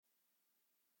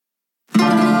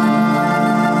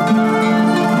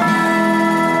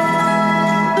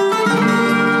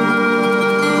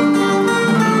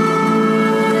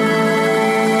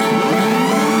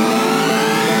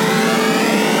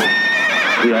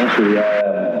honest with you,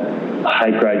 I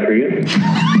hate grade cricket.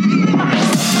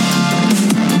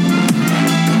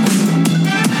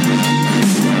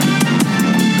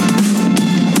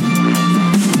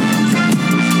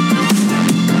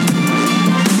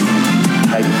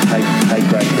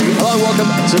 Hello and welcome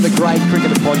to the Grade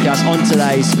Cricketer Podcast. On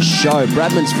today's show,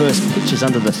 Bradman's first pitch is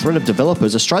under the threat of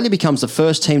developers. Australia becomes the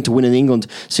first team to win in England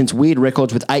since weird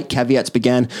records with 8 caveats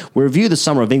began. We review the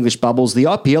summer of English bubbles. The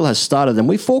IPL has started and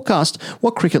we forecast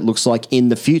what cricket looks like in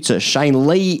the future. Shane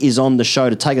Lee is on the show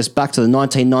to take us back to the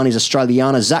 1990s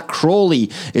Australiana. Zach Crawley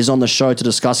is on the show to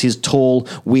discuss his tall,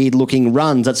 weird-looking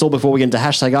runs. That's all before we get into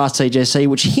hashtag AskTJC,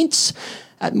 which hints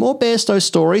at more Bairstow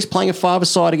stories, playing a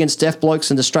five-a-side against deaf blokes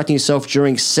and distracting yourself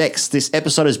during sex. This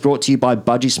episode is brought to you by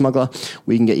Budgie Smuggler.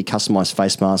 We can get you customised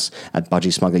face masks at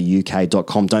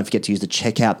budgiesmuggleruk.com. Don't forget to use the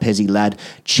checkout Pezzy Lad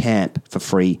Champ for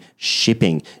free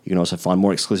shipping. You can also find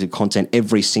more exclusive content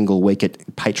every single week at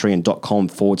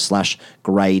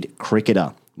patreon.com/Grade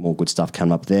Cricketer. More good stuff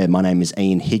coming up there. My name is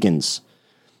Ian Higgins.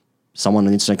 Someone on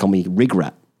the internet called me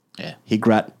Rigrat. Yeah.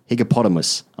 Higrat,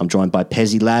 Higgopotamus. I'm joined by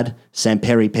Pezzy Lad, Sam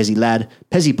Perry, Pezzy Lad,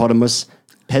 Pezzypotamus,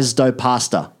 Pezdo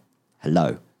Pasta.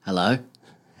 Hello. Hello.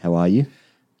 How are you?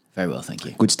 Very well, thank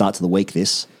you. Good start to the week,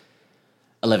 this.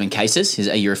 11 cases?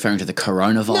 Are you referring to the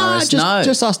coronavirus? No,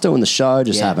 just us doing the show,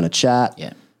 just having a chat. Yeah,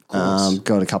 of course.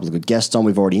 Got a couple of good guests on.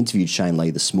 We've already interviewed Shane Lee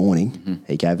this morning. Mm-hmm.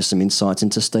 He gave us some insights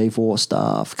into Steve Waugh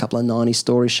stuff, a couple of 90s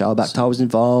stories. Shoaib was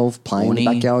involved, playing in the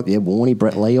backyard. Yeah, Warney,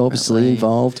 Brett Lee obviously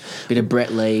involved. Bit of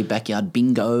Brett Lee, backyard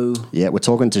bingo. Yeah, we're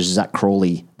talking to Zach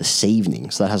Crawley this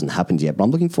evening, so that hasn't happened yet. But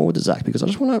I'm looking forward to Zach because I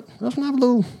just want to have a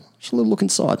little look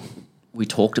inside. We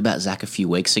talked about Zach a few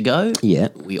weeks ago. Yeah.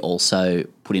 We also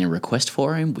put in a request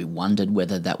for him. We wondered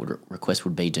whether that request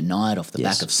would be denied off the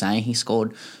back of saying he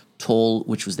scored tall,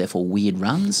 which was therefore weird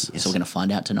runs. Yes. So we're going to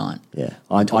find out tonight. Yeah.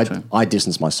 I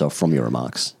distance myself from your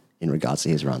remarks in regards to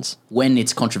his runs. When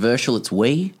it's controversial, it's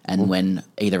we, and when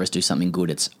either of us do something good,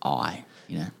 it's I.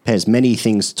 You know, Pez, many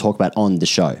things to talk about on the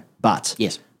show, but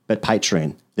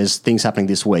Patreon, there's things happening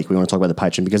this week. We want to talk about the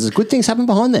Patreon because there's good things happening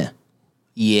behind there.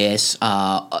 Yes,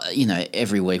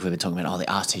 every week we've been talking about, the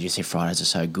RTGC Fridays are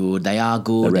so good. They are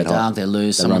good, they're dark, they're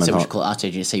loose. Someone said we should call it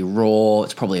RTGC Raw.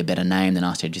 It's probably a better name than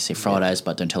RTGC Fridays,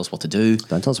 but don't tell us what to do.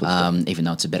 Don't tell us what to do. Even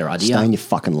though it's a better idea. Stay in your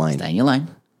fucking lane. Stay in your lane.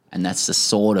 And that's the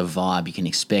sort of vibe you can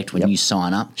expect when you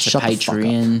sign up to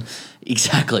Patreon.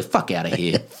 Exactly. Fuck out of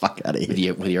here. Fuck out of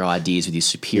here. With your ideas, with your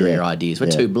superior ideas.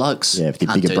 We're two blokes. Yeah, with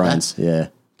your bigger brains. That. Yeah.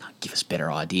 Give us better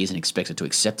ideas and expect it to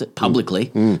accept it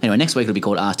publicly. Anyway, next week it'll be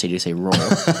called RTGC Raw.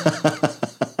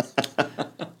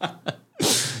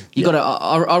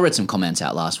 I read some comments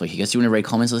out last week. You guys, do you want to read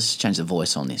comments? Let's just change the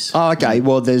voice on this. Oh, okay.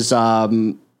 Well, there's these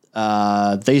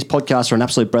podcasts are an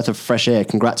absolute breath of fresh air.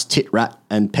 Congrats, Tit Rat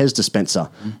and Pez Dispenser.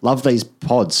 Love these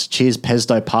pods. Cheers,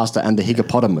 Pezdo Pasta and the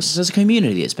Higgopotamus. There's a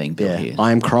community that's being built here.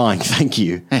 I am crying. Thank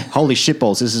you. Holy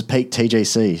shitballs. This is peak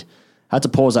TGC. I had to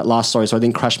pause that last story so I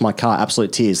didn't crash my car.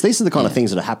 Absolute tears. These are the kind of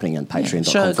things that are happening on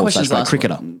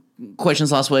patreon.com/cricketer.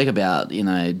 Questions last week about,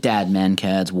 dad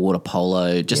mancads, water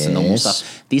polo, just the normal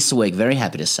stuff. This week, very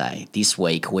happy to say, this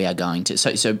week we are going to...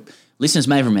 So listeners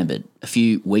may have remembered a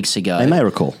few weeks ago... They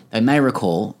may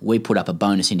recall we put up a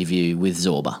bonus interview with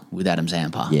Zorba, with Adam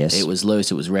Zampa. Yes. It was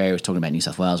loose, it was rare. He was talking about New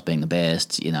South Wales being the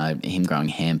best, him growing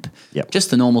hemp. Yep.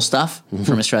 Just the normal stuff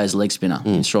from Australia's leg spinner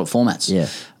in short formats. Yeah.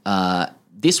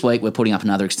 This week, we're putting up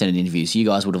another extended interview. So you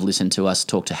guys would have listened to us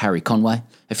talk to Harry Conway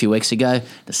a few weeks ago.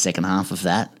 The second half of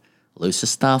that, looser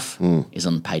stuff, is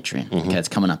on Patreon. Okay, it's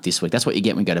coming up this week. That's what you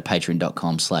get when you go to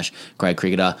patreon.com/Grade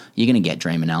Cricketer. You're going to get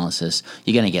dream analysis.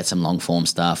 You're going to get some long form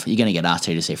stuff. You're going to get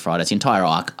RTGC Fridays. The entire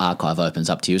archive opens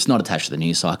up to you. It's not attached to the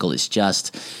news cycle. It's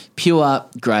just pure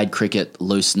grade cricket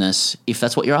looseness, if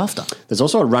that's what you're after. There's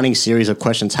also a running series of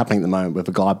questions happening at the moment with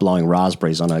a guy blowing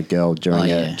raspberries on a girl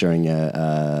during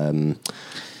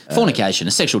fornication,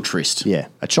 a sexual tryst. Yeah,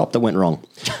 a chop that went wrong.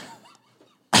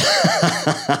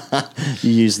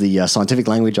 You use the scientific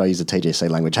language, I use the TGC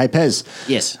language. Hey, Pez.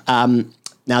 Yes.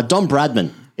 Now, Don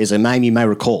Bradman is a name you may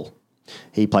recall.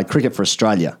 He played cricket for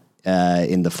Australia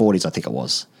in the 40s, I think it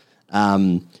was.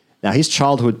 Now, his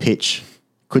childhood pitch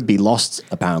could be lost,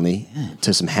 apparently,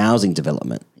 to some housing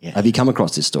development. Yeah. Have you come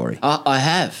across this story? I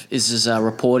have. This is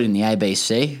reported in the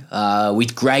ABC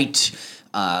with great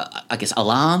I guess,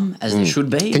 alarm as there should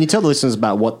be. Can you tell the listeners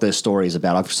about what the story is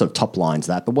about? I've sort of top lines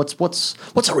that, but what's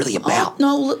it really about?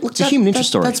 No, look, it's a human interest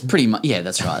story. That's pretty much, yeah,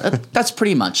 that's right. That's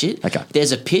pretty much it. Okay.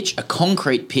 There's a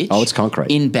concrete pitch. Oh, it's concrete.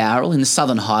 In Bowral, in the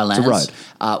Southern Highlands. It's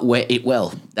a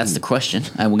road. That's the question,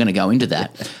 and we're going to go into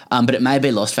that. But it may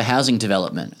be lost for housing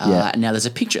development. Now, there's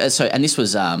a picture, and this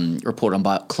was reported on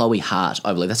by Chloe Hart,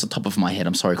 I believe. That's the top of my head.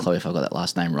 I'm sorry, Chloe, if I got that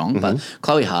last name wrong. But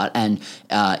Chloe Hart, and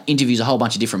interviews a whole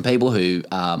bunch of different people who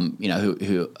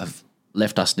have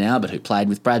left us now, but who played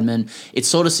with Bradman. It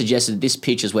sort of suggested that this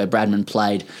pitch is where Bradman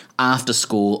played after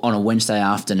school on a Wednesday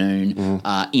afternoon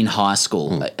in high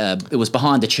school. It was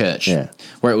behind the church,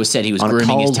 where it was said he was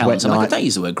grooming his talents. I'm like, don't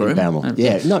use the word groom.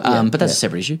 But that's a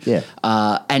separate issue. Yeah.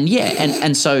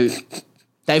 And so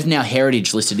they've now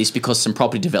heritage listed this because some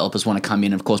property developers want to come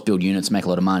in and, of course, build units, make a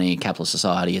lot of money, capitalist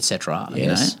society, etc.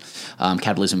 Yes.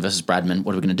 Capitalism versus Bradman.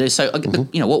 What are we going to do? So,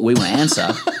 what we want to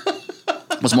answer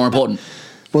was more important.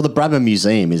 Well, the Bradman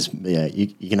Museum is,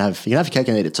 you can have your cake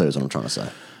and eat it too, is what I'm trying to say.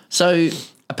 So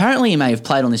apparently he may have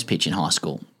played on this pitch in high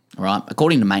school, right?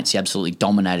 According to mates, he absolutely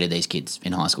dominated these kids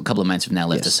in high school. A couple of mates have now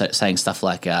left us saying stuff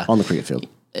like... on the cricket field.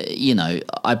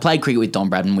 I played cricket with Don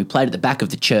Bradman. We played at the back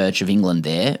of the Church of England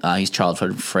there. His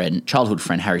childhood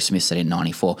friend Harry Smith said in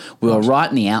 94. We were right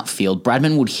in the outfield.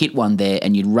 Bradman would hit one there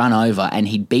and you'd run over and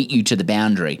he'd beat you to the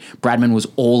boundary. Bradman was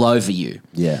all over you.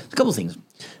 Yeah. A couple of things.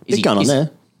 Big gun on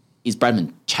there. Is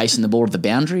Bradman chasing the ball to the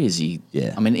boundary? Is he?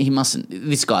 Yeah. I mean, he mustn't.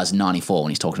 This guy's 94 when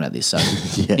he's talking about this, so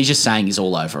he's just saying he's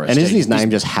all over us. And isn't his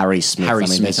name just Harry Smith? Harry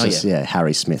Smith.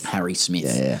 Harry Smith. Harry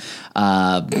Smith.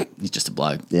 Yeah. He's just a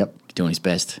bloke. Yep. Doing his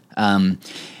best.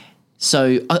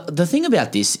 So the thing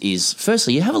about this is,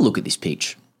 firstly, you have a look at this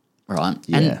pitch, right?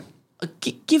 Yeah. And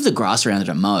give the grass around it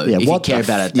a mow if you care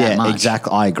about it that much. Yeah,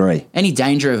 exactly. I agree. Any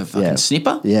danger of a fucking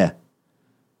snipper? Yeah.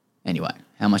 Anyway.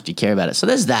 How much do you care about it? So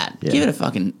there's that. Yeah. Give it a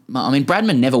fucking... I mean,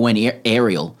 Bradman never went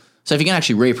aerial. So if you can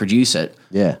actually reproduce it,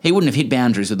 he wouldn't have hit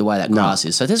boundaries with the way that grass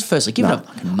is. So there's firstly, give it a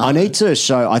fucking mow. I need to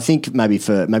show... I think maybe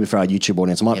for our YouTube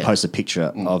audience, I might post a picture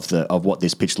of what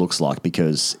this pitch looks like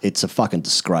because it's a fucking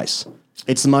disgrace.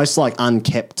 It's the most,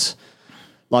 unkept...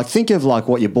 think of,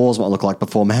 what your balls might look like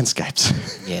before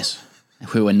Manscaped. Yes.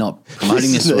 We were not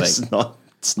promoting this week. It's not.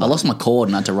 I lost my cord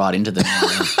and I had to write into them.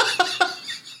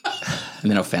 And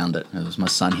then I found it. It was my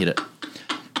son hit it.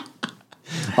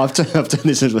 I've done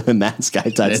this with a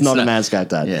Manscaped ad. It's not a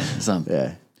Manscaped ad.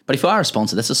 Yeah. But if you are a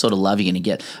sponsor, that's the sort of love you're going to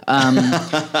get.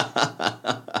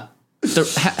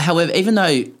 However, even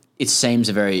though it seems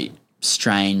a very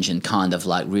strange and kind of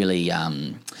really,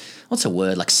 what's a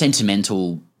word,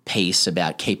 sentimental piece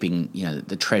about keeping,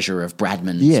 the treasure of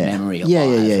Bradman's memory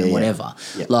alive and whatever.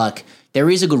 Yeah. There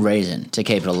is a good reason to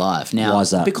keep it alive. Now, why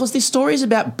is that? Because this story is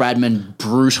about Bradman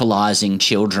brutalising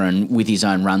children with his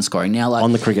own run scoring. Now,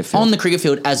 on the cricket field. On the cricket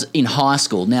field, as in high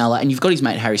school. Now, and you've got his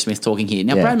mate Harry Smith talking here.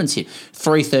 Now, Bradman's hit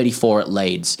 334 at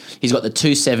Leeds. He's got the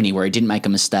 270 where he didn't make a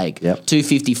mistake.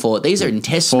 254. These are in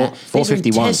test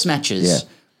matches. Yeah.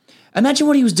 Imagine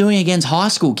what he was doing against high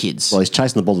school kids. Well, he's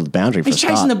chasing the ball to the boundary for a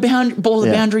start. He's chasing the ball to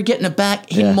the boundary, getting it back,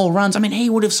 hitting more runs. I mean, he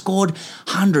would have scored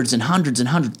hundreds and hundreds and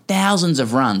hundreds, thousands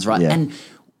of runs, right? Yeah. And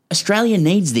Australia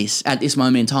needs this at this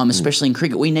moment in time, especially in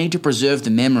cricket. We need to preserve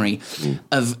the memory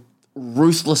of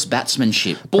ruthless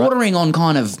batsmanship, bordering on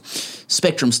kind of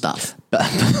spectrum stuff.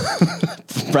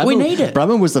 We need it.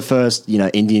 Bradman was the first,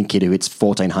 Indian kid who hits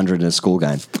 1,400 in a school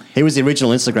game. He was the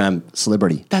original Instagram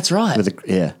celebrity. That's right.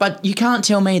 Yeah. But you can't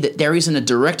tell me that there isn't a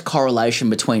direct correlation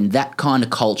between that kind of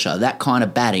culture, that kind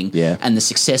of batting, and the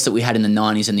success that we had in the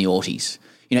 90s and the aughties.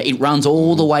 It runs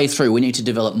all the way through. We need to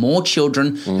develop more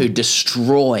children who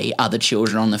destroy other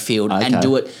children on the field and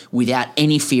do it without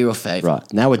any fear or favour.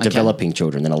 Right. Now we're developing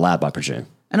children in a lab, I presume.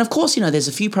 And, of course, there's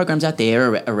a few programs out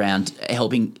there around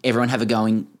helping everyone have a go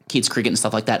in kids cricket and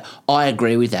stuff like that. I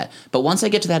agree with that. But once they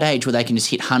get to that age where they can just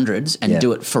hit hundreds and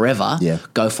do it forever,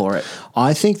 go for it.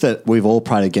 I think that we've all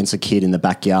played against a kid in the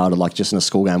backyard or just in a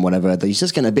school game, whatever, that he's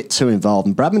just getting a bit too involved.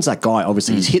 And Bradman's that guy,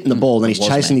 obviously. He's hitting the ball and he's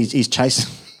chasing...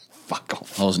 Fuck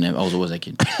off. I was always that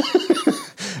kid.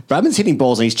 Bradman's hitting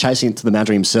balls and he's chasing it to the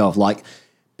boundary himself.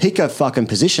 Pick a fucking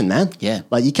position, man. Yeah.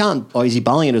 You can't... Oh, is he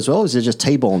bowling it as well? Or is it just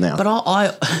T-ball now? But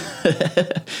I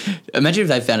imagine if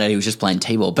they found out he was just playing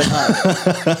T-ball. But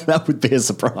that would be a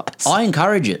surprise. I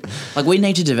encourage it. We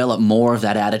need to develop more of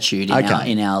that attitude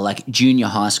in our junior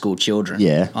high school children.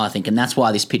 Yeah. I think. And that's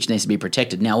why this pitch needs to be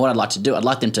protected. Now, what I'd like to do, I'd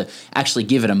like them to actually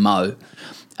give it a mow.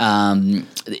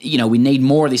 We need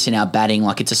more of this in our batting.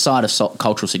 It's a site of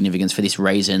cultural significance for this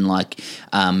reason.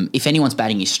 If anyone's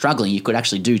batting is struggling, you could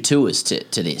actually do tours to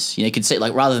this. You could see,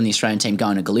 rather than the Australian team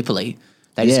going to Gallipoli,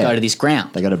 They just go to this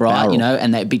ground. They go to right, barrel. you know,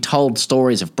 and they'd be told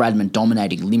stories of Bradman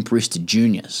dominating limp-wristed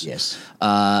juniors. Yes.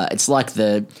 It's like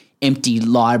the empty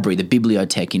library, the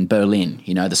bibliothèque in Berlin,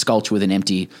 you know, the sculpture with an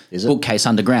empty bookcase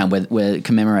underground where we're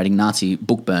commemorating Nazi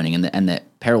book burning and the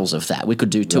perils of that. We could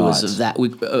do tours of that,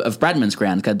 of Bradman's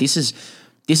ground. This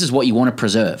is what you want to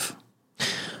preserve.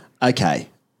 Okay.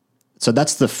 So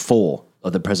that's the 4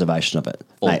 of the preservation of it.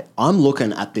 Mate, I'm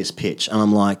looking at this pitch and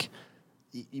I'm like,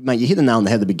 mate, you hit the nail on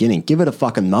the head at the beginning. Give it a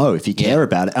fucking mow if you care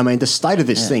about it. I mean, the state of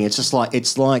this thing, it's just like,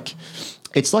 it's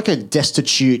like a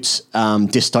destitute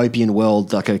dystopian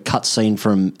world, like a cut scene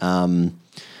from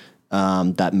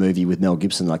that movie with Mel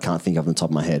Gibson that I can't think of on the top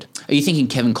of my head. Are you thinking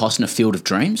Kevin Costner, Field of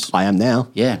Dreams? I am now.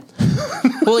 Yeah.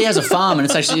 Well, he has a farm and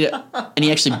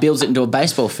he actually builds it into a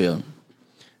baseball field.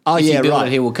 Oh, if yeah, you build right.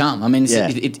 it, he will come. I mean,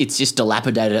 it's just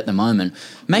dilapidated at the moment.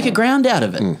 Make a ground out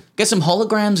of it. Get some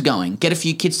holograms going. Get a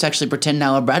few kids to actually pretend they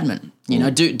were Bradman. You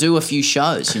know, do a few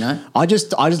shows, you know. I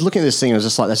just looking at this thing, I was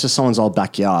just like, that's just someone's old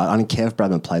backyard. I don't care if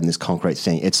Bradman played in this concrete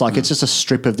thing. It's like, it's just a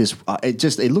strip of this.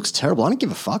 It looks terrible. I don't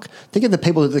give a fuck. Think of the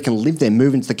people that can live there,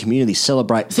 move into the community,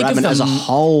 celebrate Bradman as a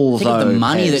whole. Think of the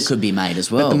money that could be made as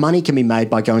well. But the money can be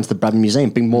made by going to the Bradman Museum,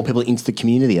 bring more people into the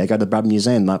community. They go to the Bradman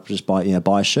Museum, not just buy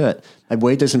a shirt. Maybe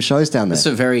we do some shows down there. It's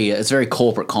very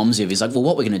corporate comms. He's like, well,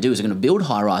 what we're going to do is we're going to build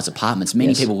high-rise apartments.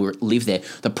 Many people will live there.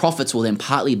 The profits will then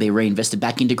partly be reinvested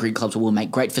back into grid clubs where we'll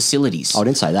make great facilities. I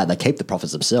didn't say that. They keep the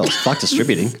profits themselves. Fuck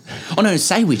distributing. Oh, no,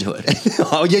 say we do it.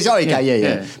 Oh, yes. Oh, okay.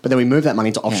 Yeah. But then we move that money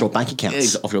into offshore bank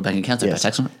accounts. Offshore bank accounts, they pay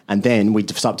tax on it. And then we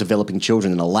start developing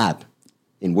children in a lab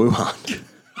in Wuhan.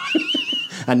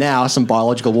 And now some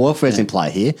biological warfare's in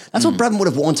play here. That's what Bradman would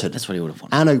have wanted. That's what he would have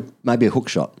wanted. And maybe a hook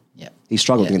shot. Yeah. He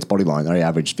struggled against Bodyline. He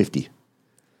averaged 50.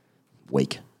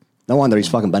 Weak. No wonder he's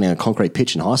fucking bunning on a concrete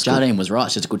pitch in high school. Jardine was right.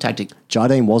 It's just a good tactic.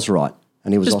 Jardine was right.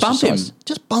 And he was Just bump ostracised. him.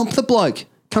 Just bump the bloke.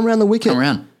 Come around the wicket. Come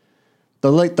around.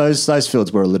 Those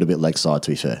fields were a little bit leg side,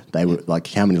 to be fair. They were like,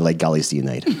 how many leg gullies do you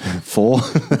need? 4?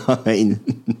 I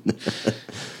mean,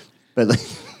 but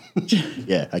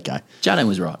yeah, okay. Jardine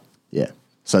was right. Yeah.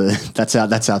 So that's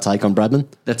our take on Bradman.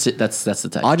 That's it. That's the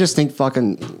take. I just think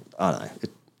fucking, I don't know.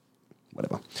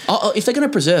 Whatever. If they're going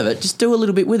to preserve it, just do a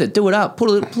little bit with it. Do it up. Put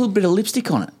a little bit of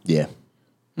lipstick on it. Yeah.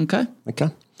 Okay.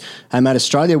 And mate,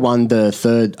 Australia won the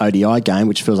 3rd ODI game,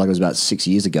 which feels like it was about 6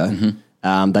 years ago.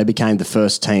 They became the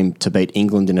first team to beat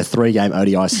England in a 3-game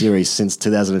ODI series since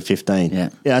 2015. Yeah,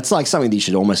 it's like something that you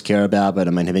should almost care about. But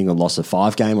I mean, have England lost a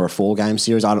 5-game or a 4-game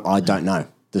series? I don't know.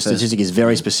 The statistic is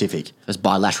very specific. It's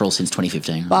bilateral since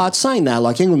 2015. But saying that,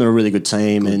 like England are a really good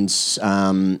team, and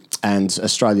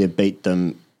Australia beat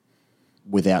them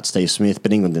without Steve Smith,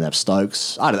 but England didn't have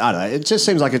Stokes. I don't know. It just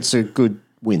seems like it's a good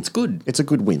win. It's good. It's a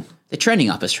good win. They're trending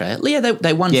up, Australia. Yeah,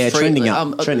 they won 3. Trending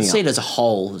up. See it as a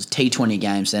whole. It was T20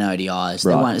 games, then ODIs.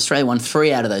 Right. Australia won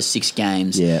 3 out of those 6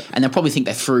 games. Yeah. And they'll probably think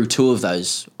they threw 2 of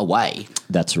those away.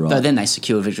 That's right. So then they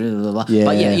secured victory. Blah, blah, blah. Yeah.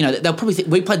 But yeah, you know, they'll probably think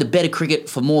we played the better cricket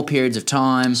for more periods of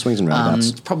time. Swings and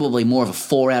roundabouts. Probably more of a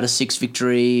 4 out of 6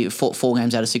 victory. 4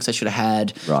 games out of 6 they should have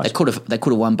had. Right. They could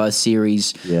have won both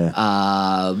series. Yeah.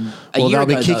 Well, they'll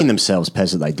be kicking themselves,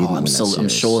 Pez, that they didn't win that series. I'm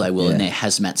sure they will in their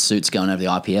hazmat suits going over the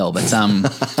IPL. But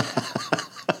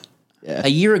a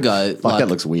year ago, that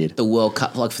looks weird. The World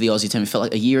Cup, like for the Aussie team, it felt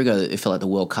like a year ago. It felt like the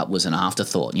World Cup was an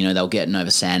afterthought. You know, they were getting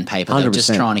over sandpaper. They were just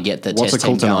 100%. trying to get the What's test a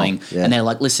cool team going. Yeah. And they're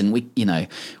like, listen, we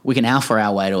can alpha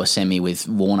our way to a semi with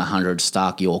Warner 100,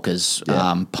 Stark Yorkers,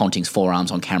 Ponting's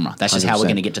forearms on camera. That's just how we're 100%.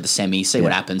 going to get to the semi. See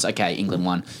what happens. Okay, England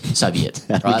won, so be it.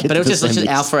 Right? But But it was just let's just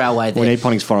alpha our way there. We need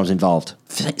Ponting's forearms involved.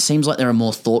 It seems like they're a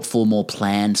more thoughtful, more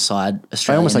planned side.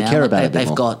 Australia almost now. care about it a bit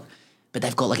They've more. But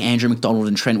they've got like Andrew McDonald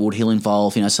and Trent Woodhill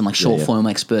involved, you know, some like short form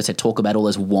experts that talk about all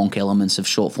those wonk elements of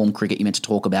short form cricket you're meant to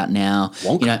talk about now.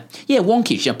 Wonk? You know,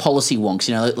 wonkish, policy wonks,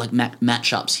 you know, like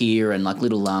matchups here and like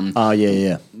little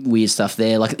weird stuff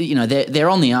there. Like, you know, they're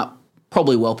on the up,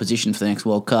 probably well positioned for the next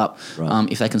World Cup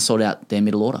if they can sort out their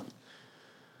middle order.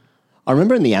 I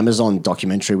remember in the Amazon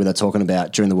documentary where they're talking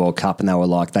about during the World Cup and they were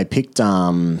like, they picked,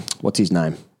 what's his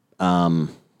name?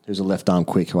 Who's a left arm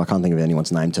quick, who I can't think of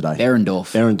anyone's name today.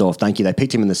 Behrendorff, thank you. They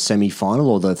picked him in the semi-final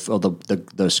or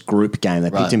the group game.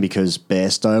 They picked him because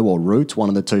Bairstow or Root, one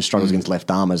of the two, struggles against left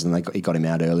armers, and he got him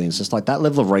out early. And it's just like that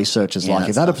level of research is like,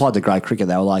 if that applied to grade cricket,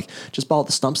 they were like, just bowl at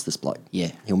the stumps this bloke.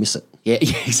 Yeah. He'll miss it. Yeah,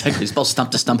 exactly. Just bowl stump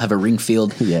to stump, have a ring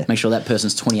field, make sure that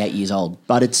person's 28 years old.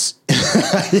 But it's...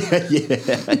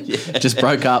 Just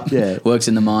broke up, works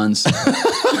in the mines.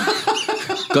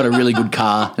 Got a really good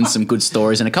car and some good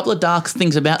stories and a couple of dark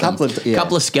things about them.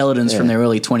 Couple of skeletons from their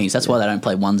early 20s. That's why they don't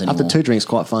play ones anymore. After 2 drinks,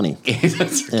 quite funny. Give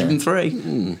them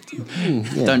 3.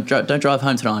 Don't drive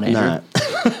home tonight, Andrew.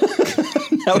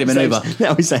 No. Get him an Uber.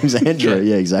 Now he's name's Andrew.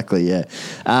 Yeah, exactly. Yeah.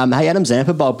 Hey, Adam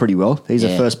Zampa bowled pretty well. He's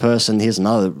the first person. Here's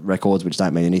another records which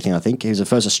don't mean anything. I think he's the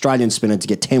first Australian spinner to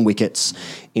get 10 wickets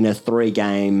in a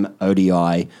 3-game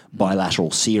ODI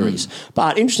bilateral series.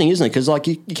 But interesting, isn't it? Because like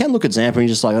you can look at Zampa and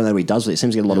you're just like, I don't know what he does with it. He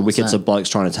seems to get a lot of wickets of blokes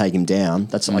trying to take him down.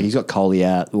 That's like he's got Crawley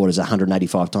out. What is it,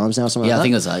 185 times now? Something like that. I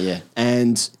think it's that. Yeah.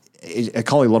 And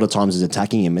Crawley a lot of times is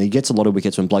attacking him, and he gets a lot of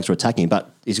wickets when blokes are attacking him.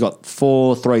 But he's got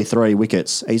 4-3-3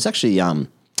 wickets. He's actually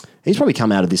he's probably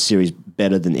come out of this series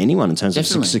better than anyone in terms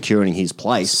of securing his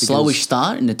place. Slowish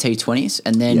start in the T20s,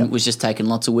 and then was just taking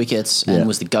lots of wickets and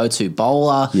was the go-to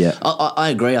bowler. Yeah. I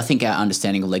agree. I think our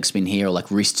understanding of leg spin here, or like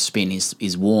wrist spin,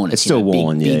 is worn. It's still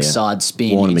worn. Big side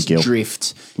spin. Warren it's McGill.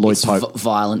 Drift. Lloyd it's Pope.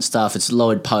 Violent stuff. It's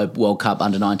Lloyd Pope World Cup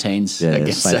under-19s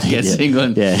against yeah.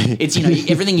 England. Yeah. It's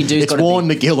everything you do. It's Warren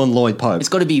McGill and Lloyd Pope. It's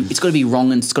got to be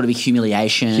wrong, and it's got to be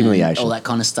humiliation, all that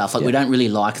kind of stuff. Like we don't really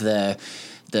like the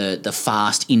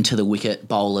fast into the wicket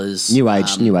bowlers. New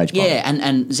age bowler. Yeah,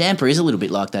 and Zampa is a little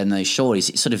bit like that in those short.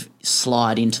 He's sort of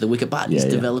slide into the wicket, but he's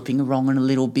developing a wrong in a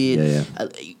little bit.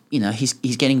 Yeah.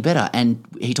 He's getting better, and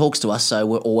he talks to us, so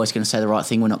we're always going to say the right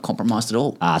thing. We're not compromised at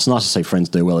all. It's nice to see friends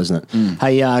do well, isn't it?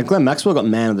 Hey, Glenn Maxwell got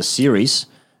man of the series.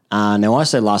 Now, I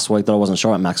said last week that I wasn't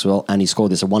sure about Maxwell, and he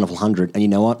scored this a wonderful 100. And you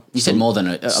know what? You said more than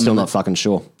it. Still not fucking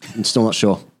sure. I'm still not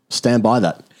sure. Stand by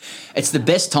that. It's the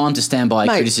best time to stand by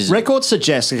criticism. Records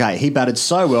suggest, okay, he batted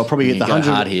so well, probably hit the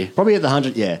 100. Hard here. Probably hit the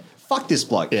 100, yeah. Fuck this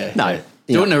bloke. Yeah. No.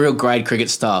 Do it in a real grade cricket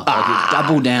style. Like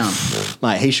double down.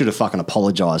 Mate, he should have fucking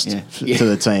apologised to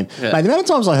the team. Mate, the amount of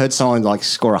times I heard someone like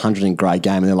score 100 in grade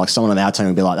game and then like someone on our team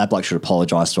would be like, that bloke should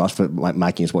apologise to us for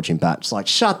making us watch him bat. It's like,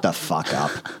 shut the fuck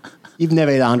up. You've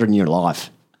never hit 100 in your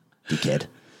life, dickhead.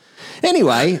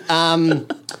 Anyway.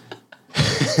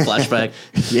 Flashback.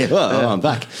 I'm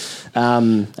back.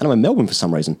 And I'm in Melbourne for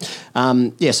some reason.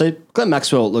 So Glenn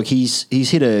Maxwell, look, he's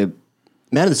hit a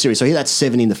man of the series. So he hit that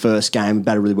 7 in the first game,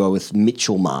 batted really well with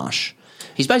Mitchell Marsh.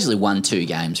 He's basically won 2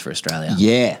 games for Australia.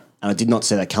 Yeah, and I did not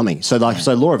see that coming. So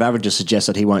law of averages suggests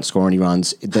that he won't score any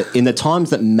runs in the times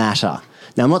that matter.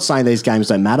 Now, I'm not saying these games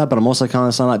don't matter, but I'm also kind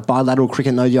of saying like bilateral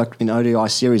cricket in ODI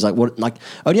series, like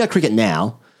ODI cricket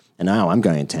now, and now I'm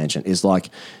going on tangent, is like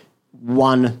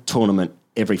one tournament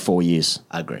every 4 years.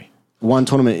 I agree. One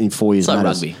tournament in 4 years it's like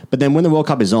matters. rugby. But then when the World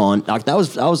Cup is on, like that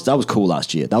was cool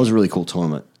last year. That was a really cool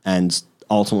tournament, and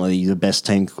ultimately the best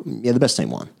team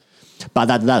won. But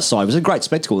that aside, it was a great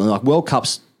spectacle. And like World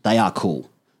Cups, they are cool,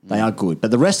 they are good.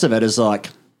 But the rest of it is like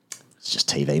it's just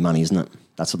TV money, isn't it?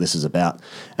 That's what this is about.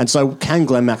 And so, can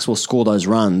Glenn Maxwell score those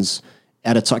runs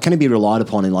at a time? Can he be relied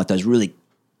upon in like those really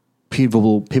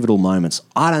pivotal moments?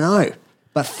 I don't know,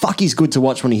 but fuck, he's good to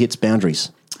watch when he hits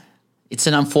boundaries. It's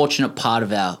an unfortunate part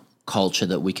of our culture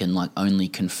that we can like only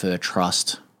confer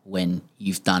trust when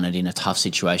you've done it in a tough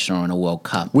situation or in a World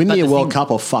Cup. Win me a World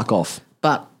Cup or fuck off.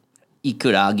 But you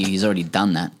could argue he's already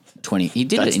done that. He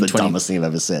did That's it in the dumbest thing I've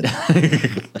ever said.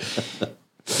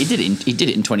 He did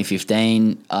it in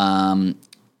 2015.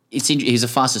 He's the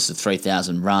fastest at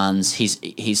 3,000 runs.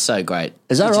 He's so great.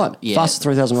 Is that right? Yeah. Fastest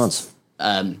 3,000 runs.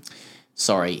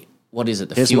 Sorry, what is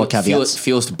it? Here's more caveats.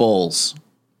 Fewest balls.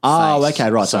 Oh,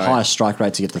 okay, right. Sorry. So highest strike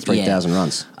rate to get to 3,000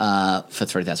 runs. For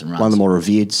 3,000 runs. One of the more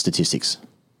revered statistics.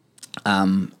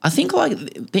 I think like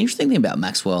the interesting thing about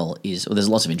Maxwell is, there's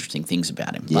lots of interesting things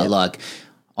about him. Yep. But like,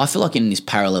 I feel like in this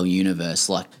parallel universe,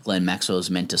 like Glenn Maxwell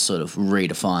is meant to sort of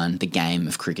redefine the game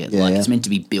of cricket. It's meant to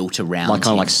be built around like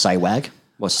kind him. of like Saywag.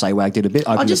 What Saywag did a bit.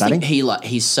 I just the think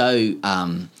he's so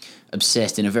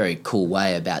obsessed in a very cool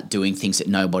way about doing things that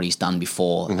nobody's done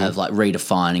before, of like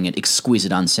redefining it,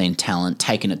 exquisite unseen talent,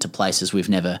 taking it to places we've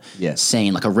never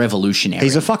seen, like a revolutionary.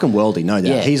 He's a fucking worldie, no doubt.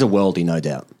 Yeah. He's a worldie, no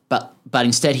doubt. But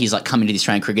instead he's like coming to the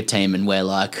Australian cricket team and we're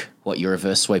like, what, your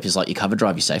reverse sweep is like your cover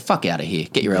drive, you say, fuck out of here,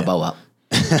 get your elbow up.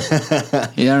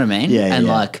 You know what I mean? Yeah. And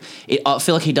like, I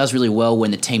feel like he does really well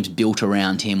when the team's built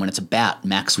around him, when it's about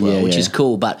Maxwell, which is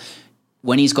cool, but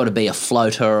when he's got to be a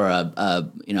floater, a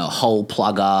hole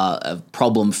plugger, a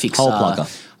problem fixer,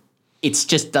 it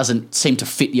just doesn't seem to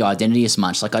fit the identity as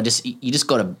much. Like you just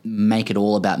got to make it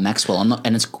all about Maxwell.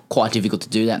 And it's quite difficult to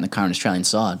do that in the current Australian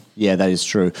side. Yeah, that is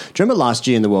true. Do you remember last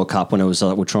year in the World Cup when it was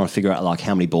we're trying to figure out like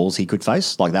how many balls he could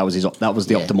face? Like that was the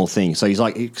optimal thing. So he's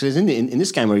like, because in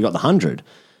this game where he got the 100,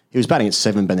 he was batting at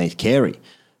 7 beneath Carey,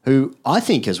 who I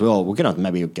think as well.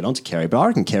 Maybe we'll get on to Carey, but I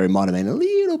reckon Carey might have been a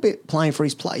little little bit playing for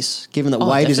his place, given that Oh,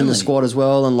 Wade is in the definitely. squad as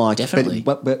well. And like, Definitely.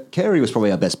 but Carey was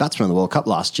probably our best batsman in the World Cup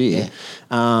last year.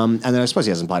 And then I suppose he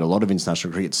hasn't played a lot of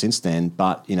international cricket since then.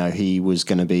 But you know, he was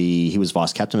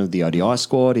vice captain of the ODI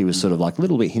squad. He was sort of like a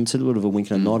little bit hinted, a little bit of a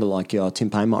wink and a nod, like Tim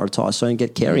Payne might retire soon,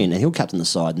 get Carey in, and he'll captain the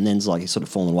side. And then it's like he's sort of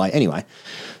fallen away. Anyway,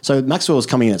 so Maxwell's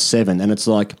coming in at 7, and it's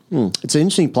like it's an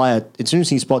interesting player. It's an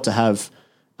interesting spot to have.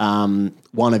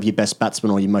 One of your best batsmen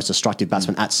or your most destructive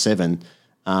batsman at 7,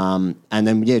 and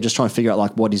then just try and figure out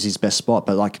like what is his best spot.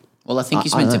 But like, Well, I think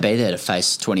he's meant to be there to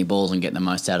face 20 balls and get the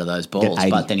most out of those balls,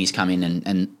 80. but then he's come in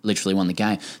and literally won the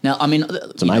game. Now, I mean,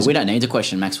 we don't need to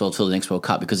question Maxwell till the next World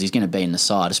Cup because he's going to be in the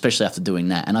side, especially after doing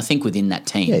that. And I think within that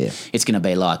team, it's going to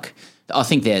be like, I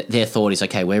think their thought is,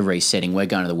 okay, we're resetting, we're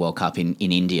going to the World Cup in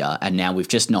India, and now we've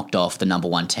just knocked off the number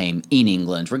 1 team in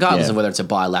England, regardless of whether it's a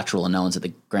bilateral and no one's at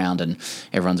the ground and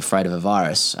everyone's afraid of a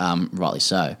virus, rightly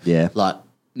so. Yeah. Like,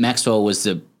 Maxwell was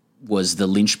the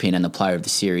linchpin and the player of the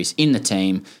series in the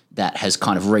team that has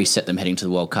kind of reset them heading to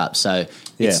the World Cup. So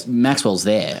Maxwell's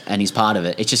there and he's part of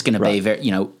it. It's just going to be very,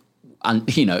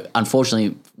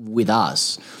 unfortunately with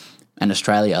us and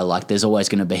Australia, like there's always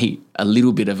going to be a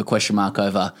little bit of a question mark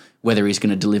over whether he's going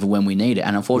to deliver when we need it.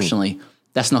 And unfortunately,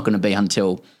 that's not going to be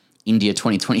until India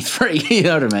 2023. You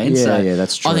know what I mean? Yeah,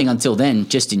 that's true. I think until then,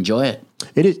 just enjoy it.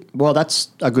 It is. Well, that's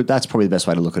probably the best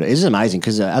way to look at it. It is amazing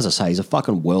because, as I say, he's a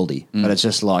fucking worldie. But it's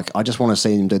just like I just want to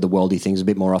see him do the worldie things a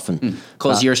bit more often.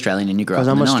 Because you're Australian and you grew up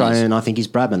in Because the I'm 90s. Australian and I think he's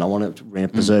Bradman. I want to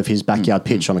preserve his backyard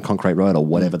pitch on a concrete road or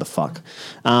whatever the fuck.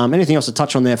 Anything else to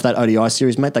touch on there for that ODI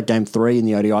series, mate? That game 3 in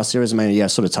the ODI series. I mean,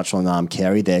 sort of touched on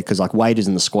Carey there because like Wade is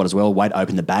in the squad as well. Wade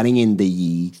opened the batting in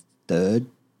the 3rd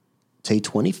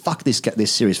T20. Fuck,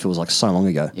 this series feels like so long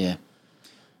ago. Yeah.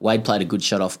 Wade played a good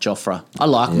shot off Jofra. I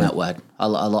like Matt Wade. I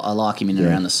like him in and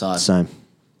around the side. Same.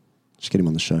 Just get him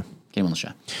on the show. Get him on the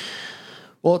show.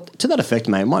 Well, to that effect,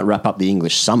 mate, it might wrap up the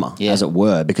English summer, as it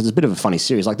were, because it's a bit of a funny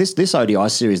series. Like this ODI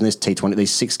series and this T20, these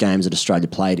 6 games that Australia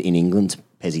played in England,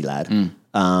 Pezzy lad,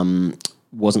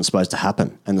 wasn't supposed to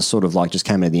happen. And the sort of like just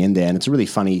came at the end there. And it's a really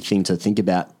funny thing to think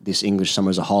about this English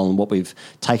summer as a whole and what we've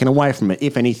taken away from it,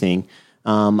 if anything.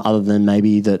 Other than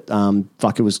maybe that,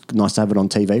 it was nice to have it on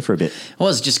TV for a bit. Well,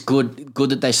 it's just good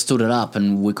that they stood it up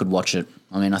and we could watch it.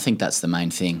 I mean, I think that's the main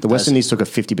thing. The West Indies took a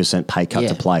 50% pay cut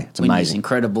to play. It's amazing. It's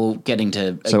incredible getting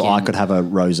to. So again, I could have a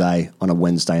rosé on a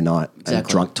Wednesday night and a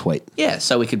drunk tweet. Yeah,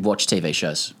 so we could watch TV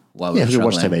shows. While we Yeah, were we could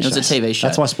watch struggling. TV It was a shows. TV show.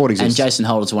 That's why sport exists. And Jason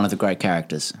Holder's one of the great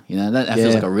characters. You know, that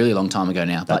feels like a really long time ago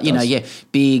now. But,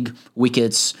 big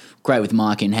wickets, great with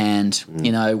Mike in hand.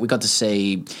 You know, we got to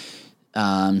see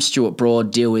Stuart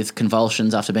Broad deal with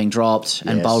convulsions after being dropped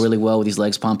and bowl really well with his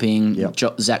legs pumping.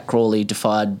 Yep. Zach Crawley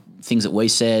defied things that we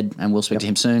said, and we'll speak to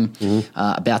him soon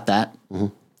about that.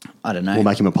 I don't know. We'll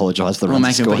make him apologise for the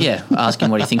runs he scored. Ask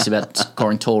him what he thinks about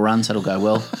scoring tall runs. That'll go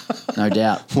well, no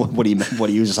doubt. What do you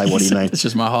just say? What do you mean? It's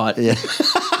just my height. Yeah.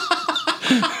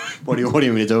 What do you want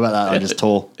me to do about that? I'm just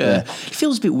tall. Yeah. It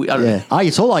feels a bit weird. I don't know. Are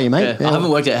you tall? Are you, mate? I haven't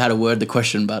worked out how to word the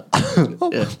question, but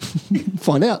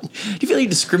Find out. Do you feel like you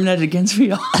discriminated against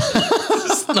me?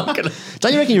 It's not gonna.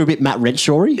 Don't you reckon you're a bit Matt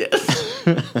Redshaw-y?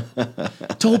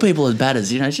 Tall people as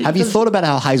batters, you know. Have you thought about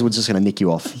how Hazelwood's just going to nick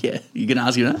you off? Yeah, you can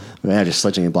ask, you know. Now just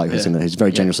sledging a bloke who's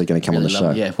very generously going to come on the show.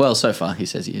 Yeah, well, so far he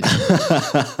says he is.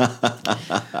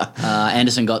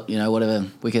 Anderson got whatever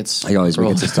wickets. He got his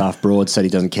wickets and stuff. Broad said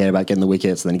he doesn't care about getting the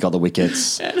wickets, and then he got the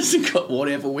wickets. Anderson got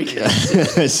whatever wickets.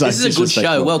 This is a good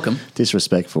show. Welcome.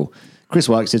 Disrespectful. Chris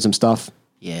Wokes did some stuff.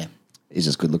 Yeah. He's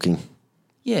just good looking.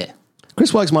 Yeah.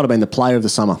 Chris Wokes might have been the player of the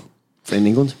summer in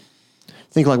England.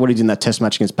 Think like what he did in that Test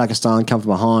match against Pakistan, come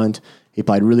from behind. He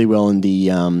played really well in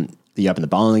the opened the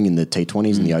bowling in the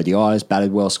T20s and the ODIs.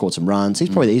 Batted well, scored some runs. He's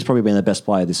probably been the best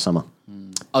player this summer.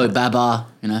 Oh, Baba,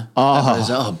 you know.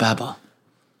 Baba.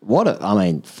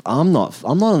 I'm not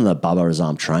on the Baba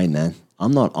Azam train, man.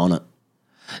 I'm not on it.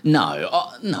 No.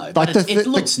 Like But it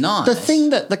looks nice. The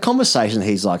thing that the conversation,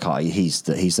 he's like, he's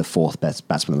the 4th best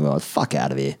batsman in the world. Fuck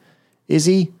out of here. Is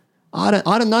he? I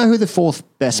don't know who the 4th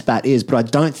best bat is, but I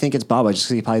don't think it's Baba just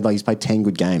because he's played 10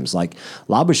 good games. Like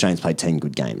Labuschagne's played 10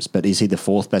 good games, but is he the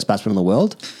 4th best batsman in the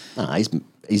world? No,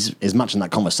 he's as much in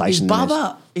that conversation.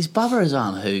 Is Baba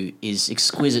Azam, who is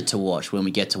exquisite to watch when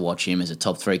we get to watch him as a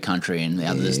top 3 country and the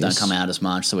others don't come out as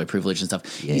much, so we're privileged and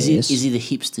stuff. Yes. Is he the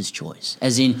hipster's choice?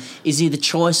 As in, is he the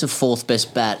choice of 4th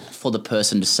best bat for the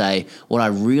person to say, what I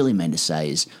really mean to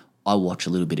say is, I watch a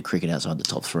little bit of cricket outside the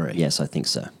top 3. Yes, I think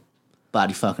so. But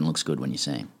he fucking looks good when you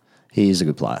see him. He is a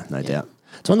good player, no doubt.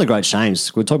 It's one of the great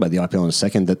shames. We'll talk about the IPL in a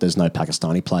second, that there's no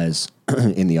Pakistani players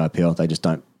in the IPL. They just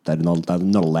don't. They're not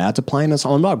allowed to play in it.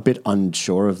 So I'm a bit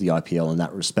unsure of the IPL in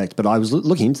that respect. But I was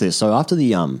looking into this. So after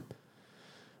the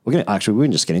we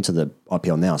can just get into the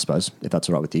IPL now, I suppose, if that's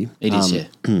all right with you. It is, yeah.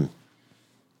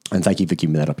 And thank you for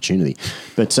giving me that opportunity.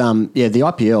 But the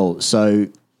IPL, so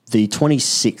the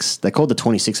 26, they called the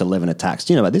 26-11 attacks.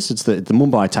 Do you know about this? It's the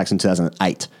Mumbai attacks in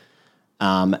 2008.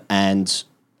 And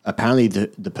apparently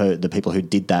the people who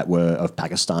did that were of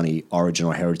Pakistani origin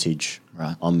or heritage.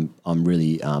 Right. I'm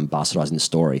really bastardizing the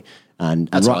story. And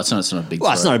That's right. It's not a big story.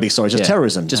 Well, it's not a big story. It's just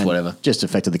terrorism. Just whatever. Just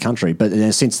affected the country.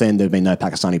 But since then, there have been no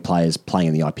Pakistani players playing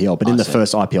in the IPL. But in the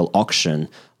first IPL auction,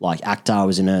 like Akhtar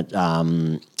was in it,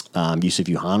 Yusuf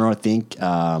Yohana, I think,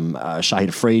 Shahid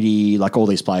Afridi, like all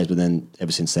these players. But then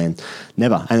ever since then,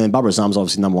 never. And then Babar Azam's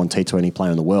obviously number one T20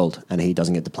 player in the world, and he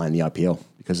doesn't get to play in the IPL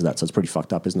because of that. So it's pretty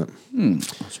fucked up, isn't it?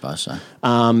 I suppose so.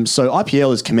 So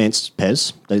IPL has commenced,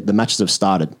 Pez. The matches have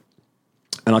started.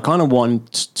 And I kind of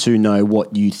want to know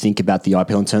what you think about the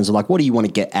IPL in terms of like, what do you want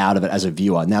to get out of it as a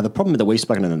viewer? Now, the problem that we've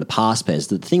spoken about in the past, Pez,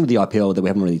 the thing with the IPL that we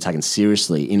haven't really taken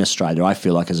seriously in Australia, I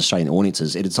feel like as Australian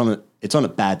audiences, it's on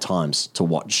at bad times to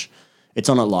watch. It's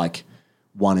on at like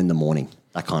 1 a.m,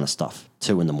 that kind of stuff,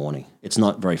 2 a.m. It's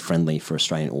not very friendly for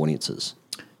Australian audiences.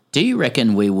 Do you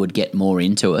reckon we would get more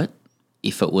into it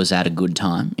if it was at a good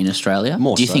time in Australia?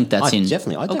 More Do you so. think that's I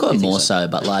definitely think more think so. so,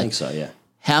 but like, I think so, yeah.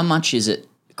 How much is it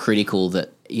critical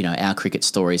that, you know, our cricket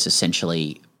stories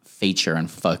essentially feature and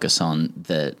focus on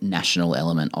the national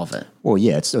element of it? Well,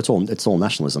 yeah, it's all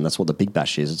nationalism. That's what the Big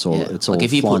Bash is. It's all like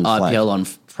if you put flying flag. IPL on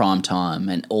prime time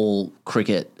and all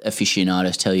cricket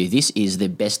aficionados tell you this is the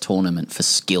best tournament for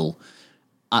skill,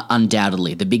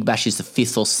 undoubtedly. The Big Bash is the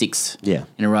 5th or 6th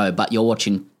in a row, but you're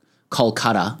watching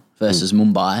Kolkata versus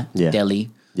Mumbai, Delhi,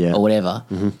 or whatever.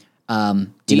 Mm-hmm.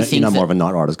 Do you think you're more of a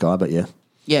Knight Riders guy, but yeah.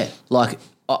 Yeah, like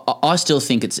I still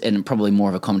think it's, and probably more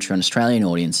of a commentary on Australian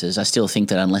audiences, I still think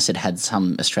that unless it had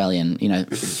some Australian, you know,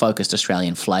 focused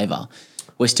Australian flavour,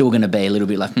 we're still going to be a little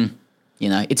bit like, you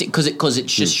know, it's because it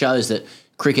just shows that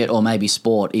cricket or maybe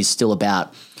sport is still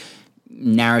about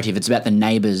narrative. It's about the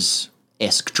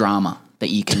Neighbours-esque drama that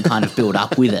you can kind of build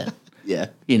up with it. Yeah.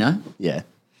 You know? Yeah.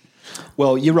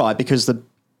 Well, you're right, because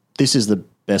this is the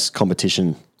best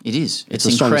competition. It is. It's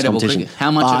the strongest incredible competition. cricket.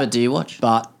 How much of it do you watch?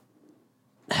 But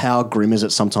how grim is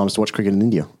it sometimes to watch cricket in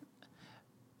India?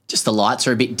 Just the lights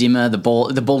are a bit dimmer. The ball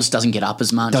just doesn't get up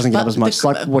as much. It's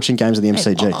like watching games at the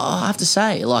MCG. I have to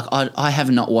say, like, I have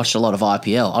not watched a lot of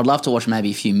IPL. I'd love to watch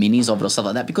maybe a few minis of it or stuff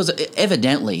like that, because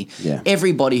evidently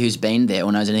everybody who's been there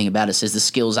or knows anything about it says the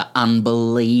skills are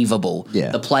unbelievable.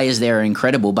 Yeah. The players there are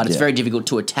incredible, but it's very difficult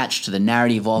to attach to the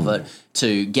narrative of it,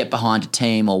 to get behind a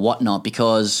team or whatnot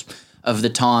because of the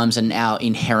times and our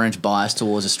inherent bias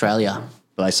towards Australia.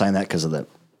 But they're saying that because of the...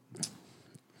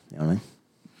 You know what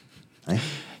I mean? Hey?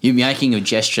 You're making a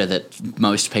gesture that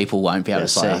most people won't be able to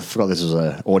see. I forgot this was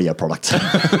an audio product. We're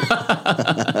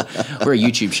a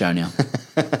YouTube show now.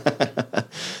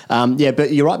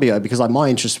 But you're right, Bio, because like my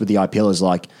interest with the IPL is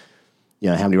like, you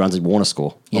know, how many runs did Warner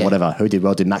score or whatever? Who did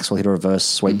well? Did Maxwell hit a reverse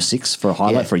sweep 6 for a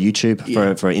highlight for a YouTube,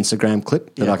 for an Instagram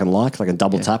clip that I can like a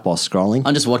double tap while scrolling?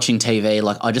 I'm just watching TV.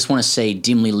 Like, I just want to see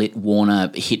dimly lit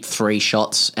Warner hit 3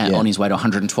 shots on his way to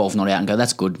 112 not out and go,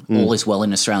 that's good. All is well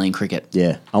in Australian cricket.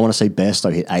 Yeah. I want to see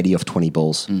Bairstow hit 80 off 20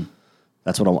 balls.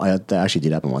 That's what that actually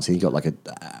did happen once. He got like a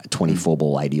 24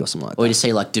 ball 80 or something like that. Or you just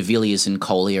see like De Villiers and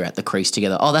Crawley are at the crease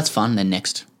together. Oh, that's fun. Then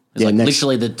next. It's like next.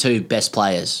 literally the 2 best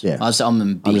players. Yeah. I'm a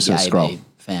big just gonna scroll. AB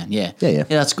fan. Yeah. Yeah,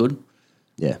 that's good.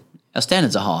 Yeah. Our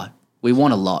standards are high. We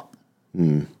want a lot.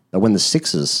 But when the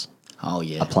Sixers are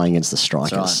playing against the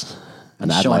Strikers...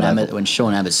 That's right. and When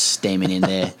Sean Abbott's steaming in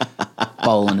there,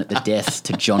 bowling at the death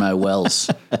to John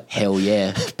O'Wells, hell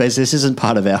yeah! But this isn't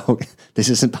part of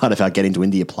our get into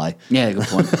India play. Yeah, good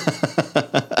point.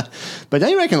 But don't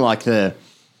you reckon like the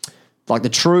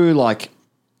true like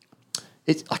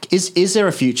it's like is there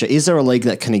a future? Is there a league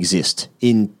that can exist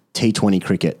in T20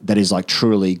 cricket that is like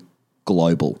truly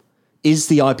global? Is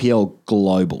the IPL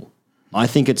global? I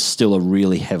think it's still a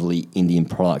really heavily Indian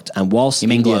product. And whilst you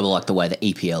mean global like the way the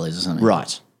EPL is or something?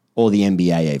 Right. Or the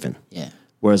NBA even. Yeah.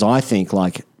 Whereas I think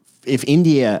like if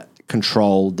India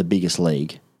control the biggest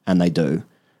league, and they do,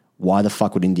 why the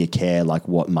fuck would India care like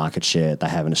what market share they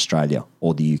have in Australia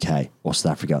or the UK or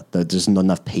South Africa? There's not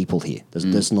enough people here.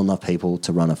 There's not enough people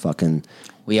to run a fucking...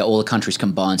 Well, yeah, all the countries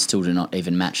combined still do not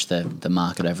even match the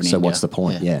market over in India. So what's the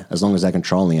point? Yeah. As long as they're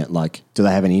controlling it, like do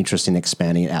they have any interest in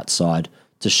expanding it outside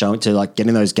to show it, to like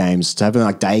getting those games, to having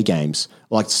like day games,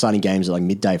 or like starting games at like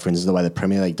midday, for instance, the way the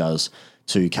Premier League does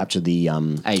to capture the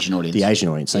Asian audience. The Asian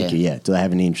audience, thank you, yeah. Do they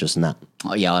have any interest in that?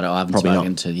 Oh, yeah, I haven't Probably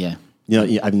spoken not. to, yeah. You're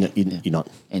not.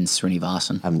 And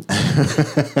Srinivasan. Haven't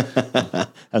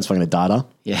spoken to Data.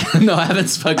 Yeah, no, I haven't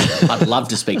spoken. I'd love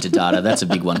to speak to Data. That's a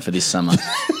big one for this summer.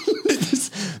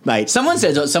 Mate, Someone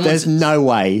said, there's no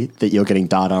way that you're getting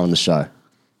Dada on the show.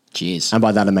 Cheers. And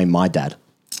by that I mean my dad.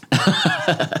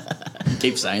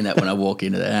 Keep saying that when I walk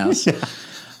into the house.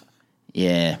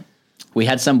 Yeah. We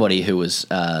had somebody who was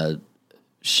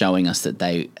showing us that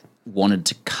they wanted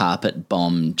to carpet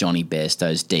bomb Johnny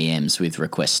Bairstow's DMs with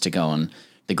requests to go on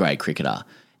The Grade Cricketer.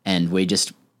 And we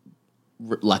just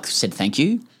said thank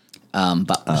you,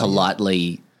 but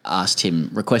politely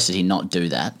requested he not do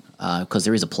that because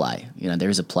there is a play. There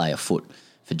is a play afoot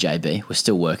for JB. We're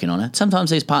still working on it. Sometimes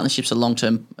these partnerships are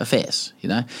long-term affairs,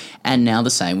 and now the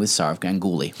same with Saurav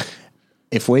Ganguly.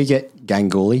 If we get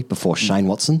Ganguly before Shane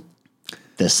Watson,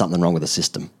 there's something wrong with the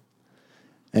system.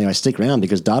 Anyway, stick around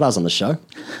because Dada's on the show.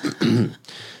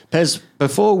 Pez,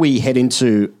 before we head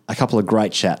into a couple of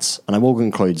great chats, and I will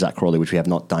include Zach Crawley, which we have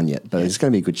not done yet, but it's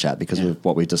going to be a good chat because of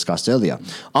what we discussed earlier.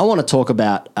 I want to talk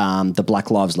about the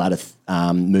Black Lives Matter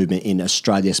movement in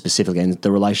Australia specifically and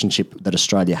the relationship that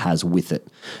Australia has with it.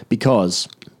 Because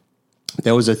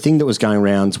there was a thing that was going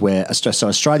around where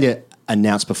Australia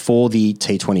announced before the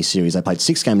T20 series, they played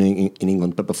 6 games in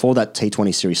England, but before that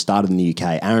T20 series started in the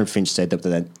UK, Aaron Finch said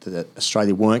that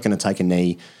Australia weren't going to take a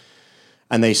knee.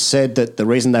 And they said that the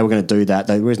reason they were going to do that,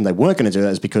 the reason they weren't going to do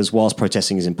that is because whilst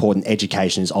protesting is important,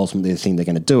 education is ultimately the thing they're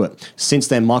going to do it. Since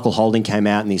then, Michael Holding came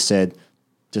out and he said,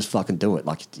 just fucking do it.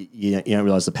 Like, you don't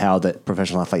realise the power that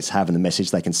professional athletes have and the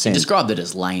message they can send. He described it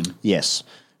as lame. Yes.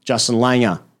 Justin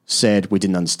Langer said, we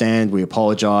didn't understand, we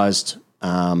apologised.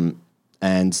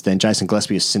 And then Jason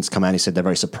Gillespie has since come out and he said they're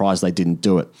very surprised they didn't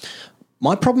do it.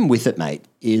 My problem with it, mate,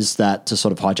 is that, to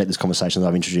sort of hijack this conversation that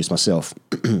I've introduced myself,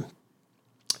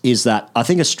 is that I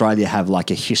think Australia have like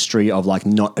a history of like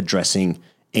not addressing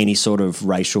any sort of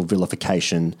racial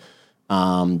vilification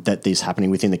that is happening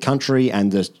within the country,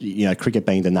 and cricket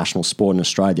being the national sport in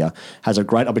Australia has a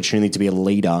great opportunity to be a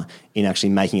leader in actually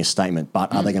making a statement.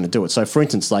 But are they going to do it? So, for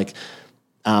instance, like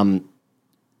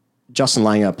Justin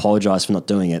Langer apologised for not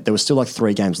doing it. There was still like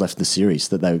 3 games left of the series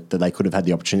that they could have had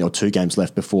the opportunity, or 2 games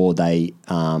left before they.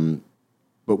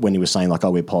 But when he was saying like, oh,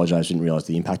 we apologise, didn't realise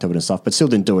the impact of it and stuff, but still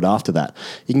didn't do it after that.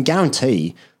 You can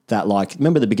guarantee that, like,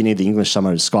 remember the beginning of the English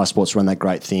summer, Sky Sports ran that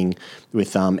great thing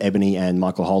with Ebony and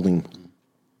Michael Holding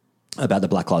about the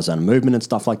Black Lives Matter movement and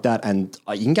stuff like that. And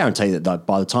you can guarantee that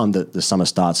by the time that the summer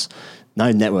starts,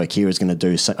 no network here is going to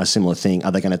do a similar thing.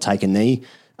 Are they going to take a knee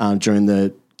during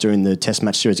the Test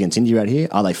match series against India out here?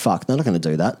 Are they fucked? They're not going to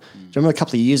do that. Do you remember a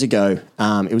couple of years ago?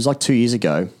 It was like 2 years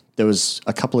ago. There was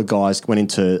a couple of guys went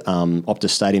into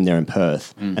Optus Stadium there in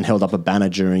Perth and held up a banner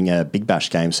during a Big Bash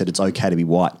game, said it's okay to be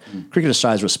white. Cricket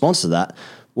Australia's response to that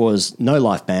was no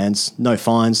life bans, no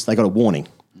fines. They got a warning.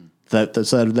 So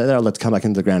they're allowed to come back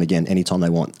into the ground again anytime they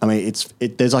want. I mean,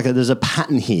 there's a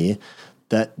pattern here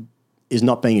that is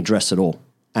not being addressed at all.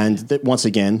 And that, once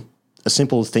again, a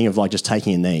simple thing of like just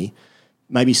taking a knee,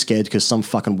 maybe scared because some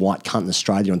fucking white cunt in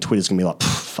Australia on Twitter is going to be like,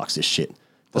 fucks this shit.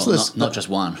 Well, not just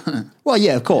one. Well,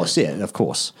 yeah, of course.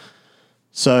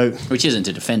 So, which isn't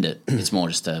to defend it. It's more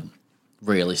just a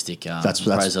realistic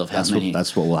appraisal of how many.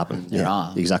 That's what will happen. There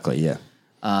are. Exactly. Yeah.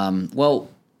 Well,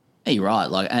 yeah, you're right.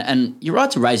 Like, and you're right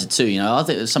to raise it too. I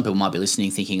think some people might be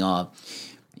listening, thinking, "Oh,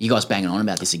 you guys banging on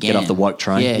about this again." Get off the woke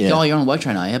train. Yeah. Oh, you're on the woke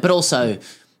train, are you? But also,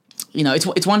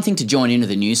 it's one thing to join into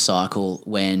the news cycle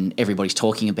when everybody's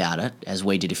talking about it, as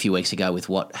we did a few weeks ago with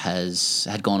what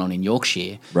had gone on in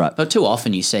Yorkshire. Right. But too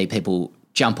often you see people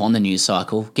jump on the news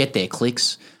cycle, get their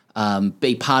clicks,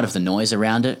 be part of the noise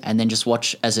around it, and then just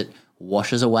watch as it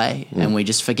washes away, and we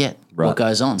just forget what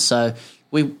goes on. So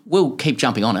we will keep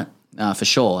jumping on it for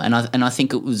sure. And I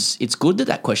think it's good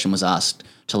that question was asked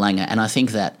to Langer, and I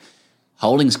think that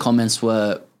Holding's comments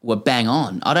were bang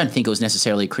on. I don't think it was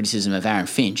necessarily a criticism of Aaron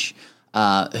Finch,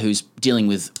 who's dealing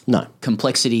with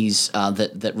complexities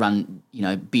that run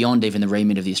beyond even the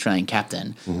remit of the Australian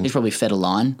captain. He's probably fed a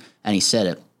line, and he said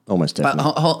it. Almost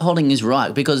definitely. But Holding is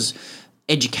right, because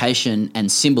education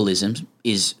and symbolism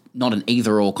is not an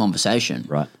either-or conversation.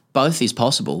 Right. Both is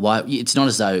possible. Why? It's not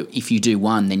as though if you do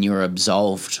one, then you're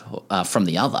absolved from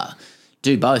the other.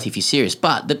 Do both if you're serious.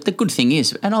 But the good thing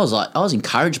is, and I was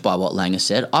encouraged by what Langer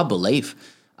said. I believe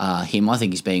him. I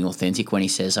think he's being authentic when he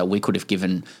says we could have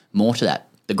given more to that.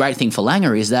 The great thing for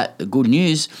Langer is that the good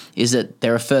news is that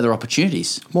there are further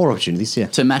opportunities. More opportunities, yeah.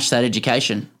 To match that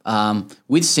education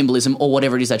with symbolism or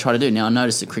whatever it is they try to do. Now, I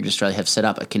noticed that Cricket Australia have set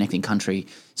up a Connecting Country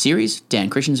series. Dan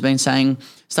Christian's been saying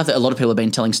stuff that a lot of people have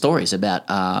been telling stories about,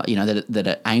 that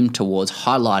are aimed towards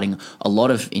highlighting a lot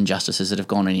of injustices that have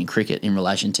gone on in cricket in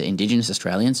relation to Indigenous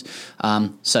Australians.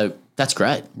 So that's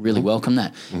great. Really welcome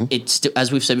that. It's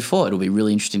as we've said before, it'll be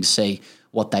really interesting to see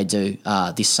what they do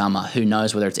this summer. Who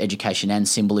knows whether it's education and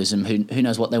symbolism? Who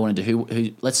knows what they want to do?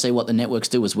 Who let's see what the networks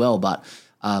do as well. But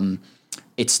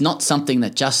it's not something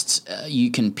that just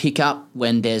you can pick up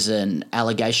when there's an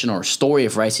allegation or a story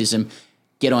of racism.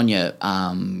 Get on your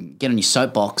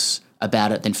soapbox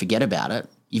about it, then forget about it.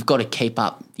 You've got to keep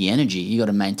up the energy. You've got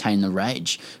to maintain the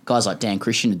rage. Guys like Dan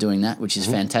Christian are doing that, which is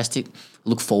fantastic.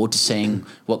 Look forward to seeing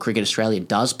what Cricket Australia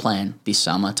does plan this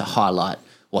summer to highlight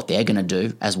what they're going to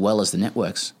do, as well as the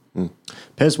networks.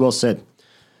 Pez, well said.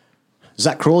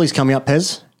 Zach Crawley's coming up,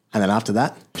 Pez, and then after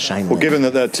that, Shane. Well, given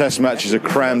that the test matches are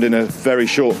crammed in a very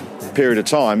short period of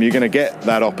time, you're going to get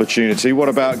that opportunity. What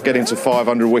about getting to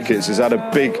 500 wickets? Is that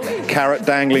a big carrot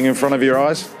dangling in front of your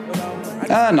eyes?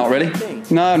 Not really.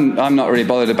 No, I'm not really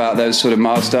bothered about those sort of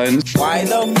milestones. Why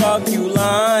the fuck you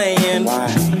lying?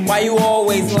 Why you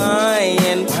always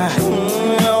lying?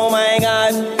 Oh my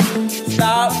God,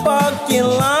 stop fucking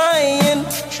lying.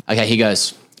 Okay, here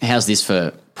goes. How's this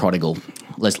for Prodigal?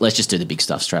 Let's just do the big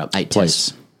stuff straight up. 8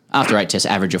 tests. After 8 tests,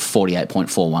 average of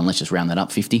 48.41. Let's just round that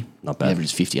up, 50. Not bad. The average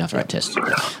is 50 after 8 tests.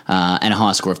 And a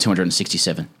high score of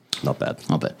 267. Not bad.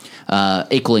 Not bad.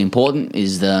 Equally important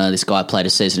is this guy played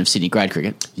a season of Sydney grade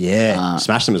cricket. Yeah,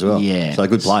 smashed them as well. Yeah. So a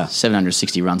good player.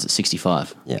 760 runs at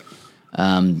 65. Yeah.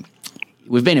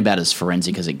 We've been about as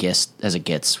forensic as it gets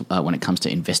when it comes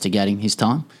to investigating his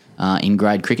time in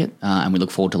grade cricket, and we look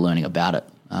forward to learning about it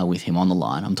with him on the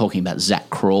line. I'm talking about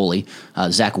Zach Crawley.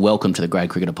 Zach, welcome to the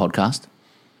Grade Cricketer podcast.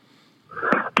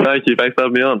 Thank you. Thanks for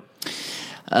having me on.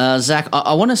 Zach,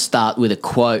 I want to start with a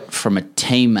quote from a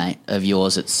teammate of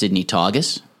yours at Sydney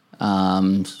Tigers. We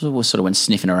sort of went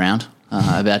sniffing around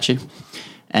about you.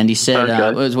 And he said,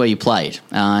 it was where you played.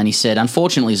 And he said,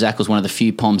 unfortunately, Zach was one of the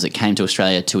few Poms that came to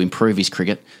Australia to improve his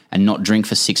cricket and not drink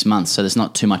for 6 months, so there's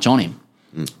not too much on him.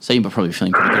 So you're probably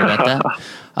feeling pretty good about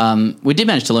that. We did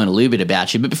manage to learn a little bit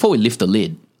about you, but before we lift the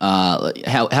lid,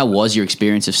 how was your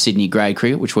experience of Sydney grade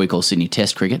cricket, which we call Sydney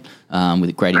Test cricket,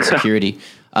 with great insecurity?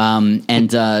 And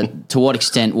to what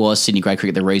extent was Sydney grade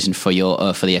cricket the reason for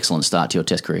the excellent start to your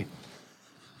Test career?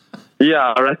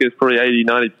 Yeah, I reckon it's probably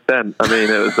 80-90%. I mean,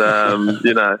 it was,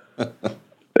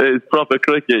 it was proper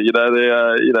cricket.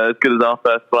 As good as our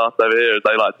first class over here, as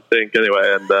they like to think,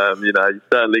 anyway. And you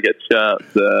certainly get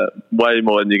chirped way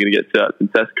more than you're going to get chirped in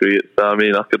Test cricket. So I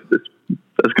mean, that's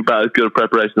about as good a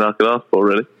preparation as I could ask for,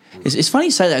 really. It's funny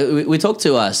you say that. We talked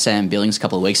to Sam Billings a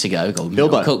couple of weeks ago. Call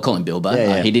him Bilbo.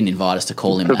 Yeah. He didn't invite us to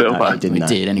call him that. Bilbo. We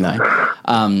did anyway.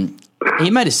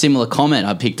 He made a similar comment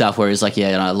I picked up where he's like,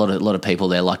 a lot of people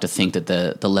there like to think that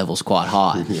the level's quite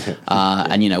high.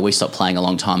 And we stopped playing a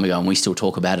long time ago and we still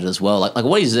talk about it as well. Like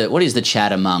what is the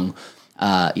chat among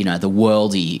the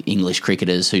worldy English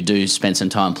cricketers who do spend some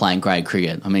time playing grade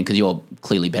cricket? I mean, because you're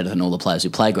clearly better than all the players who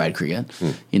play grade cricket.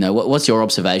 What's your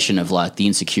observation of like the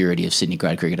insecurity of Sydney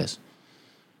grade cricketers?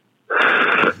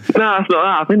 No, it's not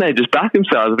that. I think they just back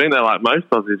themselves. I think they're like most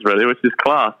Aussies, really, which is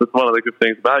class. That's one of the good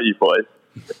things about you boys,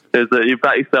 is that you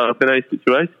back yourself in any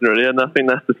situation, really. And I think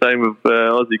that's the same with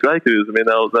Aussie grade cricketers. I mean,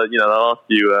 they'll ask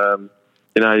you,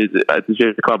 does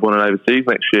your club want an overseas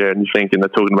next year? And you're thinking they're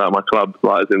talking about my club,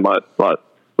 like as in my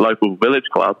local village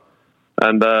club.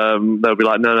 And they'll be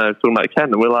like, no, talking about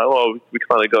Kent. And we're like, well, we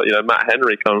kind of got, Matt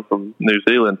Henry coming from New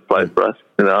Zealand to play for us.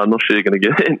 I'm not sure you're going to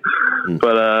get in.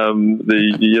 But,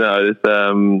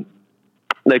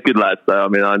 they're good lads, though. I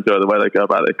mean, I enjoy the way they go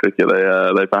about their cricket.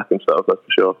 They back themselves, that's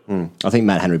for sure. I think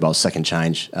Matt Henry bowls second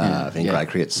change in grade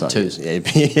cricket. So Twos. Twos,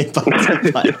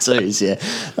 yeah.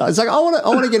 It's like I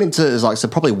want to get into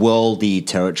probably worldy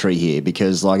territory here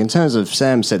because in terms of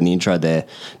Sam said in the intro there,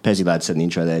 Pezzy Lad said in the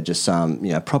intro there, just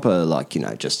proper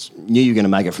just knew you were going to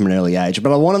make it from an early age.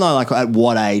 But I want to know at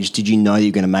what age did you know you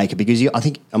were going to make it? Because I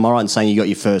think, am I right in saying you got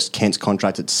your first Kent's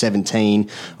contract at 17,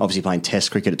 obviously playing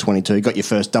Test cricket at 22, got your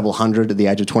first double 100 at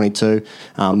the age of 22,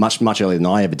 much earlier than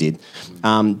I ever did.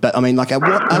 But I mean, at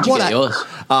what age?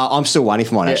 I'm still waiting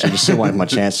for mine. Actually, just still waiting for my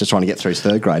chance. Just trying to get through to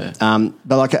third grade.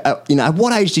 But at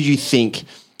what age did you think?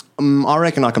 I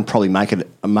reckon I can probably make a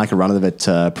run of it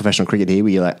professional cricket here. Were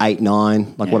you like 8, 9?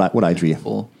 What age were you?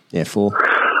 4. Yeah, 4.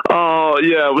 Oh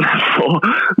yeah, 4.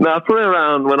 No, probably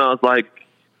around when I was like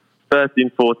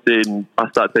 13, 14. I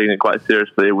started taking it quite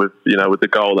seriously with the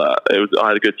goal that I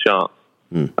had a good chance.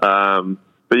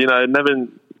 But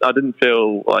I didn't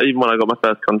feel like, even when I got my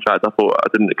first contract, I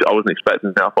wasn't expecting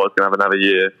it. I thought I was going to have another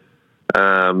year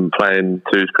playing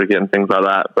twos cricket and things like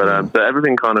that. But so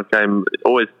everything kind of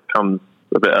always comes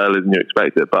a bit earlier than you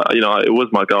expect it. But it was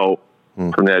my goal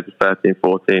from the age of 13,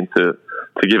 14 to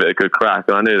give it a good crack.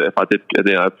 And I knew that if I did,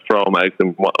 throw all my eggs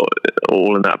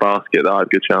all in that basket, that I had a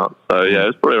good chance. So, yeah, it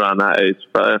was probably around that age.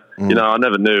 But, I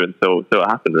never knew until it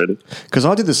happened, really. Because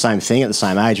I did the same thing at the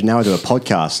same age, and now I do a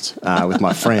podcast with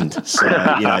my friend.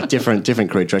 So,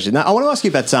 different career choices. Now, I want to ask you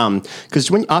about,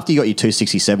 because after you got your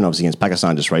 267, obviously, against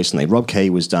Pakistan just recently, Rob Key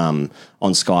was on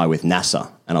Sky with Nasser.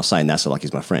 And I'll say Nasser like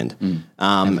he's my friend.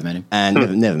 Never met him.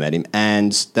 And never met him.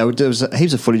 And there was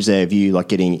heaps of footage there of you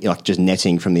getting just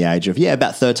netting from the age of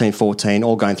about 13, 14,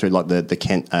 all going through the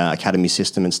Kent academy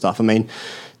system and stuff. I mean,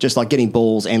 just getting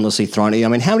balls endlessly thrown at you. I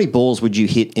mean, how many balls would you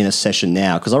hit in a session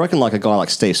now? Because I reckon a guy like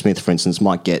Steve Smith, for instance,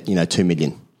 might get 2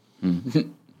 million. Yeah,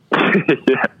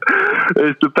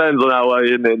 it depends on how well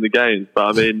you're in the games. But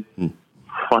I mean,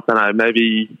 I don't know,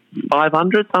 maybe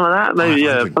 500, something like that. Maybe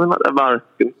something like that.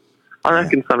 I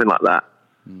reckon something like that.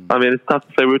 I mean, it's tough to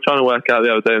say. We were trying to work out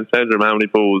the other day in the same room how many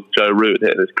balls Joe Root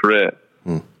hit in his career.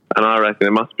 And I reckon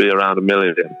it must be around 1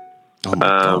 million. Oh my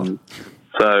God.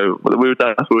 So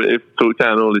that's what we talked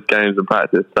down all these games and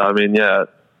practice. So, I mean, if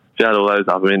you had all those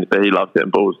up, he loves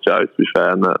hitting balls, Joe, to be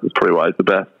fair, and that's probably why he's the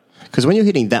best. Because when you're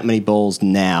hitting that many balls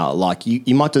now,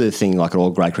 you might do the thing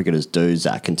all great cricketers do,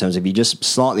 Zach, in terms of you just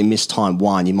slightly miss time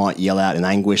one, you might yell out in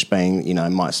anguish, being,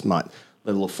 might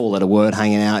little 4-letter word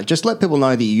hanging out. Just let people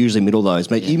know that you usually middle those.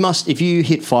 But you must, if you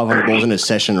hit 500 balls in a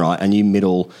session, right, and you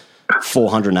middle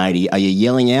 480, are you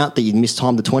yelling out that you missed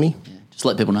time to 20? Yeah. Just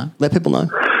let people know. Let people know.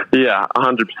 Yeah,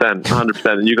 100%.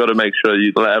 And you got to make sure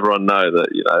you let everyone know that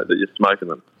that you're smoking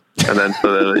them, and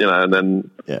then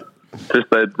just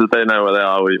they know where they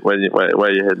are where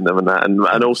you're hitting them and that,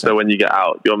 and also when you get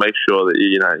out, you'll make sure that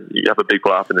you have a big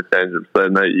blow up in the change room, so they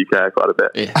know you care quite a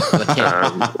bit.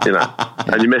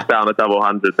 And you missed out on a double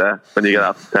 100 there when you get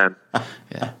up to 10.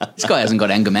 Yeah, this guy hasn't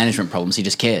got anger management problems. He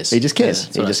just cares. He just cares.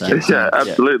 Yeah,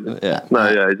 absolutely. Yeah.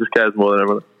 He just cares more than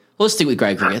everyone. Well, let's stick with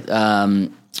grade cricket.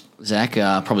 Zach,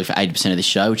 probably for 80% of this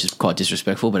show, which is quite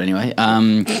disrespectful, but anyway,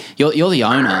 you're the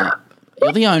owner.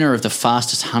 You're the owner of the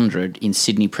fastest 100 in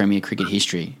Sydney Premier Cricket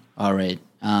history, I read,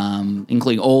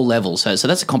 including all levels. So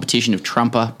that's a competition of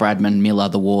Trumper, Bradman, Miller,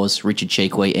 The Wars, Richard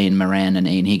Cheekwee, Ian Moran and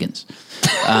Ian Higgins.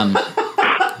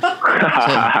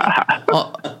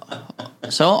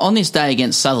 So on this day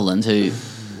against Sutherland, who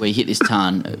we hit this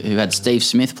ton, who had Steve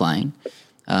Smith playing,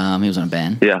 he was on a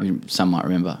ban. Yeah. Some might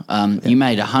remember. You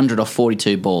made 100 off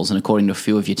 42 balls, and according to a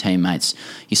few of your teammates,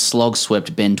 you slog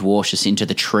swept Ben Dwarshus into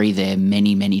the tree there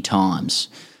many, many times.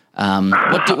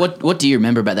 What do you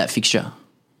remember about that fixture?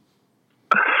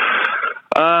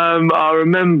 I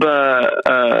remember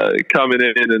coming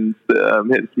in and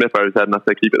hitting Smith over his head, and I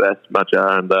said, "Keep it there,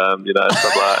 Smudger," and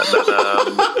stuff like that.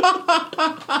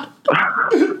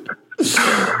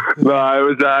 And then, no,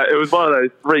 it was one of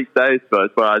those freak days for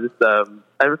us where I just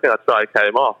everything I tried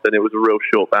came off, and it was a real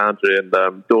short boundary. And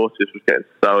Dorsis was getting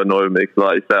so annoyed with me because,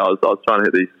 like you say, I was trying to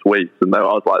hit these sweeps, and I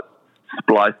was like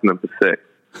splicing them for 6.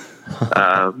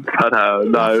 But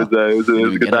no, it was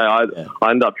a good day. I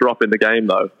ended up dropping the game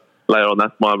though. Later on,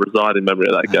 that's my residing memory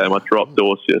of that game. I dropped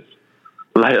Dorsius.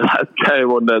 Later that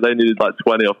game on there, they needed like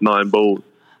 20 off 9 balls.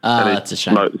 And that's a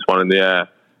shame. Smoked this one in the air.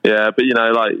 Yeah, but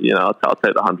I'll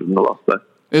take the 100 in the loss though.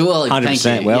 Well, 100%,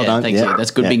 thank you. well done. Thank you.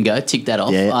 That's good bingo. Tick that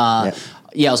off.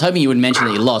 I was hoping you would mention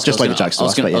that you lost. Just like the jokes to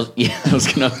us, but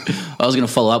I was going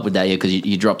to follow up with that, because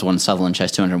you dropped one Sutherland,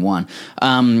 chased 201.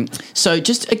 So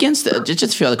just against just a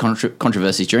few other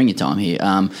controversies during your time here.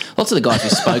 Lots of the guys we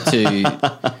spoke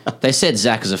to, they said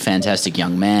Zach is a fantastic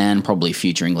young man, probably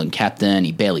future England captain.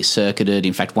 He barely circuited.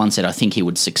 In fact, one said, I think he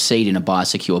would succeed in a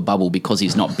biosecure bubble because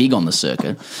he's not big on the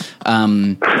circuit.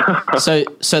 So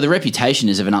the reputation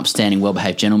is of an upstanding,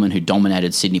 well-behaved gentleman who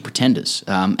dominated Sydney Pretenders.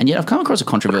 And yet I've come across a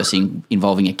controversy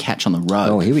involving a catch on the road.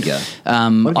 Oh, here we go.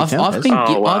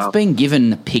 I've been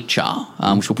given a picture,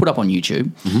 which we'll put up on YouTube.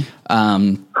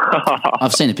 Mm-hmm.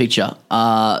 I've seen a picture.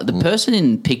 The person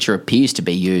in the picture appears to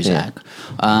be you, Zach.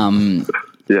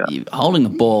 You're holding the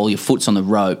ball, your foot's on the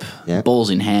rope, ball's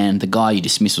in hand. The guy you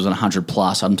dismissed was on 100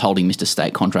 plus. I'm told he missed a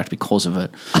state contract because of it.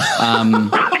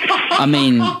 I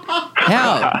mean,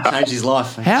 how changed his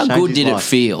life? How good did it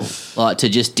feel, like, to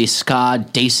just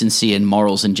discard decency and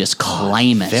morals and just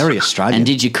claim it? Very Australian. And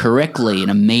did you correctly and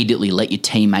immediately let your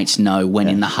teammates know when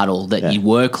in the huddle that you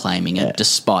were claiming it,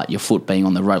 despite your foot being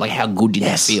on the road? Like, how good did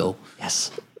that feel?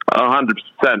 Yes. 100%.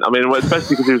 I mean,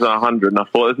 especially because he was on 100, and I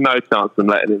thought there's no chance of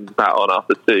letting him bat on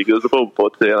after T. It was a ball before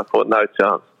T, and I thought no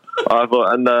chance. I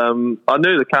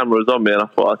knew the camera was on me, and I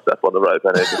thought I'd step on the rope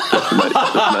and just let them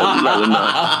know.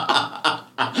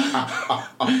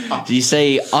 You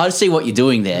see, I see what you're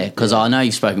doing there because I know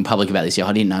you've spoken public about this.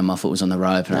 I didn't know my foot was on the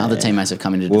rope, and other teammates have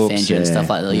come in to defend you and stuff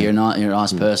like that. You're a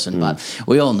nice person, but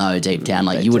we all know deep down,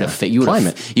 like you would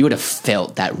have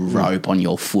felt that rope on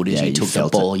your foot as you took the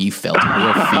ball. You felt it.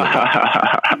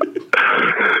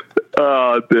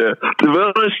 Oh dear! To be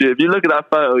honest with you, if you look at that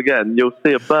photo again, you'll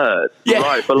see a bird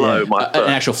right below my foot. An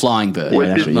actual flying bird,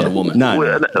 not a woman.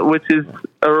 Which is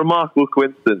a remarkable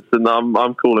coincidence, and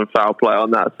I'm calling foul play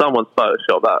on that. Someone's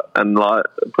photoshopped that and like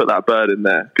put that bird in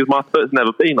there because my foot's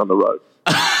never been on the rope.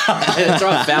 That's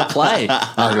right, foul play.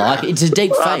 I like it. It's a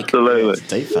deep fake. Absolutely, it's a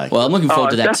deep fake. Well, I'm looking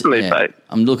forward to that. Definitely fake.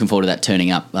 I'm looking forward to that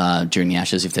turning up during the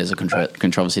Ashes if there's a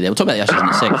controversy there. We'll talk about the Ashes in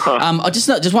a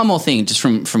sec. Just one more thing, just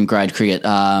from grade cricket.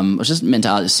 I was just meant to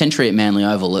ask, century at Manly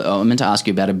Oval. I meant to ask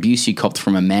you about abuse you copped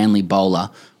from a Manly bowler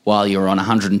while you were on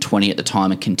 120 at the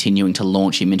time and continuing to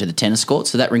launch him into the tennis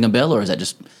courts. Did that ring a bell, or was that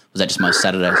just most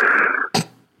Saturdays?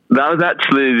 That was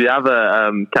actually the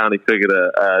other county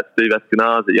cricketer, Steve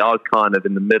Eskenazi. I was kind of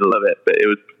in the middle of it, but it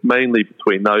was mainly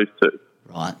between those two.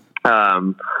 Right.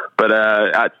 But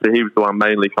actually, he was the one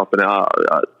mainly copping it out.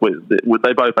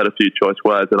 They both had a few choice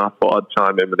words, and I thought I'd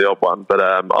chime in with the odd one. But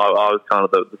I was kind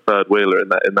of the third wheeler in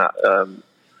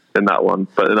that one.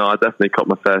 But I definitely caught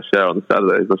my fair share on the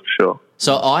Saturdays, that's for sure.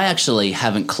 So I actually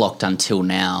haven't clocked until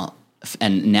now.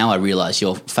 And now I realise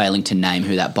you're failing to name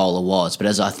who that bowler was. But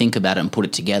as I think about it and put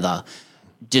it together,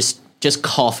 just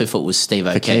cough if it was Steve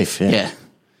O'Keefe.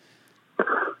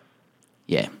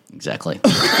 Yeah, exactly.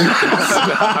 Because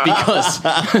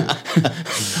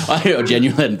I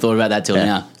genuinely hadn't thought about that till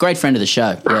now. Great friend of the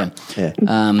show. Yeah.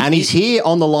 And he's here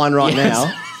on the line right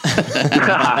now. I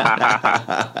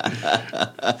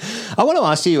want to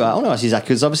ask you, Zach,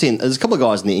 because obviously there's a couple of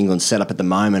guys in the England setup at the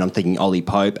moment. I'm thinking Ollie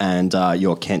Pope and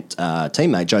your Kent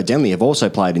teammate Joe Denley have also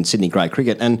played in Sydney grade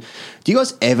cricket. And do you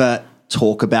guys ever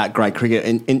talk about grade cricket,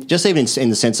 and just even in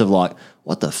the sense of like,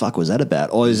 what the fuck was that about?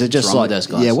 Or is it just like,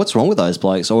 what's wrong with those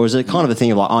blokes? Or is it kind of a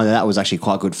thing of like, oh, that was actually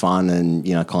quite good fun and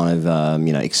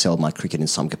excelled my cricket in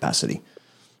some capacity?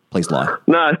 Please lie.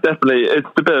 No, it's a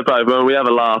bit of both. When we have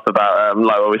a laugh about,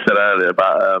 like what we said earlier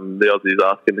about the Aussies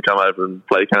asking to come over and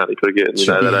play county cricket, and they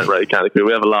don't rate county cricket.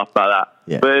 We have a laugh about that.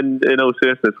 Yeah. But in all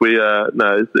seriousness,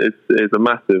 it's a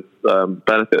massive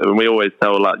benefit, and we always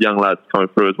tell young lads coming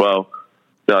through as well.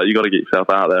 You got to get yourself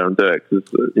out there and do it because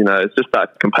it's just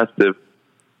that competitive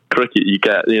cricket you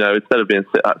get. Instead of being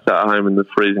sat at home in the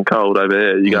freezing cold over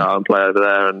here, you go out and play over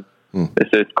there and.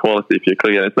 It's quality for your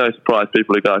cricket. It's no surprise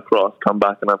people who go across come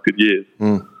back and have good years.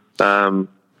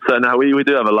 So now we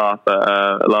do have a laugh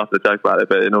at joke about it,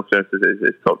 but in all seriousness,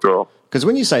 it's top draw. Because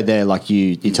when you say there, like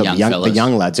you tell the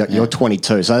young lads, you're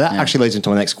 22. So that actually leads into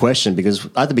my next question, because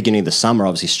at the beginning of the summer,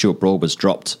 obviously Stuart Broad was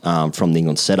dropped from the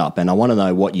England setup, and I want to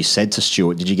know what you said to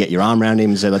Stuart. Did you get your arm around him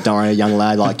and say, like, don't worry, young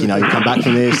lad, like, you come back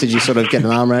from this? Did you sort of get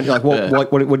an arm around him? Like,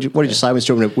 what did you say when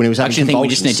Stuart, when he was having I think we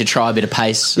just need to try a bit of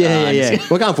pace. Yeah.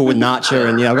 We're going for with Narcher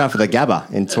and, we're going for the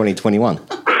Gabba in 2021.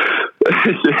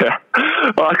 Yeah.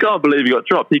 Well, I can't believe he got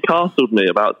dropped. He castled me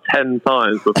about 10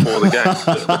 times before the game,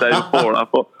 the day before, and I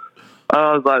thought,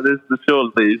 I was like, this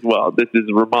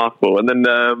is remarkable. And then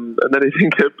he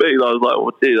didn't get picked. I was like,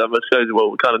 well, geez, that must show you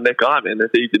what kind of nick I'm in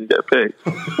if he didn't get picked.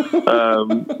 I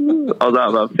was out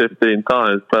about 15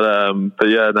 times, but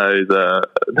yeah, no,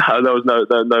 there was no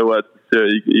words to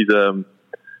it.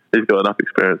 He's got enough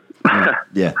experience.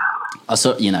 Yeah. I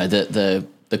saw,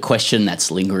 the question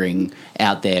that's lingering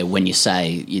out there when you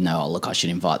say, look, I should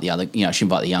invite the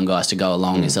young guys to go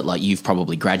along, is that like you've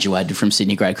probably graduated from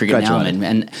Sydney grade cricket now,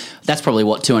 and that's probably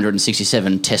what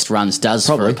 267 test runs does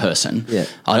for a person. Yeah.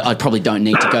 I probably don't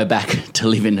need to go back to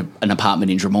live in an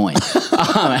apartment in Drummoyne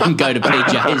and go to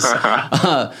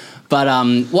PJs.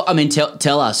 But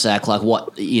tell us, Zach, like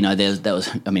what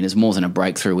there's more than a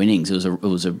breakthrough innings. It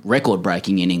was a record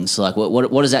breaking innings. Like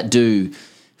what does that do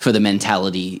for the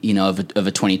mentality, of a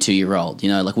 22-year-old?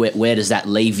 Like where does that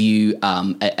leave you?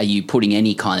 Are you putting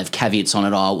any kind of caveats on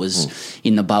it? Oh, it was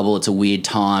in the bubble, it's a weird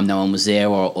time, no one was there,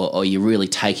 or are you really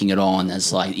taking it on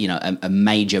as like, a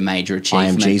major achievement? I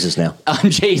am Jesus now.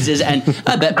 I'm Jesus. And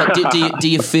but do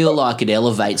you feel like it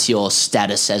elevates your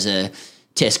status as a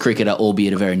Test cricketer,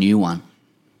 albeit a very new one?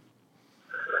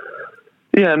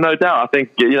 Yeah, no doubt. I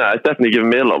think it's definitely given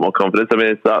me a lot more confidence. I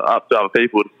mean, it's up to other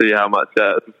people to see how much,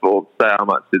 it's put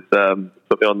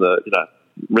me on the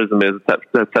risen me as a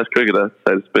test cricketer,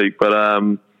 so to speak. But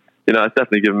it's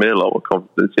definitely given me a lot more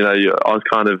confidence. I was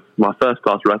my first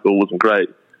class record wasn't great,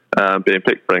 being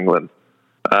picked for England,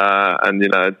 and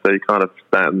so you kind of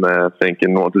stand there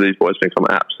thinking, what do these boys think? I'm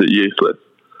absolutely useless.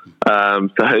 So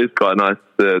it's quite nice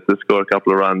to score a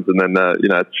couple of runs and then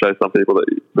to show some people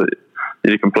that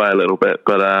you can play a little bit.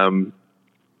 But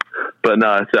no,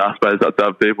 I suppose that's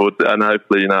other people, and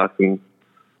hopefully, I can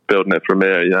build it from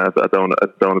here. I don't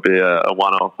want to be a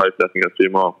one-off. Hopefully, I can get a few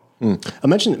more. I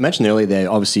mentioned earlier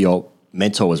there, obviously your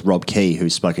mentor was Rob Key,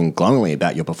 who's spoken glowingly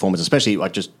about your performance, especially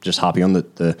like just harping on the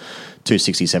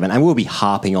 267, and we'll be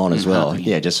harping on as well.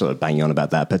 Yeah, just sort of banging on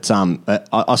about that. But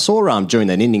I saw during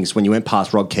that innings when you went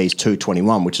past Rob Key's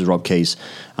 221, which is Rob Key's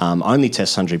only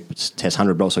Test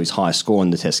 100, but also his highest score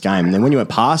in the Test game. And then when you went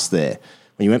past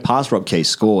Rob Key's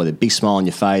score, the big smile on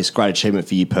your face, great achievement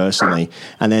for you personally.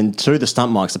 And then through the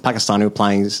stump mics, the Pakistani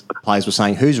players were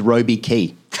saying, "Who's Roby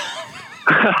Key?"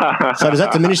 So does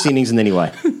that diminish the innings in any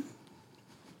way?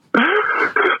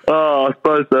 Oh, I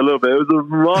suppose so, a little bit. It was a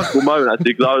remarkable moment,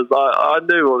 actually, because I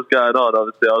knew what was going on.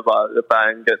 Obviously, I was like,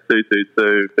 bang, get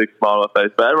 222, big smile on my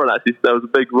face. But everyone actually, there was a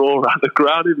big roar around the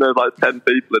ground. Even there was like 10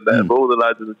 people in there. But all the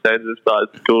lads in the change room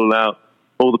started calling out.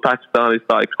 All the Pakistanis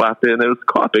started clapping. It was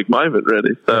quite a big moment,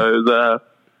 really. So it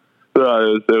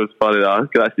was funny. I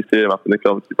could actually see him up in the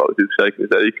commentary box. He was shaking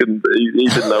his head. He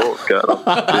didn't know what was going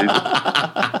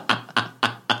on.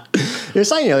 You were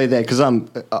saying earlier there, because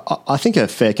I think a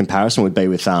fair comparison would be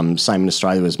with same in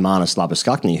Australia as Marnus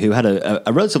Labuschagne, who had a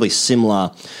relatively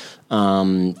similar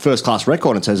first-class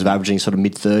record in terms of averaging sort of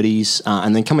mid-30s,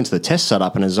 and then come into the Test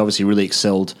setup and has obviously really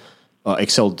excelled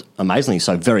amazingly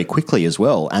so very quickly as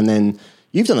well. And then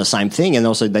you've done the same thing, and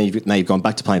also now you've gone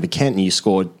back to playing for Kent, and you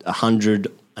scored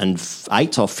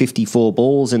 108 off 54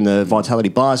 balls in the Vitality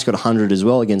Blast. You got 100 as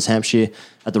well against Hampshire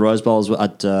at the Rose Bowl,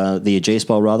 at the Ageas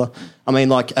Bowl rather. I mean,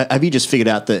 like, have you just figured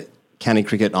out that county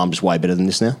cricket, I'm just way better than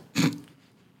this now?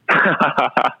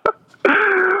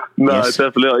 No, yes.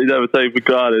 Definitely not. You never take for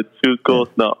granted. Of course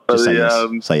not. Just say yes.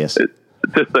 Say yes.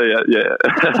 Just say yeah.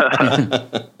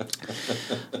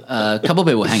 A couple of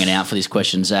people hanging out for this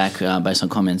question, Zach, based on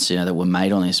comments that were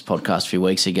made on this podcast a few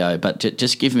weeks ago. But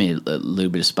just give me a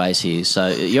little bit of space here. So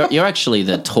you're actually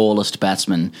the tallest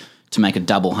batsman to make a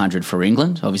double 100 for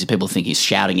England. Obviously, people think he's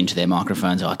shouting into their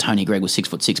microphones, Tony Greig was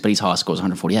 6'6", but his highest score was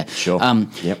 148. Sure.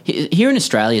 Yep. Here in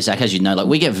Australia, Zach, as you know, like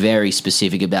we get very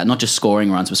specific about not just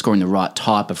scoring runs, but scoring the right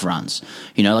type of runs.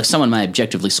 Like someone may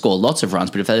objectively score lots of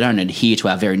runs, but if they don't adhere to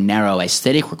our very narrow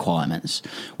aesthetic requirements,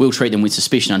 we'll treat them with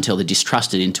suspicion until they're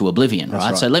distrusted into oblivion,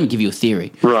 right? So let me give you a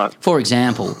theory. Right. For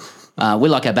example, we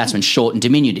like our batsmen short and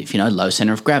diminutive, low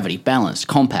centre of gravity, balanced,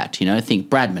 compact, think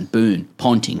Bradman, Boone,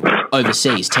 Ponting,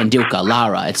 overseas, Tendulkar,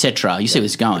 Lara, etc. You see where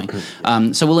it's going.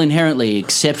 So we'll inherently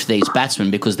accept these batsmen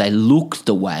because they look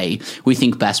the way we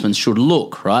think batsmen should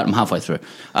look, right? I'm halfway through.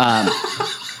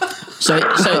 So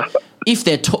if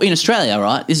they're in Australia,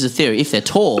 right, this is a theory, if they're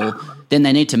tall, then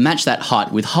they need to match that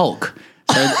height with Hulk.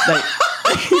 So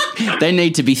they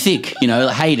need to be thick,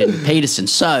 like Hayden, Peterson.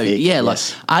 So,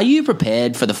 Are you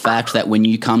prepared for the fact that when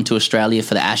you come to Australia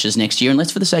for the Ashes next year, and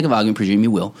let's for the sake of argument presume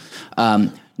you will,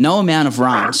 no amount of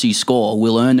runs you score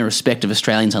will earn the respect of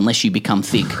Australians unless you become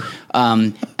thick.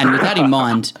 And with that in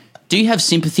mind, do you have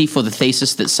sympathy for the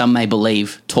thesis that some may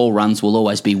believe tall runs will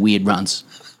always be weird runs?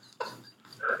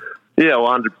 Yeah,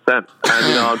 100%. And,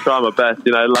 I'm trying my best.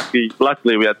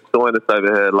 Luckily we had Stoinis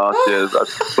over here last year,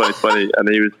 2020, and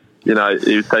he was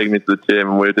taking me to the gym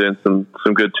and we were doing some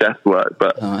good chest work.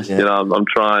 But, I'm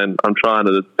trying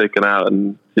to thicken out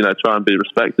and, try and be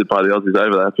respected by the Aussies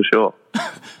over there for sure.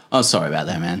 I'm sorry about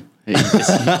that, man. You're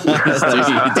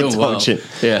doing well.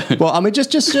 Yeah. Well, I mean,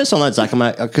 just on that, Zach,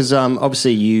 because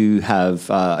obviously you have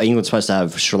England's supposed to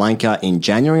have Sri Lanka in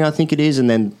January, I think it is, and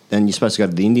then you're supposed to go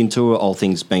to the Indian tour, all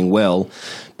things being well.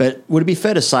 But would it be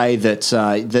fair to say that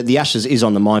that the Ashes is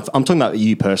on the mind? I'm talking about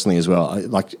you personally as well.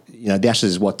 The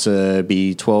Ashes is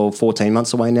be 12, 14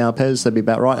 months away now, Pez? That'd be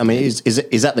about right. I mean,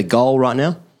 is that the goal right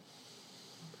now?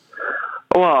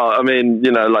 Well, I mean,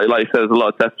 like you said, there's a lot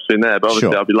of tests between there, but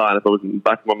obviously I'd be lying if I wasn't in the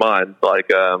back of my mind.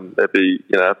 There'd be,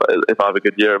 if I have a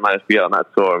good year and manage to get on that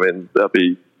tour, I mean, that'd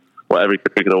be what every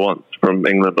cricketer wants from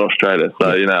England or Australia. So,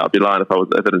 I'd be lying if I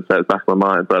didn't say it's back of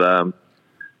my mind. But,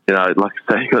 like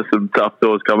I say, you've got some tough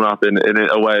tours coming up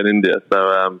away in India.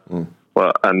 So,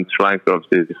 and Sri Lanka,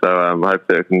 obviously. So,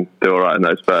 hopefully I can do all right in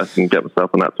those first and get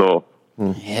myself on that tour.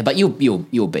 Yeah, but you'll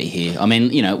be here. I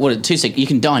mean, you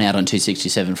can dine out on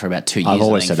 267 for about 2 years. I've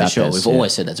always said that. For sure. We've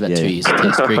always said that's about 2 years of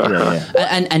Test cricket.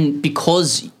 And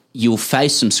because you'll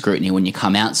face some scrutiny when you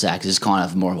come out, Zach. It's kind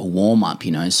of more of a warm-up,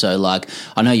 you know. So, like,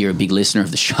 I know you're a big listener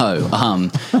of the show.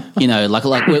 You know, like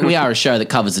we are a show that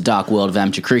covers the dark world of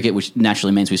amateur cricket, which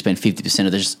naturally means we spend 50%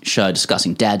 of the show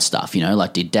discussing dad stuff, you know.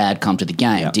 Like, did dad come to the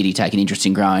game? Yep. Did he take an interest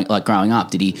in growing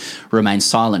up? Did he remain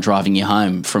silent driving you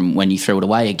home from when you threw it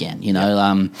away again, you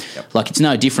know? Like, it's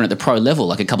no different at the pro level.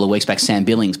 Like, a couple of weeks back, Sam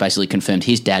Billings basically confirmed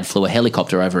his dad flew a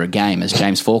helicopter over a game as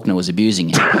James Faulkner was abusing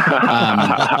him.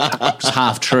 It's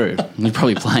half true. You're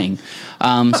probably playing.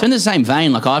 So in the same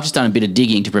vein, like, I've just done a bit of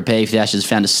digging to prepare for the Ashes,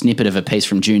 found a snippet of a piece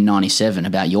from June 97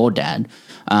 about your dad,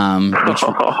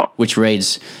 which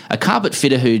reads, a carpet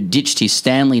fitter who ditched his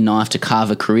Stanley knife to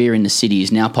carve a career in the city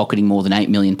is now pocketing more than £8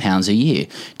 million a year.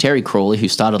 Terry Crawley, who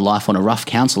started life on a rough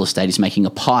council estate, is making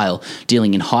a pile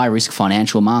dealing in high-risk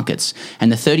financial markets.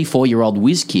 And the 34-year-old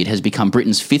whiz kid has become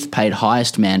Britain's fifth-paid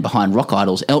highest man behind rock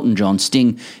idols Elton John,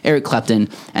 Sting, Eric Clapton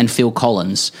and Phil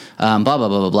Collins. Blah, blah, blah,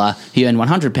 blah, blah. He earned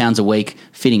 £100 a week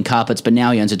fitting carpets, but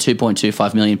now he owns a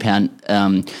 £2.25 million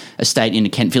estate in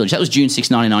Kent Village. That was June 6,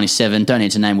 1997. Don't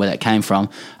need to name where that came from.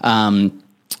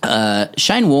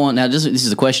 Shane Warne, now this is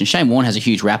the question. Shane Warne has a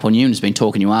huge rap on you and has been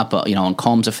talking you up, you know, on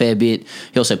comms a fair bit.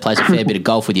 He also plays a fair bit of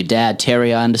golf with your dad,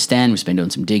 Terry, I understand. We've been doing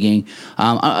some digging.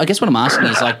 I guess what I'm asking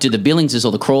is, like, do the Billingses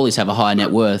or the Crawleys have a higher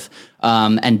net worth?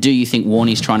 And do you think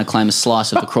Warney's trying to claim a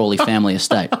slice of the Crawley family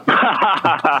estate?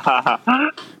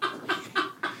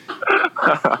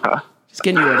 Just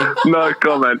getting you ready. No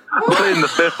comment. I'm pleading the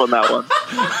fifth on that one.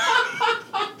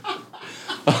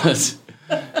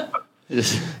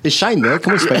 Is Shane there?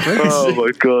 Can we speak to him? Oh,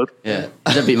 my God. Yeah.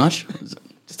 Is that a bit much?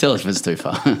 Just tell us if it's too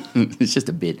far. It's just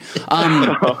a bit.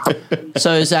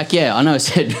 So, Zach, yeah, I know I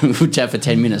said we'd chat for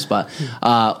 10 minutes, but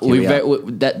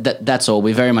that's all.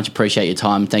 We very much appreciate your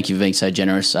time. Thank you for being so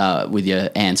generous with your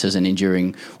answers and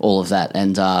enduring all of that.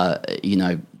 And, you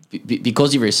know,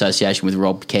 because of your association with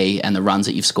Rob Key and the runs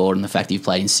that you've scored and the fact that you've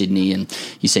played in Sydney and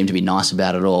you seem to be nice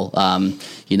about it all,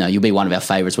 you know, you'll be one of our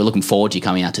favourites. We're looking forward to you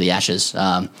coming out to the Ashes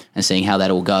and seeing how that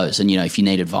all goes. And, you know, if you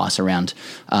need advice around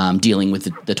dealing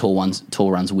with the tall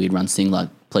runs, weird runs thing, like,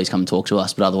 please come and talk to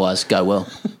us. But otherwise, go well.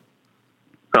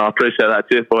 I appreciate that.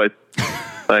 Cheers, boys.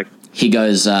 Thanks. He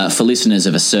goes, for listeners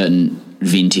of a certain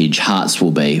vintage, hearts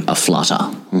will be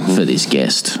aflutter for this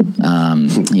guest.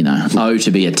 You know,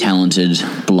 to be a talented,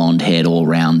 blonde-haired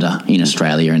all-rounder in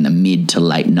Australia in the mid to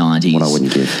late 90s. What I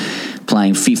wouldn't give.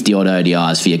 Playing 50-odd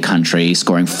ODIs for your country,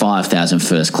 scoring 5,000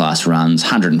 first-class runs,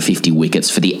 150 wickets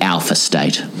for the Alpha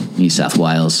State, New South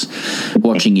Wales.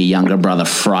 Watching your younger brother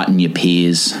frighten your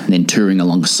peers, then touring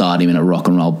alongside him in a rock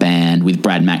and roll band with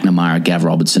Brad McNamara, Gav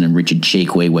Robertson and Richard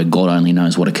Cheekwee, where God only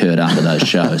knows what occurred after those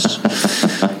shows.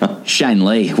 Shane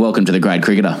Lee, welcome to The Grade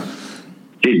Cricketer.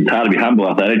 Geez, it's hard to be humble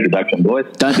after that introduction, boys.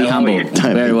 Don't be humble.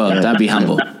 Very well. Don't be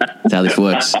humble. That's how this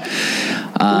works.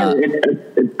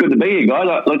 It's good to be here,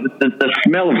 guys. Look, the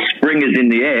smell of spring is in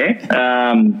the air,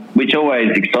 which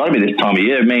always excited me this time of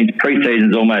year. It means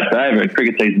pre-season's almost over and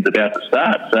cricket season's about to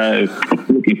start, so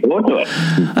looking forward to it.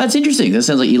 That's interesting. That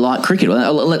sounds like you like cricket.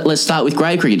 Let's start with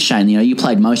grade cricket, Shane. You know, you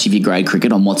played most of your grade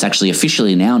cricket on what's actually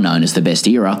officially now known as the best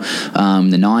era,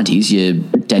 the 90s. You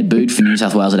debuted for New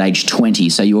South Wales at age 20,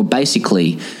 so you were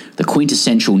basically the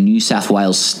quintessential New South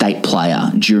Wales state player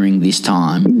during this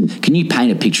time. Can you paint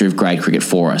a picture of grade cricket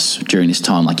for us during this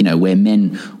time, like, you know, where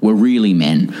men were really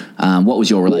men? What was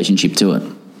your relationship to it?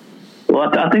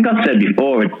 Well, I think I've said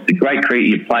before, it's the great cricket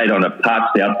you played on a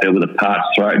parched outfield with a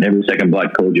parched throat and every second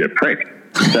bloke called you a prick.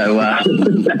 So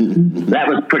that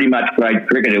was pretty much grade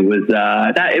cricket. It was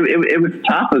it was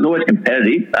tough. It was always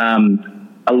competitive.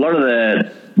 A lot of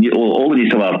all the New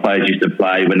South Wales players used to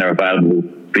play when they're available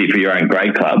for your own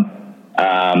grade club,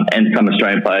 and some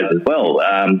Australian players as well.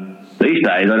 These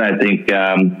days, I don't think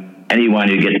anyone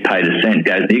who gets paid a cent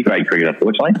goes near grade cricket,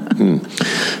 unfortunately.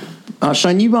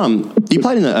 Shane, you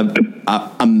played in an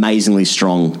amazingly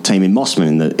strong team in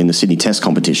Mossman in the Sydney Test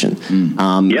competition.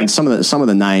 Yep. And some of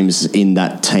the names in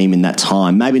that team in that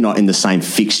time, maybe not in the same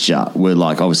fixture, were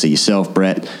like obviously yourself,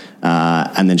 Brett.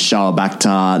 And then Shoaib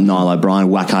Akhtar, Niall O'Brien,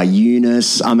 Waqar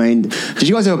Younis. I mean, did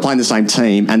you guys ever play in the same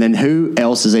team? And then who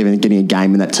else is even getting a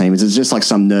game in that team? Is it just like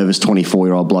some nervous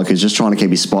 24-year-old bloke who's just trying to keep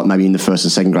his spot maybe in the first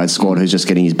and second grade squad who's just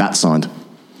getting his bat signed?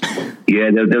 Yeah,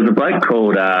 there was a bloke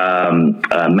called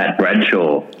Matt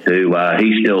Bradshaw who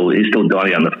he's still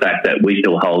dining on the fact that we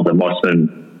still hold the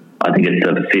Mossman. I think it's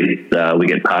the fifth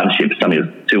wicket partnership,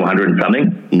 something 200 and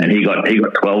something, and he got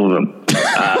 12 of them.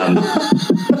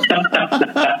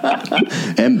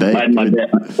 MB. I had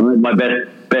my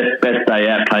best day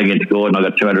out playing against Gordon. I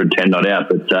got 210 not out,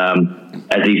 but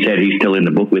as he said, he's still in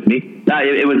the book with me. No,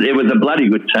 it was a bloody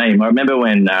good team. I remember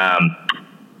when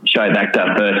Shoaib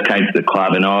Akhtar first came to the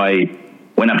club, and I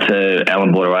went up to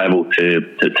Alan Border Oval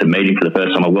to meet him for the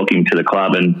first time. I welcomed him to the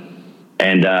club, and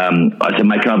I said,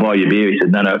 mate, can I buy you a beer? He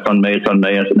said, no, it's on me. I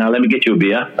said, no, let me get you a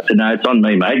beer. I said, no, it's on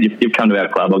me, mate. You've come to our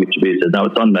club, I'll get you a beer. He said, no,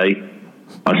 it's on me.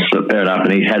 I said, fair enough.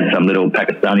 And he had some little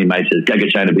Pakistani mate says, go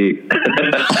get Shane a beer.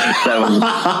 So,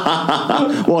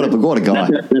 what a guy.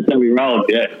 That's how we rolled,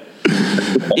 yeah.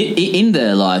 In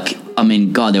the, like, I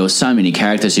mean, God, there were so many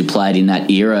characters who played in that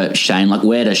era, Shane. Like,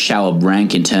 where does Shoaib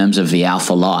rank in terms of the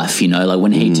alpha life? You know, like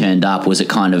when he turned up, was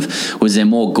there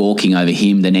more gawking over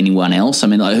him than anyone else? I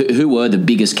mean, like, who were the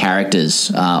biggest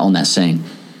characters on that scene?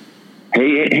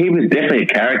 He was definitely a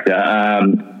character.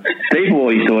 Steve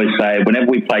used to always say, whenever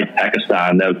we played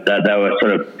Pakistan, they were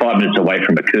sort of 5 minutes away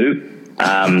from a coup.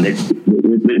 Within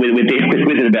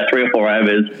about 3 or 4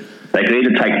 overs, they could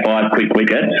either take 5 quick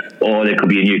wickets or there could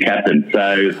be a new captain.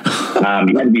 So you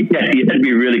had to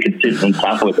be really consistent and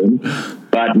tough with him.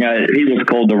 But, you know, he was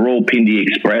called the Royal Pindi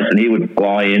Express, and he would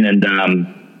fly in and our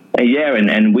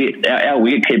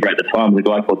wicketkeeper at the time was a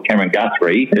guy called Cameron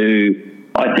Guthrie, who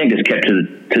I think has kept to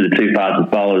the 2 fastest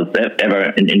bowlers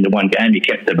ever in the one game. He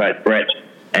kept to both Brett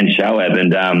and Shoaib,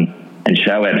 and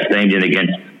Shoaib steamed in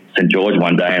against St George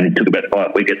one day, and he took about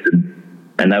 5 wickets,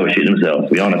 and they were shitting themselves,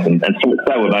 to be honest. And so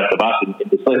were both of us in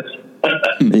the sleeps.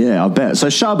 Yeah, I bet. So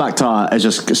Shoaib Akhtar is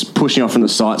just pushing off from the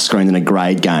sight screen in a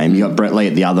grade game. You got Brett Lee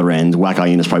at the other end. Wacko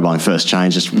Yunus probably buying first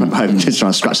change, just trying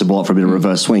to scratch the ball for a bit of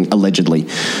reverse swing, allegedly.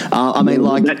 I mean,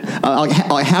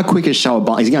 how quick is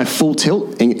Shoaib? Is he going full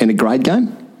tilt in a grade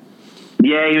game?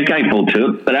 Yeah, he was going full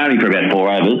tilt, but only for about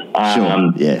 4 overs.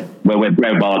 Sure, yeah. Where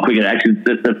Brad bowled quicker. Actually,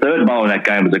 the third bowler in that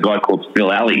game was a guy called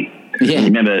Phil Alley. Yeah. You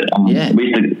remember,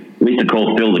 we used to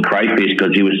call Phil the crayfish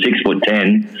because he was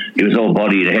 6'10". He was all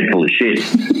body and a head full of shit.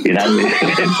 You know.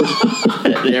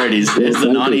 There it is. There's the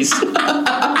 90s.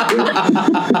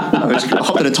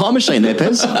 Hopped in a time machine there,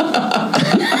 Pez.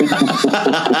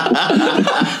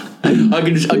 I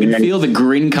can feel the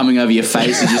grin coming over your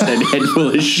face and just that head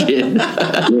full of shit.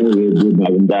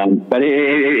 But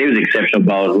it was exceptional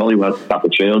bowler as well. He was up the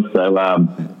field. So,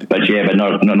 but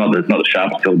not the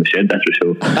sharpest field in the shed, that's for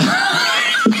sure.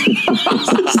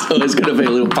 So there's got to be a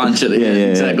little punch at it. Yeah,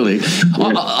 exactly.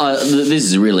 This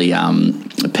is really a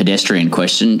pedestrian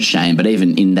question, Shane, but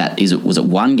even in that, was it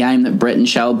one game that Brett and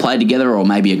Shoaib played together, or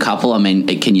maybe a couple? I mean,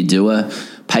 can you do a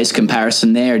pace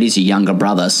comparison there? It is your younger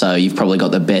brother, so you've probably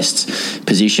got the best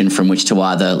position from which to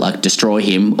either like destroy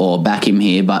him or back him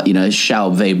here. But you know,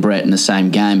 Shoaib v Brett in the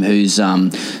same game, who's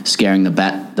scaring the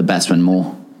batsman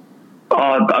more?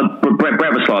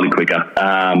 Brett was slightly quicker,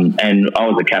 and I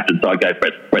was the captain, so I'd go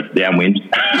Brett's downwind.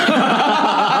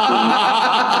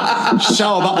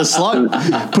 Shoaib up the slope,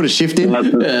 put a shift in. He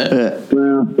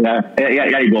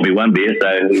only bought me 1 beer,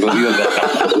 so he was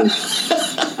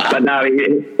but no,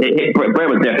 Brett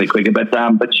was definitely quicker. But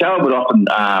Shoaib would often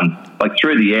like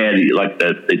through the air, like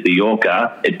the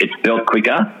Yorker, it felt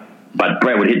quicker. But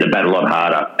Brett would hit the bat a lot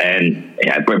harder, and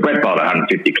Brett bowled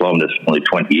 150 kilometres for only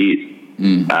 20 years.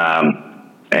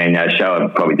 And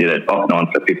Shoaib probably did it off and on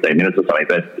for 15 minutes or something.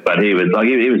 But he was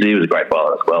a great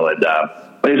bowler as well. And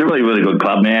but he's a really, really good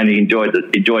club man. He enjoyed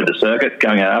the circuit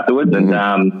going out afterwards, and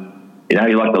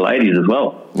he liked the ladies as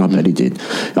well. I bet he did.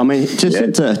 I mean, to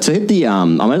hit the I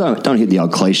mean, don't hit the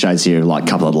old cliches here, like a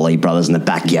couple of the Lee brothers in the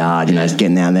backyard,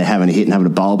 getting down there having a hit and having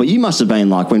a bowl. But you must have been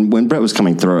like, when Brett was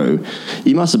coming through,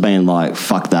 you must have been like,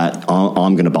 fuck that,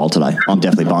 I'm going to bowl today. I'm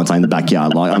definitely bowling today in the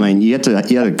backyard. Like, I mean, you had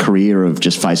a career of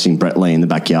just facing Brett Lee in the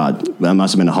backyard. That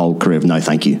must have been a whole career of no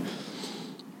thank you.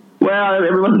 Well,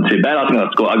 it wasn't too bad. I think I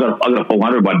got a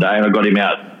 400 one day, and I got him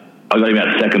out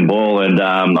second ball, and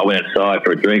I went outside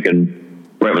for a drink, and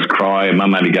Brett was crying. Mum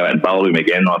made me go out and bowl him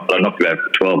again. I knocked him out for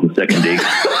 12 in the second dig.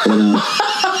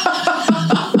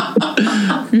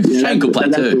 Shane could play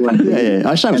too.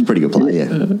 Yeah. Shane was a pretty good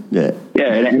player. Yeah.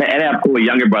 And our poor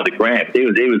younger brother Grant, he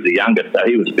was the youngest, so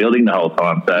he was fielding the whole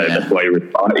time. So that's why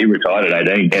he retired at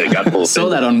 18. He had a gutful. Saw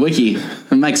that on Wiki.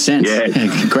 It makes sense.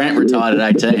 Yeah. Grant retired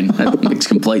at 18. That makes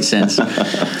complete sense. You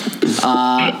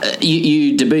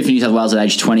debuted for New South Wales at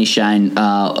age 20, Shane.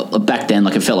 Back then,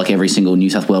 like, it felt like every single New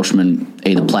South Welshman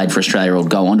either played for Australia or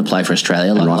go on to play for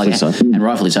Australia. And rightfully so. And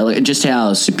rightfully so. Like, just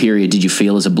how superior did you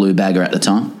feel as a blue bagger at the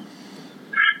time?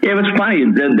 Yeah, it was funny.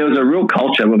 There was a real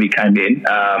culture when we came in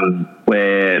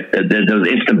where there was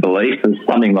instant belief. There's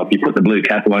something like you put the blue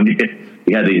cap on, you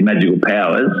had these magical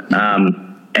powers.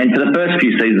 And for the first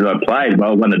few seasons I played, I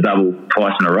won the double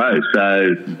twice in a row.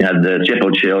 So, the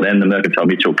Sheffield Shield and the Mercantile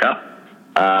Mutual Cup.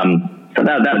 So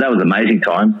that was amazing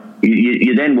time.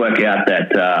 You then work out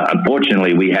that,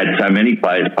 unfortunately, we had so many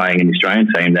players playing in the Australian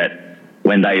team that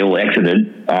when they all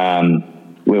exited,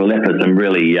 we were left with some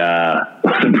really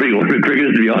some pretty awkward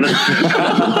cricketers, to be honest.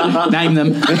 Name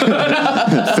them.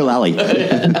 Phil Alley.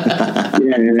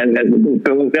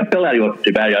 Phil Alley wasn't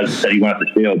too bad. I just said he went up the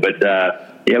field, but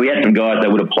we had some guys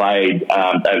that would have played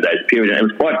over those periods, and it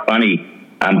was quite funny.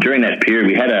 During that period,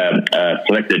 we had a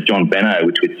selector, John Benno,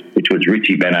 which was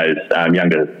Richie Benno's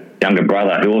younger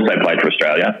brother, who also played for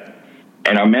Australia.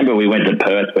 And I remember we went to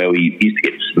Perth, where we used to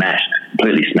get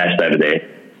completely smashed over there.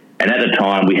 And at the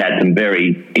time, we had some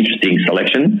very interesting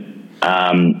selections,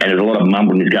 and there's a lot of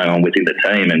mumblings going on within the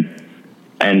team.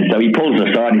 And so he pulled us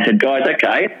aside and he said, guys,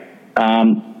 okay,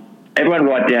 everyone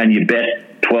write down your best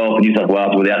 12 for New South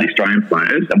Wales without the Australian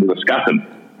players, and we'll discuss them.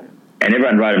 And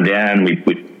everyone wrote them down.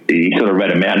 He sort of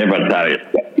read them out, and everyone started,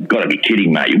 you've got to be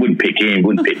kidding, mate. You wouldn't pick him,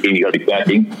 you've got to be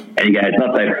backing. And he goes, it's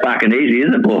not so fucking easy,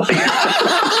 is it, boy?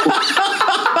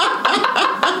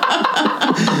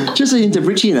 Just a hint of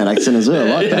Richie in that accent as well.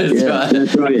 I like that.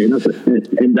 That's right.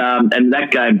 And that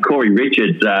game, Corey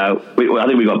Richards, I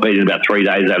think we got beaten about 3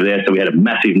 days over there, so we had a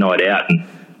massive night out. And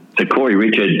so Corey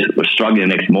Richards was struggling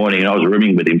the next morning, and I was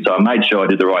rooming with him, so I made sure I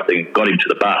did the right thing, got him to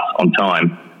the bus on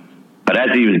time. But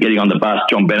as he was getting on the bus,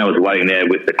 John Benno was waiting there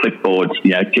with the clipboards,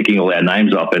 ticking all our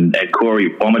names off, and Corey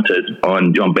vomited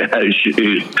on John Benno's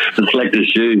shoes, the selector's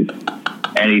shoes.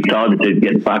 And he told me to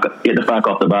get the fuck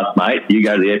off the bus, mate. You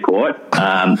go to the airport.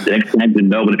 The next game's in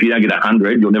Melbourne. If you don't get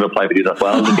 100, you'll never play for New South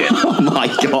Wales again. Oh my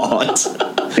God!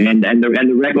 And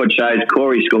the record shows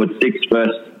Corey scored 6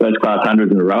 first class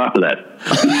hundreds in a row after that.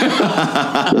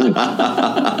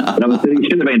 He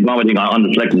should have been vomiting on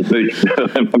the selector's boots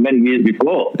for many years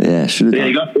before. Yeah, should have.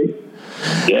 He got 6.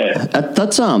 Yeah,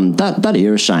 that's that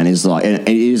era, Shane, is like, it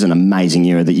is an amazing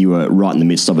era that you were right in the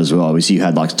midst of as well. Obviously, you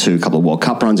had like a couple of World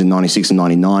Cup runs in '96 and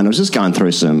 '99. I was just going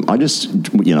through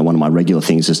one of my regular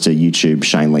things is to YouTube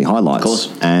Shane Lee highlights. Of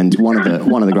course. And one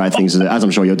of the great things is, as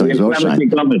I'm sure you're doing as well, Shane.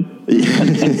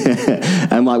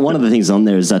 And like one of the things on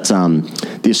there is that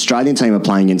the Australian team are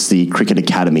playing against the Cricket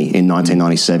Academy in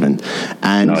 1997,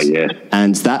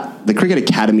 and that the Cricket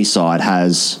Academy side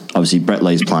has obviously Brett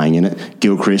Lee's playing in it,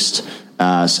 Gilchrist,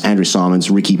 Andrew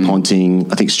Simons, Ricky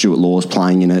Ponting, I think Stuart Law's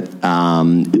playing in it.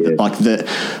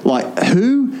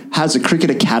 Who has a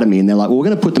Cricket Academy, and they're like, well, we're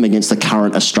going to put them against the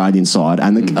current Australian side,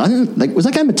 and was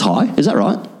that game a tie? Is that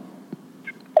right?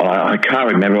 I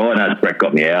can't remember. All I know is Brett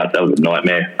got me out. That was a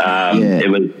nightmare.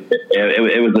 It was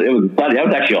bloody. That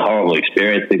was actually a horrible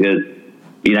experience because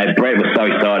Brett was so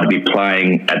excited to be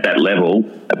playing at that level,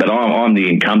 but I'm the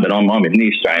incumbent. I'm in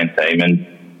the Australian team,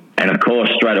 and of course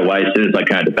straight away as soon as I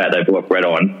came to bat, they brought Brett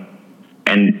on.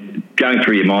 And going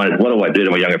through your mind is, what do I do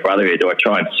to my younger brother here? Do I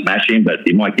try and smash him, but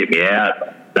he might get me out?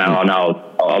 No,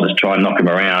 I'll just try and knock him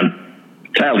around.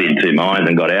 Tailed in 2 minds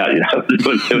and got out. It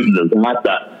was a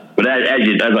disaster. But as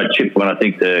I chipped one, I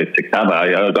think to cover,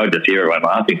 I just hear everyone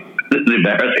laughing. This is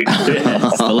embarrassing.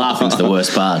 The laughing's the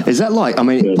worst part. Is that like,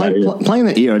 playing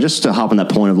that era, just to harp on that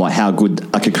point of like how good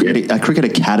a cricket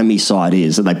academy side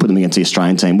is that they put them against the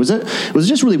Australian team, was it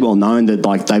just really well known that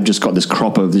like they've just got this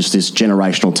crop of this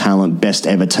generational talent, best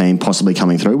ever team possibly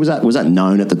coming through? Was that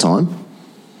known at the time?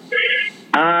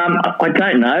 I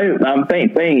don't know.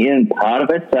 Being in part of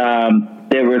it,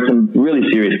 there were some really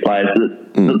serious players.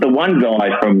 The one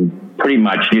guy from pretty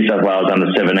much New South Wales under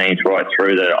 17s right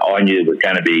through that I knew was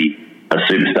going to be a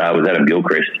superstar was Adam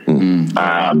Gilchrist.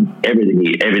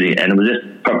 Everything, and it was just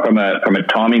from a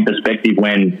timing perspective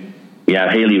when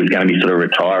Healy was going to be sort of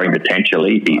retiring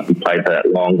potentially. He played for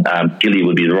that long. Gilly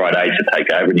would be the right age to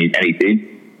take over, and he did.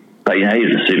 But he was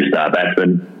a superstar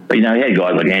batsman. But he had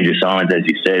guys like Andrew Simons, as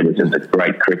you said, was just a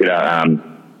great cricketer.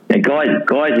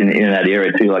 Guys in that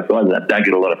era too, like guys that don't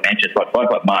get a lot of mentions, like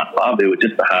Mark Love, who was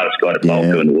just the hardest guy to bowl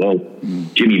to in the world.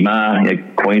 Jimmy Marr,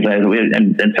 Queensland,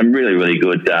 and some really, really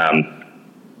good. Down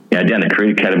the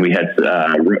Cricket Academy, we had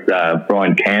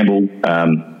Brian Campbell.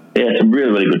 Some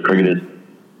really, really good cricketers.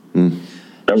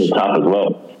 That was tough as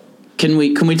well. Can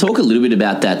we talk a little bit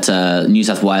about that New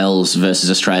South Wales versus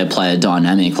Australia player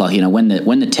dynamic? Like, when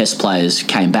the Test players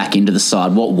came back into the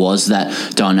side, what was that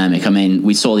dynamic? I mean,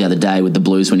 we saw the other day with the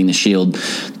Blues winning the Shield,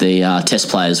 the Test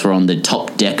players were on the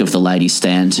top deck of the ladies'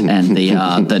 stand, and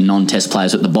the non-Test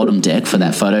players at the bottom deck for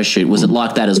that photo shoot. Was it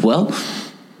like that as well?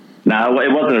 No,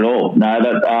 it wasn't at all. No,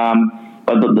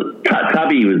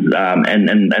 Tubby was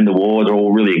and the Wars are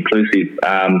all really inclusive,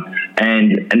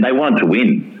 and they wanted to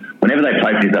win. Whenever they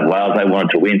played New South Wales, they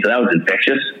wanted to win, so that was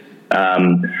infectious. They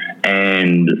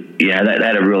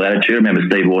had a real attitude. I remember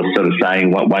Steve Waugh sort of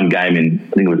saying one game I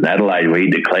think it was in Adelaide, where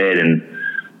he declared, and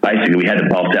basically we had to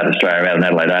bowl South Australia out in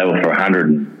Adelaide Oval for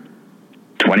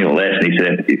 120 or less, and he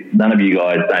said, if none of you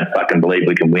guys don't fucking believe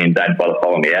we can win, don't bother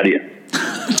following me out here.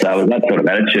 So it was that sort of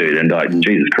attitude, and like,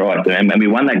 Jesus Christ, and we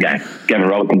won that game. Gavin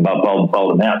Robertson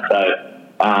bowled them out. So,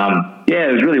 yeah,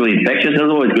 it was really, really infectious. It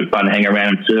was always good fun to hang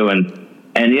around him too.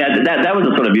 And yeah, that was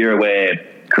the sort of era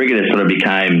where cricketers sort of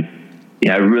became,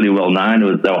 really well known.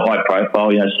 They were high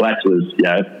profile. Slats was,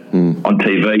 on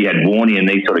TV. You had Warney and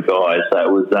these sort of guys. So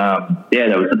it was,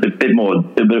 there was a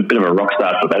bit of a rock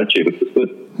star sort of attitude, which was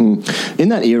good. In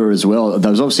that era as well, there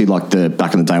was obviously like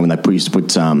back in the day when they used to put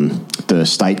the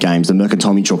state games, the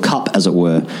Mercantile Mutual Cup, as it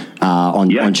were,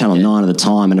 on Channel 9 at the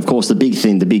time. And of course, the big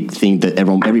thing that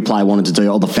every player wanted to do,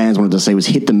 all the fans wanted to see, was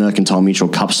hit the Mercantile Mutual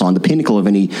Cup sign, the pinnacle of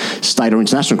any state or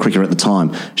international cricketer at the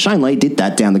time. Shane Lee did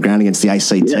that down the ground against the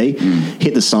ACT,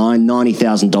 hit the sign,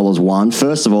 $90,000 won.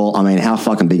 First of all, I mean, how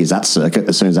fucking big is that circuit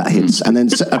as soon as that hits? And then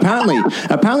apparently at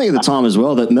the time as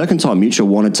well, that Mercantile Mutual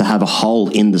wanted to have a hole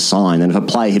in the sign, and if a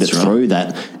player hit it through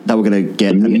that, they were going to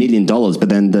get $1 million. But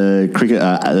then the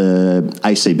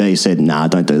ACB said, "Nah,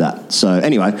 don't do that." So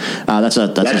anyway, that's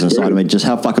an aside. I mean, just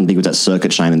how fucking big was that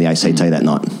circuit, Shane, in the ACT that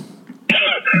night?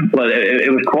 Well,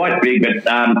 it was quite big, but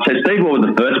so Steve Waugh was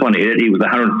the first one to hit it. He was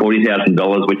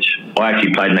 $140,000, which I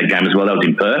actually played in that game as well. That was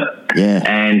in Perth. Yeah.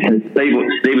 And Steve was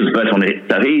the first one to hit.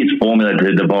 So his formula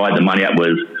to divide the money up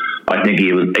was, I think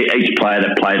he was each player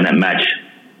that played in that match,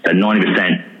 so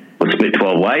 90% was split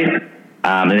 12 ways.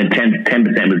 And then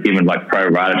 10% was given like pro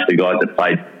rata to the guys that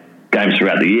played games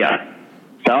throughout the year.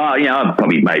 So, I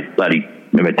probably made maybe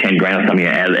 10 grand or something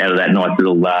out of that nice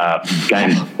little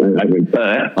game over in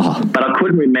Perth. But I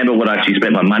couldn't remember what I actually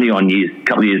spent my money on a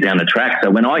couple of years down the track.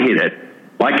 So when I hit it,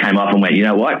 I came up and went, you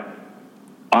know what?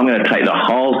 I'm going to take the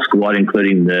whole squad,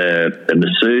 including the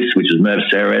masseuse, which is Merv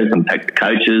Ceres, and take the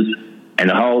coaches, and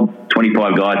the whole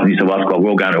 25 guys in the New South Wales squad. We're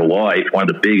all going to Hawaii for one of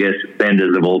the biggest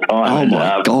spenders of all time. Oh,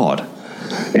 my God.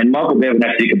 And Michael Bevan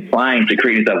actually complained to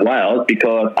Cricket New South Wales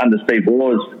because under Steve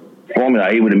Waugh's formula,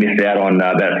 he would have missed out on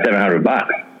about $700.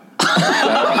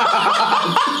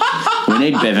 We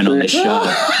need Bevan on this show.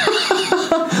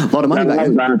 A lot of money back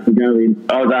then.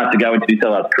 I was asked to go into New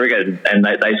South Wales cricket, and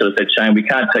they sort of said, Shane, we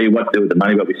can't tell you what to do with the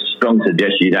money, but we strongly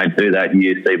suggest you don't do that. You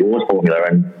use Steve Waugh's formula.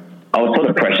 And I was sort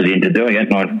of pressured into doing it,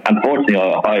 and unfortunately,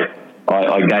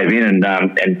 I gave in and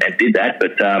did that,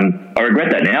 but I regret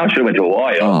that now. I should have went to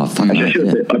Hawaii. I should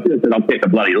have said I'll pick the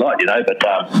bloody lot, but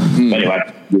anyway.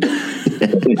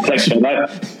 Thanks for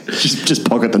that. Just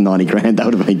pocket the 90 grand. That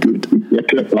would have been good.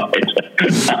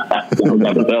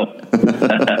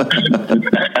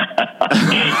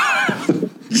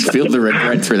 Just feel the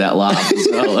regret through that laugh as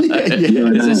well.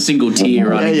 There's a single tear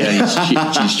running down his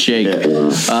cheek.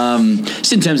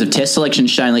 Just in terms of test selection,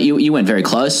 Shane, like you went very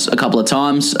close a couple of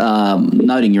times.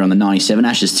 Noting you're on the 97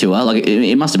 Ashes tour, like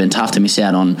it must have been tough to miss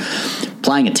out on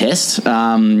playing a test.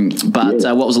 But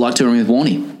what was it like touring with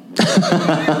Warney?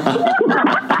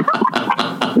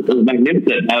 It was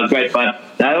magnificent. That was great fun.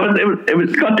 No, it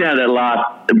was got down to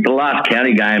the last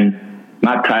county game.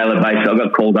 Mark Taylor, basically, I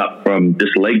got called up from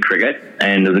just league cricket,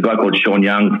 and there's a guy called Sean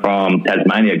Young from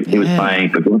Tasmania. He was playing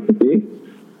for Gloucestershire.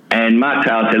 And Mark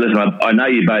Taylor said, listen, I know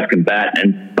you both can bat,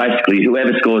 and basically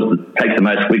whoever takes the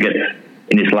most wickets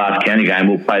in this last county game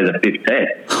will play the fifth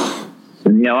test.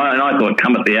 And, I thought,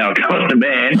 come at the hour, come at the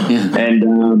man. Yeah. And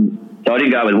so I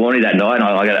didn't go with Warney that night, and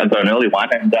I got an early one.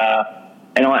 And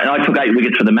I took 8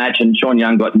 wickets for the match, and Sean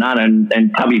Young got none,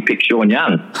 and Tubby picked Sean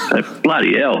Young. So,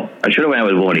 bloody hell. I should have went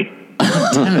with Warney.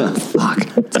 Damn it.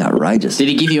 Fuck. It's outrageous. Did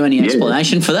he give you any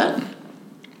explanation for that?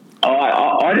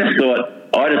 I just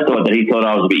thought that he thought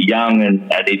I was a bit young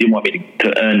and he didn't want me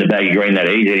to earn the baggy green that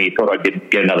easy. He thought I could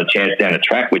get another chance down the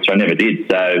track, which I never did.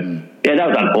 So, yeah, that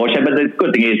was unfortunate. But the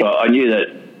good thing is I knew that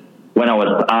when I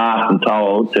was asked and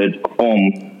told to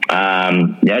perform,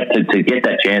 to get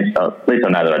that chance, at least I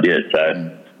know that I did it. So,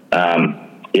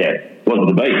 wasn't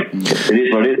to be. It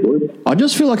is what it is, boys. I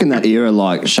just feel like in that era,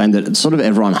 like, Shane, that sort of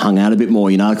everyone hung out a bit more,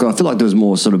 I feel like there was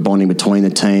more sort of bonding between the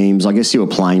teams. I guess you were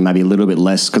playing maybe a little bit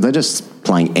less because they're just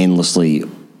playing endlessly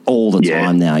all the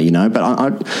time now, But I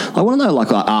want to know,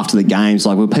 like after the games,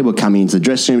 like, were people coming into the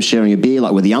dressing room sharing a beer?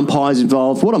 Like, were the umpires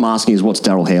involved? What I'm asking is, what's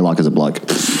Daryl Hare like as a bloke?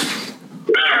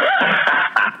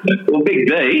 Well, Big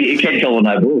D, he can't tell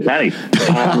no balls, can't he?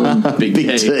 Big D.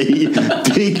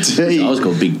 Big D. I was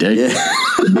called Big D. Yeah.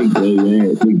 Big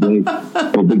D, Big D.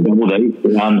 Or Big Double D.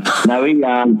 I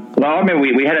remember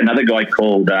we had another guy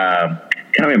called, can't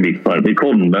remember his name. We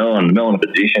called him Merlin a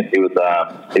position. He was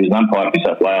an umpire for New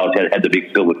South Wales, had the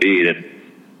big silver beard.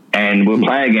 And we were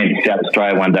playing against South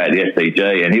Australia one day at the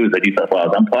SCG, and he was a New South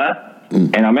Wales umpire.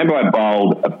 And I remember I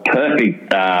bowled a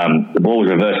perfect, the ball was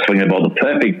reverse swing, I bowled a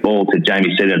perfect ball to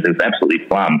Jamie Siddons. It was absolutely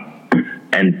plumb.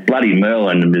 And bloody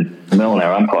Merlin,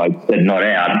 our umpire, said not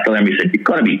out. So he said, you've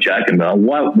got to be joking, Merlin.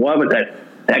 Why was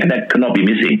that That could not be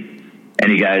missing.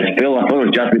 And he goes, Phil, I thought it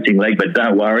was just missing leg, but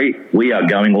don't worry, we are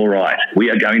going all right. We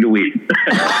are going to win.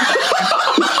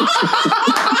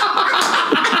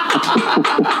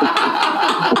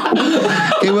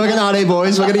 Keep working hard here,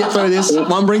 boys. We're going to get through this.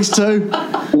 One brings two.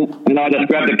 And I just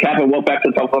grabbed the cap and walked back to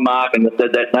the top of the mark and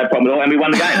said that no problem at all, and we won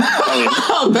the game.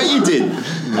 I bet you did.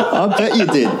 I bet you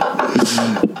did.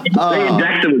 Ian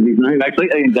Jackson was his name, actually.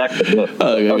 Ian Jackson. Yeah.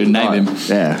 Oh, you can name him.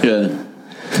 Yeah. Yeah.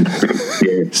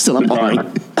 Still up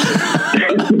on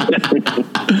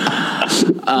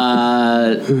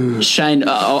Shane,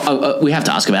 we have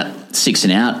to ask about Six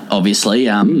and Out, obviously.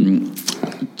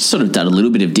 Sort of done a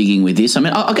little bit of digging with this. I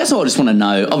mean, I guess I just want to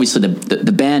know, obviously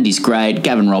the band is great.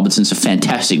 Gavin Robertson's a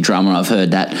fantastic drummer. I've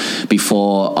heard that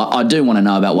before. I do want to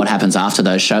know about what happens after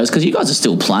those shows, because you guys are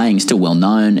still playing, still well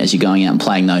known as you're going out and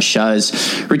playing those shows.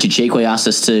 Richard Cheekwee asked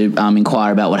us to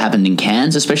inquire about what happened in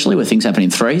Cairns, especially where things happen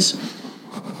in threes.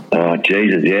 Oh,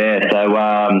 Jesus, yeah. So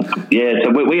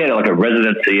we had like a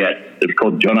residency it's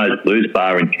called Jono's Blues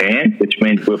Bar in Cairns, which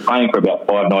means we're playing for about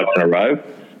 5 nights in a row.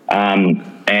 And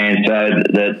so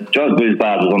the Jono's Blues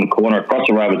Bar was on the corner. Across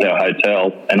the road was our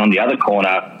hotel, and on the other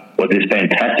corner was this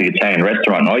fantastic Italian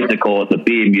restaurant. I used to call it the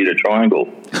Beer Muter Triangle,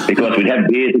 because we'd have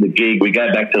beers at the gig, we'd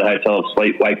go back to the hotel,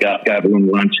 sleep, wake up, go have a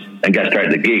lunch, and go straight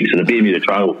to the gig. So the Beer Muter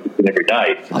Triangle was every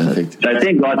day. Perfect. So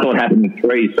things I thought happened in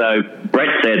three. So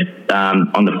Brett said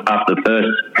after the first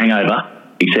hangover,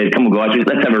 he said, "Come on, guys,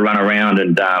 let's have a run around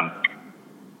and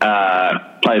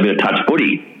play a bit of touch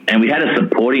footy." And we had a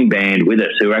supporting band with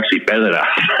us who were actually better than us,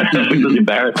 which was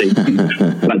embarrassing.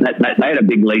 But they had a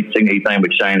big lead singer, his name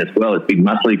was Shane as well, this big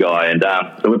muscly guy. And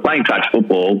so we're playing touch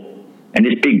football, and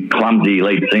this big clumsy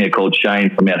lead singer called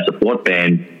Shane from our support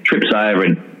band trips over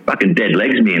and fucking dead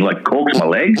legs me and like corks my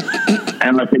leg.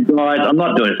 And I said, "Guys, I'm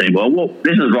not doing this anymore. Well,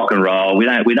 this is rock and roll. We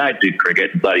don't do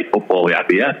cricket and bloody football up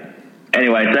here."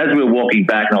 Anyway, so as we were walking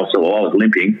back, and I was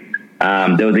limping,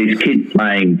 there were these kids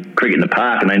playing cricket in the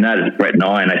park, and they noticed Brett and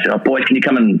I, and they said, "Oh, boys, can you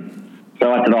come and..."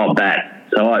 So I said, "I'll bat."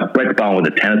 So Brett's bowling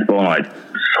with a tennis ball, and I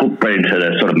hooked Brett into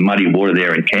the sort of muddy water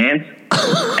there in Cairns.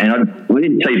 And we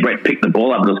didn't see Brett pick the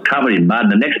ball up. It was covered in mud,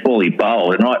 and the next ball he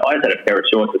bowled, and I just had a pair of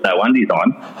shorts with no undies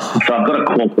on. So I've got a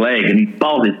cork leg, and he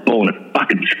bowled this ball, and it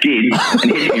fucking skid,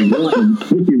 and hit me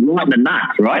right in the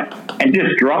nuts, right? And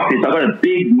just dropped it. So I got a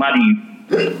big muddy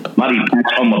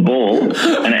patch on my ball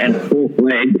and a fourth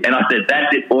leg, and I said,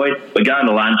 "That's it, boys. We're going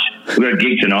to lunch. We've got a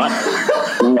gig tonight."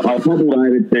 So I hobbled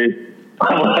over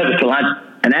to lunch,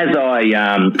 and as I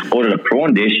ordered a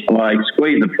prawn dish, I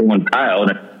squeezed the prawn tail,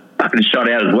 and it fucking shot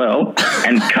out as well,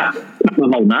 and cut my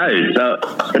whole nose. So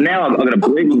now I've got a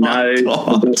bleeding nose,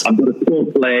 I've got a sore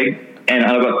leg, and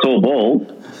I've got sore balls.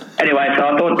 Anyway, so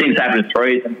I thought things happened in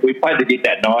threes, and we played the gig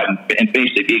that night and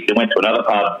finished the gig and went to another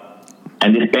pub.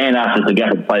 And this band asked us to go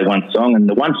up and play one song, and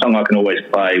the one song I can always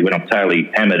play when I'm totally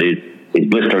hammered is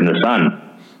Blister in the Sun.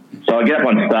 So I get up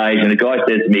on stage, and the guy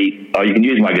says to me, "Oh, you can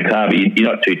use my guitar, but you're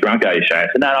not too drunk, are you, Shane?" I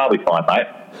said, "No, I'll be fine, mate."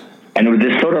 And it was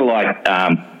this sort of like,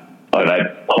 I don't know,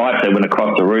 pipe that went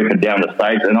across the roof and down the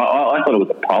stage, and I thought it was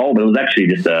a pole, but it was actually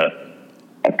just a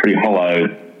pretty hollow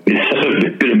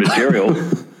bit of material.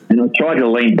 And I tried to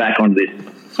lean back onto this,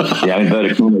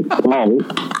 inverted commas pole,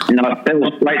 and I fell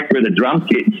straight through the drum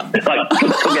kit. It's like,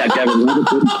 took out Gavin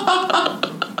Robertson,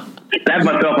 stabbed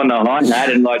myself on the hi-hat,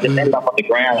 and like just ended up on the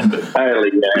ground and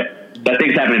totally, so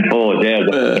things happen in fours, it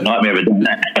was a nightmare of doing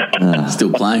that.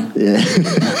 Still playing. Yeah.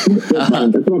 It's rock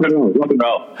and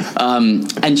roll.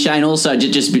 And Shane, also,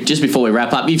 just before we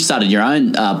wrap up, you've started your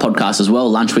own podcast as well,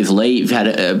 Lunch with Lee. You've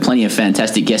had plenty of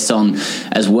fantastic guests on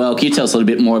as well. Can you tell us a little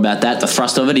bit more about that, the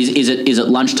thrust of it? Is it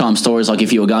lunchtime stories like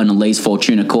if you were going to Lee's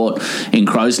Fortuna Court in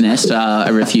Crow's Nest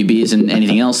over a few beers and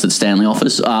anything else that Stanley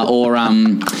offers, or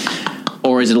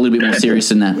is it a little bit more serious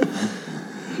than that?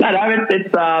 No,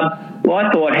 it's well,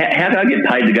 I thought, how do I get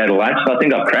paid to go to lunch? So I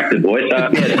think I've cracked it, boys. So,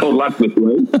 it's called Lunch with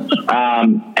Lee.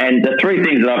 And the three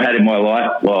things that I've had in my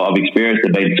life, I've experienced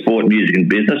have been sport, music, and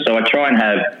business. So I try and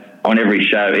have on every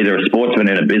show either a sportsman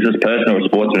and a business person, or a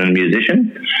sportsman and a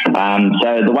musician.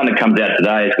 So the one that comes out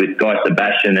today is with Guy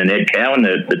Sebastian and Ed Cowan,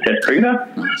 the Test cricketer.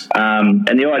 And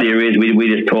the idea is we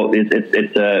just talk.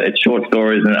 It's short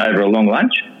stories and over a long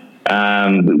lunch.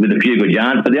 With a few good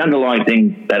yarns, but the underlying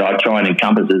thing that I try and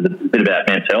encompass is a bit about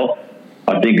mental health.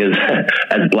 I think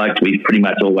as blokes, we pretty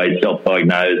much always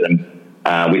self-diagnose, and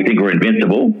we think we're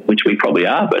invincible, which we probably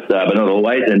are, but not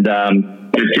always. And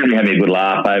it's generally having a good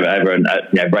laugh over and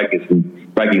breaking some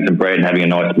bread and having a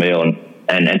nice meal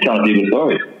and telling people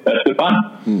stories. That's good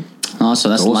fun. Oh, so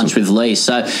that's awesome. Lunch with Lee.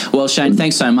 So, well, Shane,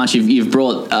 thanks so much. You've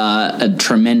brought a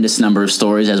tremendous number of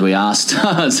stories as we asked.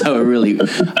 So we're really,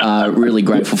 really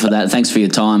grateful for that. Thanks for your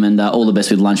time, and all the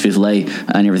best with Lunch with Lee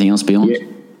and everything else beyond. Yeah.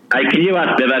 Hey, can you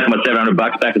ask Bevo for my $700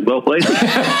 back as well, please?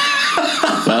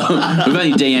 Well, we've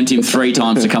only DM'd him 3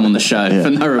 times to come on the show for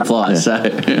no reply. So,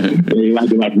 You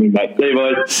make it like me, mate. See you,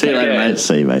 boys. see you later, mate.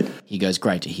 See you, mate. He goes,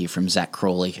 great to hear from Zach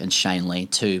Crawley and Shane Lee,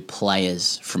 2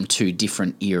 players from 2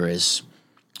 different eras,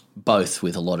 both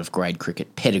with a lot of grade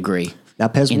cricket pedigree Now,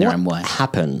 Pez, in their own way. what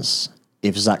happens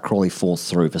if Zach Crawley falls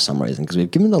through for some reason? Because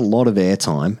we've given him a lot of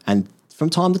airtime, and from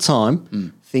time to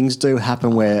time, things do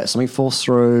happen where something falls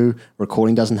through,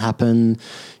 recording doesn't happen,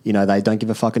 they don't give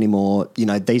a fuck anymore.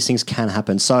 These things can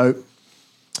happen. So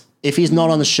if he's not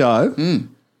on the show,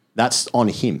 that's on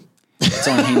him. It's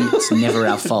on him. It's never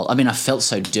our fault. I mean, I felt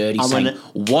so dirty saying,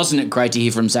 wasn't it great to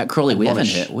hear from Zach Crawley? We haven't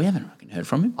fucking heard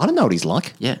from him. I don't know what he's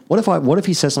like. Yeah. What if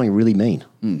he says something really mean?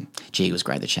 Gee, it was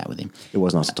great to chat with him. It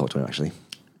was nice to talk to him, actually.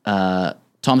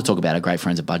 Time to talk about our great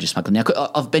friends at Budgie Smuggler. Now,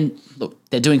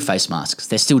 they're doing face masks.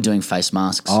 They're still doing face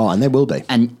masks. Oh, and there will be.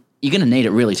 And you're going to need it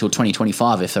really till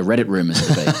 2025 if the Reddit rumours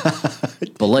to be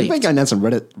You've believed. been going down some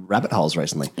Reddit rabbit holes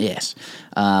recently. Yes.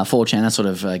 4chan, that sort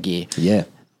of gear. Yeah.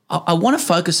 I want to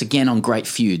focus again on great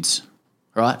feuds,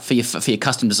 right, for your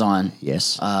custom design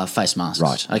Yes. face masks.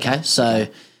 Right. Okay, so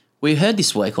we heard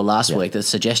this week or last week the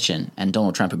suggestion, and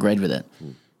Donald Trump agreed with it,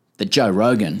 that Joe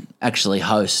Rogan actually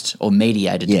host or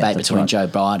mediate a debate that's between right. Joe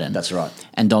Biden That's right.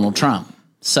 and Donald Trump.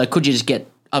 So could you just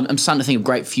get – I'm starting to think of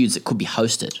great feuds that could be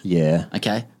hosted. Yeah.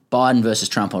 Okay, Biden versus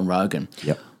Trump on Rogan.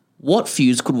 Yep. What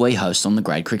feuds could we host on The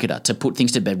Grade Cricketer to put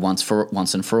things to bed once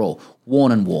and for all?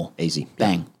 Warren and War. Easy.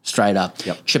 Bang. Straight up.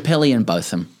 Yep. Chappelli and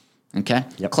Botham. Okay?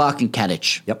 Yep. Clark and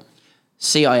Kadich. Yep.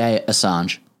 CIA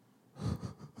Assange.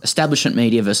 Establishment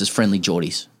media versus friendly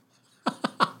Geordies.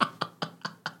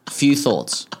 Few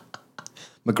thoughts.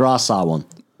 McGrath Sarwan.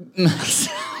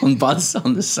 By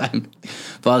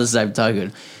the same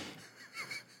token.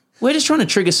 We're just trying to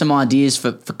trigger some ideas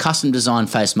for custom design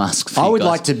face masks. I would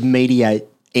like to mediate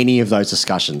any of those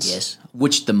discussions. Yes.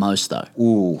 Which the most, though?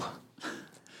 Ooh.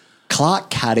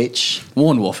 Clark Kadich.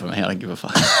 Warren War for me. I don't give a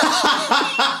fuck.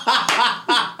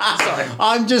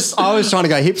 I was trying to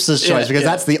go hipsters choice because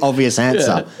that's the obvious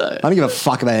answer. I don't give a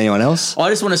fuck about anyone else. I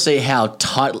just want to see how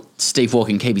tight Steve Walker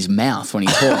can keep his mouth when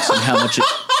he talks and how much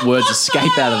words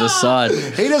escape out of the side.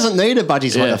 He doesn't need a budgie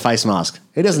smoker face mask.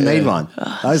 He doesn't need one.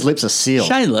 Those lips are sealed.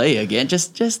 Shane Lee again,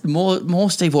 just more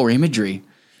Steve Walker imagery.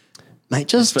 Mate,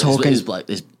 just talking. These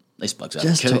blokes are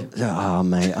Just killing. oh,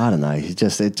 mate, I don't know. It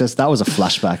just that was a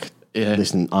flashback. Yeah.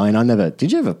 Listen, I never.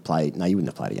 Did you ever play? No, you wouldn't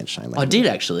have played against Shane Lee. I did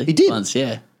actually. He did? Once,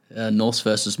 yeah. Norse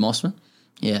versus Mossman.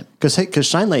 Yeah. Because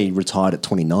Shane Lee retired at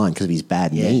 29 because of his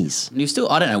bad knees. And he was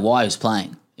still, I don't know why he was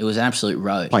playing. It was an absolute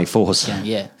road. Playing fours.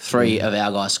 Yeah. 3 of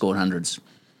our guys scored hundreds.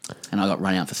 And I got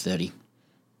run out for 30.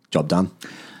 Job done.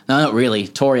 No, not really.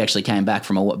 Tori actually came back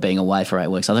from being away for 8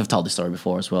 weeks. I've told this story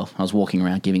before as well. I was walking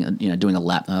around doing a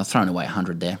lap, and I was throwing away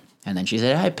 100 there. And then she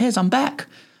said, "Hey, Pez, I'm back."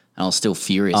 And I was still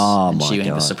furious. Oh, and my she went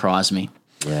to God. surprise me.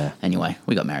 Yeah. Anyway,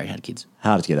 we got married, had kids.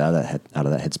 Hard to get out of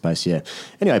that headspace, yeah.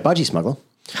 Anyway, Budgie Smuggler.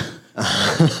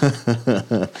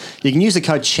 You can use the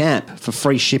code CHAMP for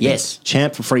free shipping. Yes.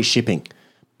 CHAMP for free shipping.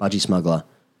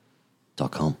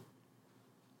 BudgieSmuggler.com.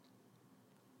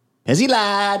 Pezzy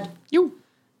lad. You.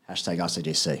 Hashtag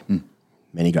ICGC.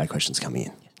 Many great questions coming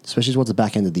in, especially towards the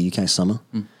back end of the UK summer.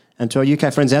 And to our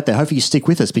UK friends out there, hopefully you stick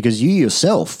with us because you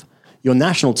yourself, your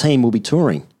national team will be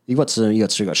touring. You got Sri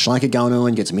Lanka going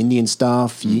on, get some Indian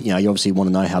stuff. You obviously want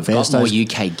to know how Got more Bairstow's...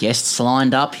 UK guests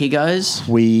lined up, he goes.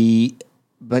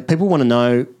 But people want to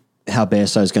know how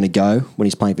Bairstow's going to go when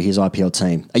he's playing for his IPL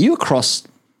team. Are you across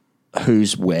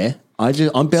who's where?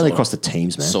 I'm barely across the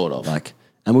teams, man. Sort of.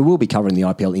 And we will be covering the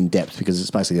IPL in depth because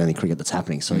it's basically the only cricket that's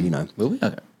happening. So, Will we?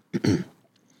 Okay.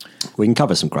 we can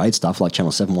cover some great stuff like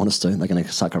Channel 7 want us to. They're going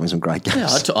to start covering some great games.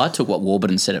 Yeah, I took what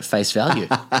Warburton said at face value.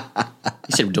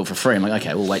 He said we'd do it for free. I'm like,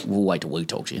 okay, we'll wait till we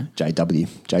talk to you. J-Dub.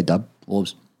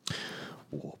 Warbs.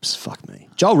 Whoops, fuck me.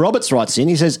 Joel Roberts writes in,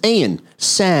 he says, Ian,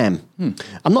 Sam,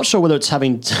 I'm not sure whether it's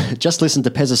having just listened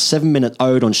to Pez's 7-minute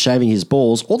ode on shaving his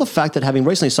balls or the fact that having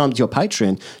recently signed to your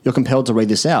Patreon, you're compelled to read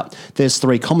this out. There's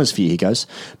 3 commas for you, he goes,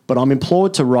 but I'm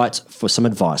implored to write for some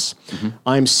advice.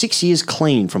 I am 6 years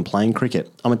clean from playing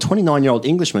cricket. I'm a 29-year-old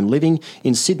Englishman living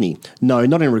in Sydney. No,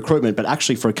 not in recruitment, but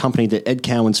actually for a company that Ed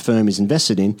Cowan's firm is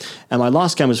invested in. And my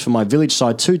last game was for my village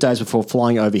side 2 days before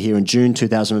flying over here in June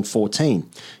 2014.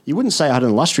 You wouldn't say I had an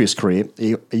illustrious career.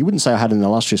 You wouldn't say I had an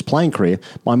illustrious playing career.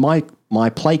 My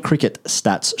play cricket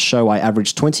stats show I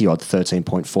averaged 20-odd,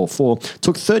 13.44,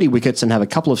 took 30 wickets and have a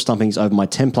couple of stumpings over my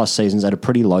 10-plus seasons at a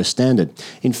pretty low standard.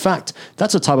 In fact,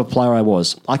 that's the type of player I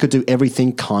was. I could do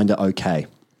everything kinda okay.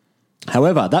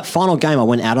 However, that final game I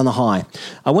went out on the high.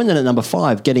 I went in at number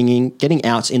 5, getting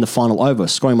outs in the final over,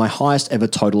 scoring my highest ever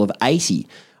total of 80.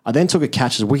 I then took a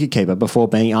catch as wicketkeeper before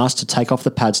being asked to take off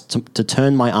the pads to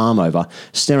turn my arm over,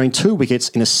 snaring 2 wickets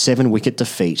in a 7-wicket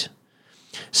defeat.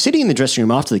 Sitting in the dressing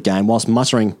room after the game whilst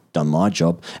muttering, "Done my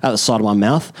job," out the side of my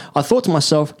mouth, I thought to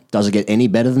myself, does it get any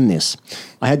better than this?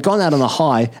 I had gone out on a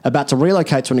high, about to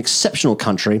relocate to an exceptional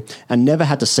country, and never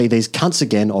had to see these cunts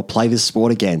again or play this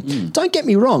sport again. Don't get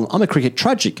me wrong, I'm a cricket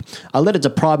tragic. I let it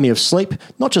deprive me of sleep,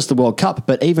 not just the World Cup,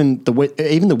 but even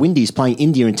the Windies playing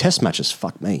India in test matches.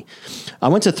 Fuck me. I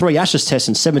went to 3 Ashes tests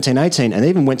in 17-18 and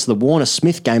even went to the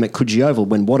Warner-Smith game at Coogee Oval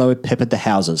when Watto peppered the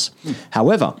houses.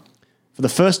 However, for the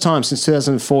first time since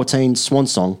 2014 Swan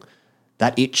Song,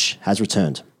 that itch has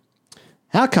returned.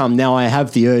 How come I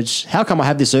have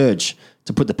this urge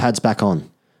to put the pads back on?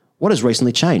 What has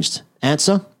recently changed?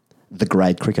 Answer, the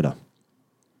grade cricketer.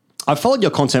 I've followed your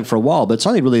content for a while, but it's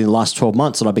only really in the last 12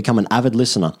 months that I've become an avid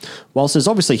listener. Whilst there's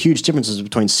obviously huge differences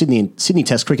between Sydney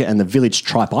Test cricket and the village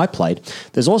tripe I played,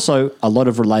 there's also a lot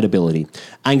of relatability.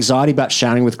 Anxiety about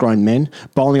showering with grown men,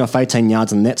 bowling off 18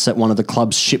 yards and nets at one of the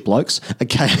club's shit blokes,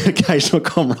 occasional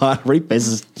camaraderie, Bez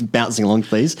is bouncing along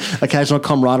please, occasional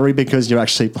camaraderie because you're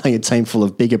actually playing a team full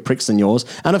of bigger pricks than yours,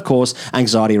 and of course,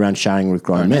 anxiety around showering with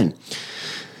grown men.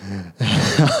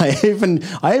 I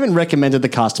even recommended the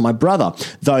cast to my brother,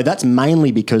 though that's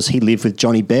mainly because he lived with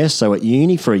Johnny Bairstow at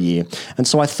uni for a year, and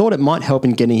so I thought it might help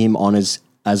in getting him on as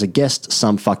a guest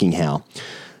some fucking how.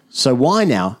 So why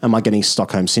now am I getting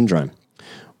Stockholm Syndrome?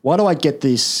 Why do I get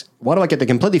the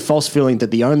completely false feeling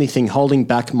that the only thing holding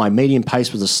back my medium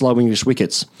pace was the slow English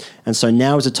wickets, and so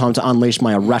now is the time to unleash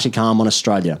my erratic arm on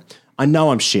Australia? I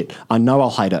know I'm shit. I know I'll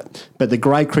hate it. But the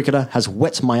grey cricketer has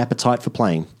whet my appetite for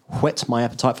playing.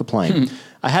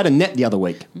 I had a net the other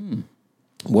week.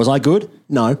 Was I good?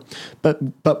 No.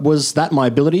 But was that my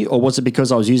ability, or was it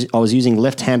because I was using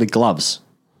left-handed gloves?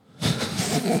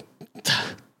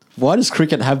 Why does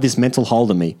cricket have this mental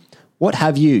hold on me? What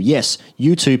have you, yes,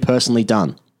 you two personally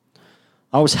done?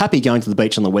 I was happy going to the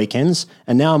beach on the weekends,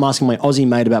 and now I'm asking my Aussie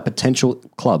mate about potential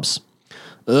clubs.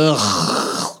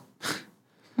 Ugh.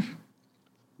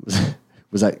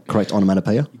 Was that correct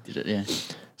onomatopoeia? You did it, yeah.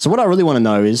 So what I really want to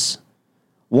know is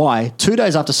why, 2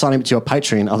 days after signing up to your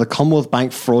Patreon, are the Commonwealth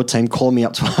Bank fraud team calling me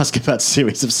up to ask about a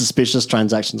series of suspicious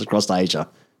transactions across Asia?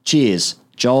 Cheers,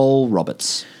 Joel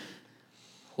Roberts.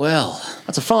 Well,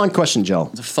 that's a fine question, Joel.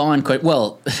 It's a fine question.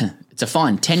 Well, it's a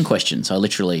fine 10 questions. I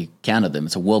literally counted them.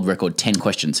 It's a world record 10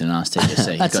 questions in an Ask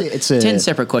TGC. That's it. It's 10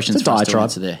 separate questions for us to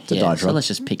answer there. It's a diatribe. So let's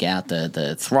just pick out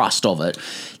the thrust of it. Why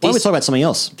don't we talk about something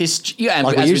else?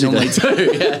 Like we usually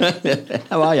do. Yeah.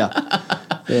 How are you?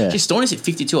 Yeah. Geez, Storney's at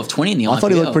 52 off 20 in the IPL. I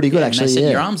thought he looked pretty good, actually. They said yeah.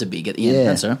 your arms are big at the end. Yeah.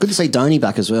 That's all right. Good to see Donny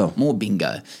back as well. More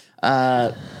bingo.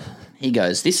 He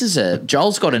goes,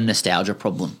 Joel's got a nostalgia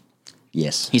problem.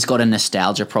 Yes. He's got a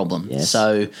nostalgia problem. Yes.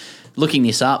 So looking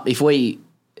this up, this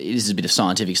is a bit of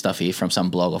scientific stuff here from some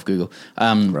blog off Google.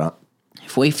 Right.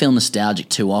 If we feel nostalgic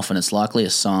too often, it's likely a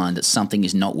sign that something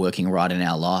is not working right in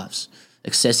our lives.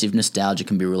 Excessive nostalgia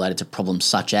can be related to problems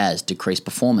such as decreased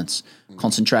performance,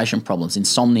 concentration problems,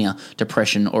 insomnia,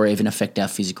 depression, or even affect our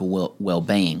physical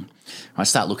well-being. I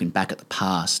start looking back at the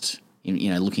past,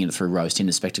 looking at it through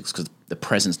rose-tinted spectacles because the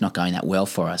present's not going that well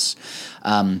for us.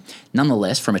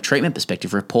 Nonetheless, from a treatment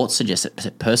perspective, reports suggest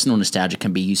that personal nostalgia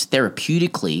can be used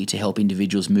therapeutically to help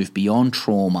individuals move beyond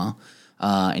trauma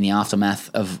in the aftermath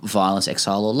of violence,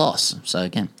 exile, or loss. So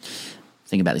again,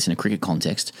 think about this in a cricket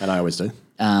context. And I always do.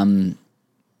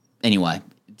 Anyway,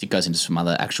 it goes into some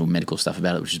other actual medical stuff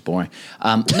about it, which is boring.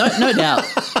 No doubt,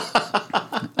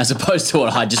 as opposed to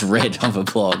what I just read on a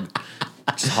blog,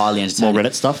 which is highly entertaining. More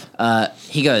Reddit stuff?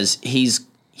 He goes, he's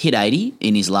hit 80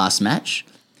 in his last match,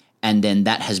 and then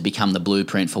that has become the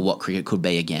blueprint for what cricket could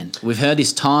be again. We've heard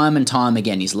this time and time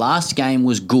again. His last game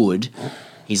was good.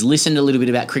 He's listened a little bit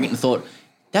about cricket and thought,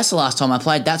 that's the last time I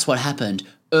played. That's what happened.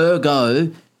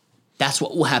 Ergo, that's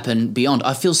what will happen beyond.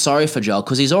 I feel sorry for Joel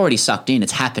because he's already sucked in.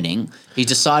 It's happening. He's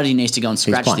decided he needs to go and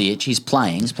scratch the itch. He's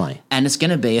playing. And it's going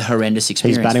to be a horrendous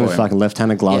experience. He's batting with fucking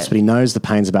left-handed gloves, but he knows the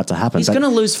pain's about to happen. He's going to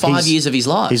lose 5 years of his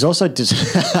life. He's also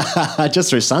just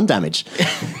through sun damage.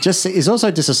 He's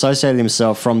also disassociated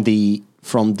himself from the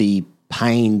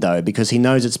pain though, because he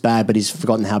knows it's bad, but he's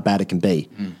forgotten how bad it can be.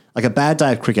 Like a bad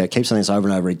day of cricket, I keep saying this over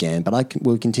and over again, but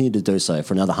will continue to do so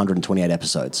for another 128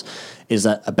 episodes, is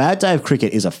that a bad day of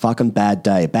cricket is a fucking bad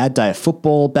day. A bad day of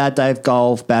football, bad day of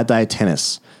golf, bad day of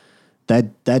tennis.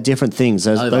 They're different things.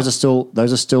 Those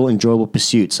are still enjoyable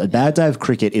pursuits. A bad day of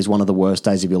cricket is one of the worst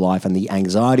days of your life, and the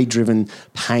anxiety-driven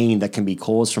pain that can be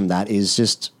caused from that is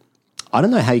just, I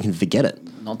don't know how you can forget it.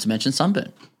 Not to mention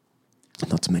sunburn.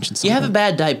 You have a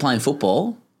bad day playing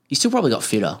football, you still probably got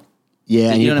fitter.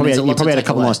 Yeah, and you probably had a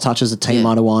couple away. Nice touches. The team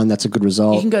might have won. That's a good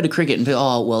result. You can go to cricket and be,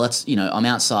 that's, I'm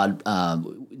outside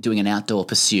doing an outdoor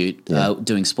pursuit,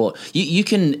 doing sport. You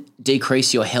can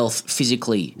decrease your health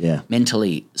physically,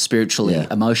 mentally, spiritually,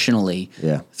 emotionally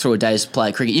through a day's play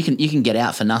of cricket. You can get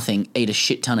out for nothing, eat a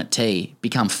shit ton of tea,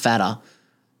 become fatter.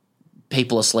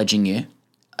 People are sledging you.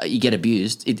 You get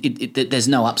abused. There's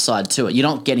no upside to it. You're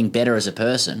not getting better as a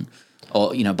person.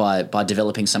 Or by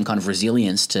developing some kind of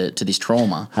resilience to this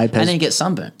trauma, and then you get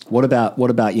sunburn. What about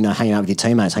hanging out with your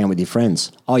teammates, hanging out with your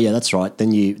friends? Oh yeah, that's right.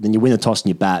 Then you win the toss and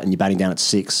you bat, and you're batting down at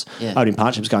 6. Opening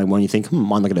partnership's going well, and you think, I'm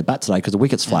not going to bat today because the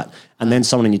wicket's flat. And then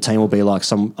someone in your team will be like,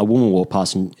 a woman will walk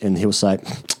past and he'll say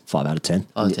 5 out of 10,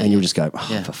 and you'll just go,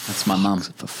 that's my mum.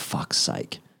 For fuck's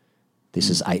sake. This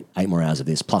is eight more hours of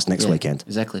this, plus next weekend.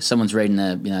 Exactly. Someone's reading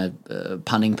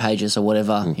punting pages or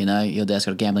whatever. Your dad's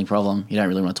got a gambling problem. You don't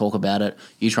really want to talk about it.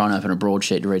 You try and open a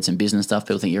broadsheet to read some business stuff.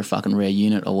 People think you're a fucking rare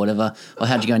unit or whatever. Well,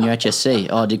 how'd you go in your HSC?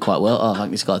 Oh, I did quite well. Oh, fuck,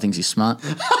 this guy thinks he's smart.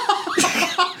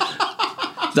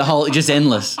 It's just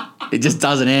endless. It just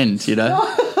doesn't end, Who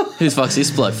the fuck's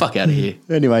this bloke? Fuck out of here.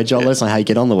 Anyway, Joel, let us know how you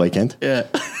get on the weekend. Yeah.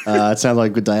 It sounds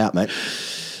like a good day out, mate.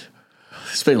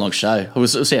 It's been a long show. We'll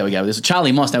see how we go with this.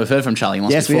 Charlie Moss. Now, we've heard from Charlie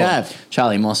Moss before. We have.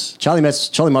 Charlie Moss. Charlie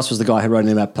Moss was the guy who wrote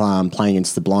in about playing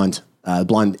against the blind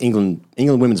England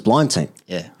women's blind team.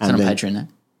 Yeah. Is that on Patreon now?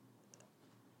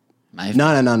 Maybe.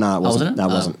 No, it wasn't. Wasn't it? No,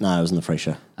 it wasn't. No, it was in the free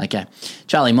show. Okay.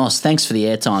 Charlie Moss, thanks for the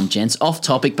airtime, gents. Off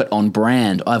topic, but on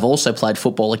brand. I've also played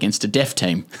football against a deaf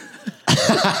team.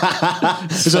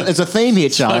 It's a theme here,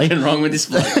 Charlie. What's wrong with this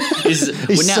bloke?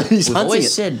 We've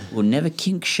always said we'll never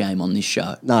kink shame on this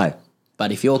show. No.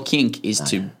 But if your kink is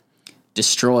to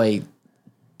destroy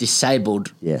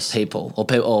disabled people or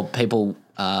people,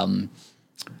 I've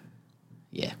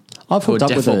hooked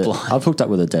up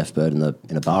with a deaf bird in a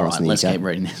bar. All right, let's keep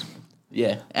reading this.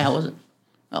 Yeah, how was it?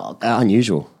 Oh,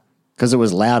 unusual, because it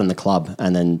was loud in the club,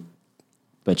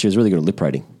 but she was really good at lip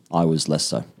reading. I was less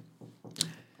so.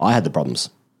 I had the problems.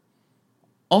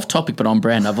 Off topic, but on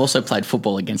brand. I've also played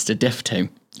football against a deaf team.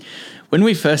 When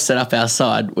we first set up our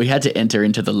side, we had to enter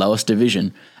into the lowest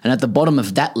division, and at the bottom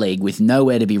of that league, with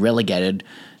nowhere to be relegated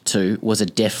to, was a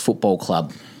deaf football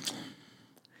club.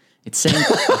 It seemed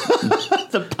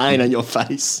the pain on your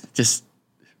face. Just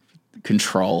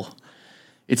control.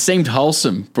 It seemed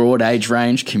wholesome, broad age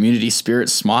range, community spirit,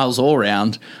 smiles all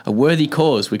round, a worthy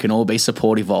cause we can all be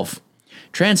supportive of.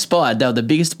 Transpired they were the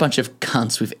biggest bunch of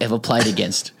cunts we've ever played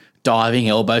against, diving,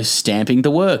 elbows, stamping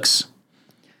the works.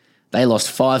 They lost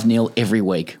 5-0 every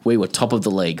week. We were top of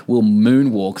the league. We'll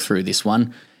moonwalk through this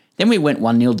one. Then we went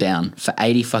 1-0 down for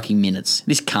 80 fucking minutes.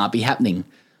 This can't be happening.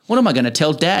 What am I going to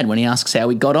tell Dad when he asks how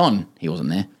we got on? He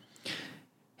wasn't there.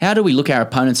 How do we look our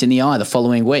opponents in the eye the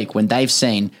following week when they've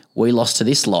seen we lost to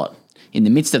this lot? In the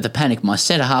midst of the panic, my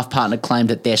centre-half partner claimed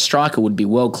that their striker would be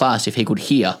world-class if he could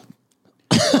hear.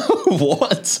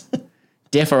 What?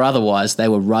 Deaf or otherwise, they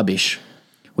were rubbish.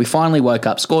 We finally woke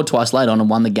up, scored twice late on and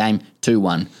won the game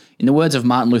 2-1. In the words of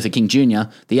Martin Luther King Jr.,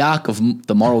 the arc of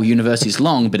the moral universe is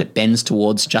long, but it bends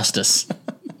towards justice.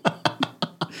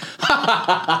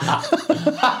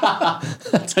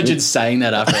 Imagine saying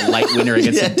that after a late winner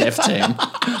against a deaf team.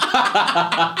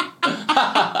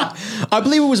 I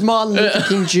believe it was Martin Luther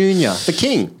King Jr., the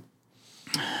king.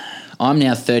 I'm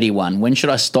now 31. When should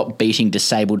I stop beating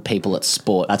disabled people at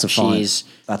sport? That's a fine. Cheers,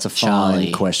 that's a fine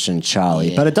Charlie. Question,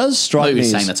 Charlie. Yeah. But it does strike me.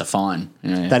 Saying that's a fine.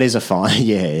 Yeah. That is a fine.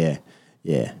 Yeah.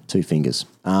 2 fingers.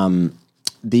 It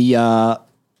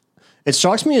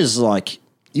strikes me as like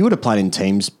you would have played in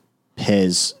teams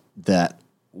pairs that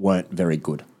weren't very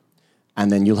good,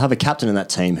 and then you'll have a captain in that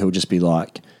team who'll just be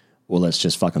like, "Well, let's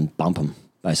just fucking bump them,"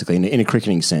 basically in a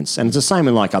cricketing sense. And it's the same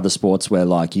in like other sports where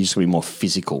like you just be more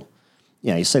physical.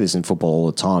 You see this in football all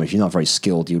the time. If you're not very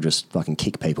skilled, you'll just fucking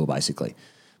kick people, basically. I'm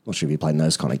not sure if you played in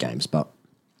those kind of games,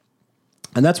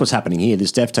 and that's what's happening here.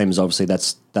 This deaf team is obviously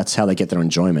that's how they get their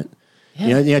enjoyment.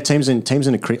 Yeah. Teams in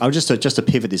a cricket. I'll just to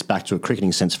pivot this back to a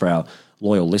cricketing sense for our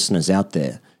loyal listeners out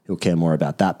there who'll care more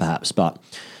about that, perhaps. But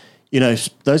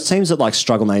those teams that like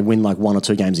struggle, and they win like 1 or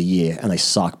 2 games a year, and they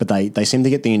suck, but they seem to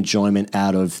get the enjoyment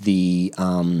out of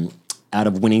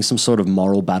winning some sort of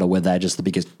moral battle where they're just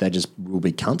real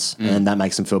big cunts, and that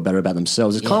makes them feel better about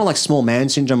themselves. It's kind of like small man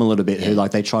syndrome a little bit, who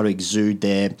like they try to exude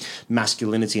their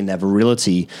masculinity and their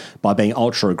virility by being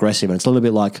ultra aggressive, and it's a little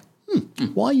bit like,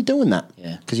 why are you doing that?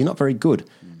 Yeah. Because you're not very good.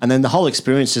 And then the whole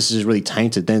experience just is really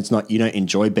tainted. Then it's not, you don't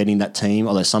enjoy betting that team,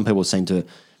 although some people seem to,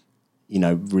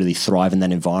 really thrive in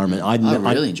that environment. I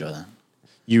really enjoy that.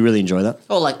 You really enjoy that?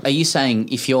 Or like, are you saying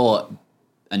if you're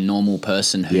a normal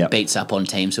person who Yeah. beats up on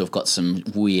teams who have got some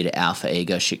weird alpha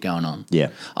ego shit going on? Yeah.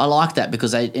 I like that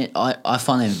because I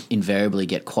find them invariably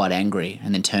get quite angry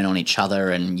and then turn on each other,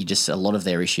 and a lot of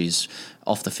their issues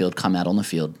off the field come out on the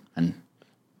field, and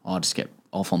I just get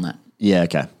off on that. Yeah,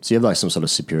 okay. So you have like some sort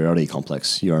of superiority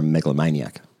complex. You're a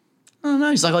megalomaniac. I don't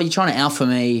know. It's like, you're trying to alpha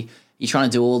me. You're trying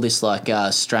to do all this like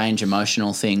strange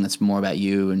emotional thing that's more about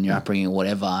you and your upbringing or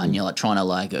whatever, and you're like trying to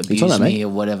like abuse me or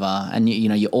whatever, and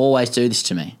you always do this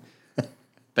to me.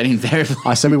 But invariably,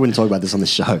 I said we wouldn't talk about this on the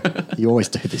show. You always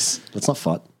do this. Let's not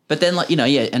fight. But then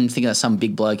and think of some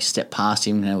big bloke step past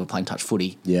him. We're playing touch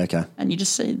footy. Yeah, okay. And you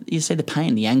see the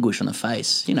pain, the anguish on the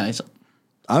face. It's,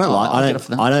 I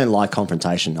don't like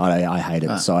confrontation. I hate it.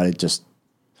 Right. So I just.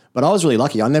 But I was really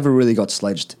lucky. I never really got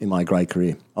sledged in my grade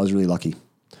career. I was really lucky.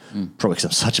 Probably because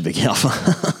I'm such a big alpha.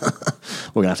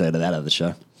 We're going to have to edit that out of the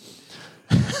show.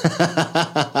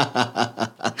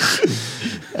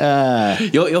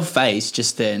 Your face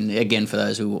just then, again, for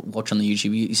those who watch on the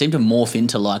YouTube, you seem to morph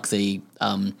into like the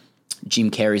Jim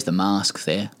Carrey's The Mask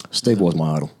there. Steve was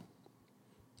my idol.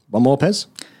 One more, Pez?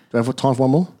 Do we have time for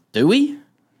one more? Do we?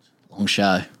 Long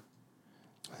show.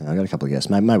 I got a couple of guests.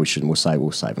 Maybe we shouldn't. We'll save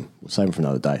them. We'll save them for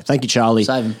another day. Thank you, Charlie.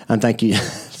 Save 'em. And thank you,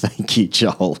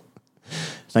 Joel.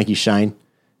 Thank you, Shane.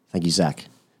 Thank you, Zach.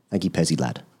 Thank you, Pezzy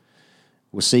lad.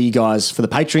 We'll see you guys for the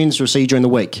patrons. We'll see you during the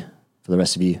week. For the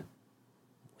rest of you,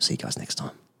 we'll see you guys next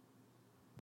time.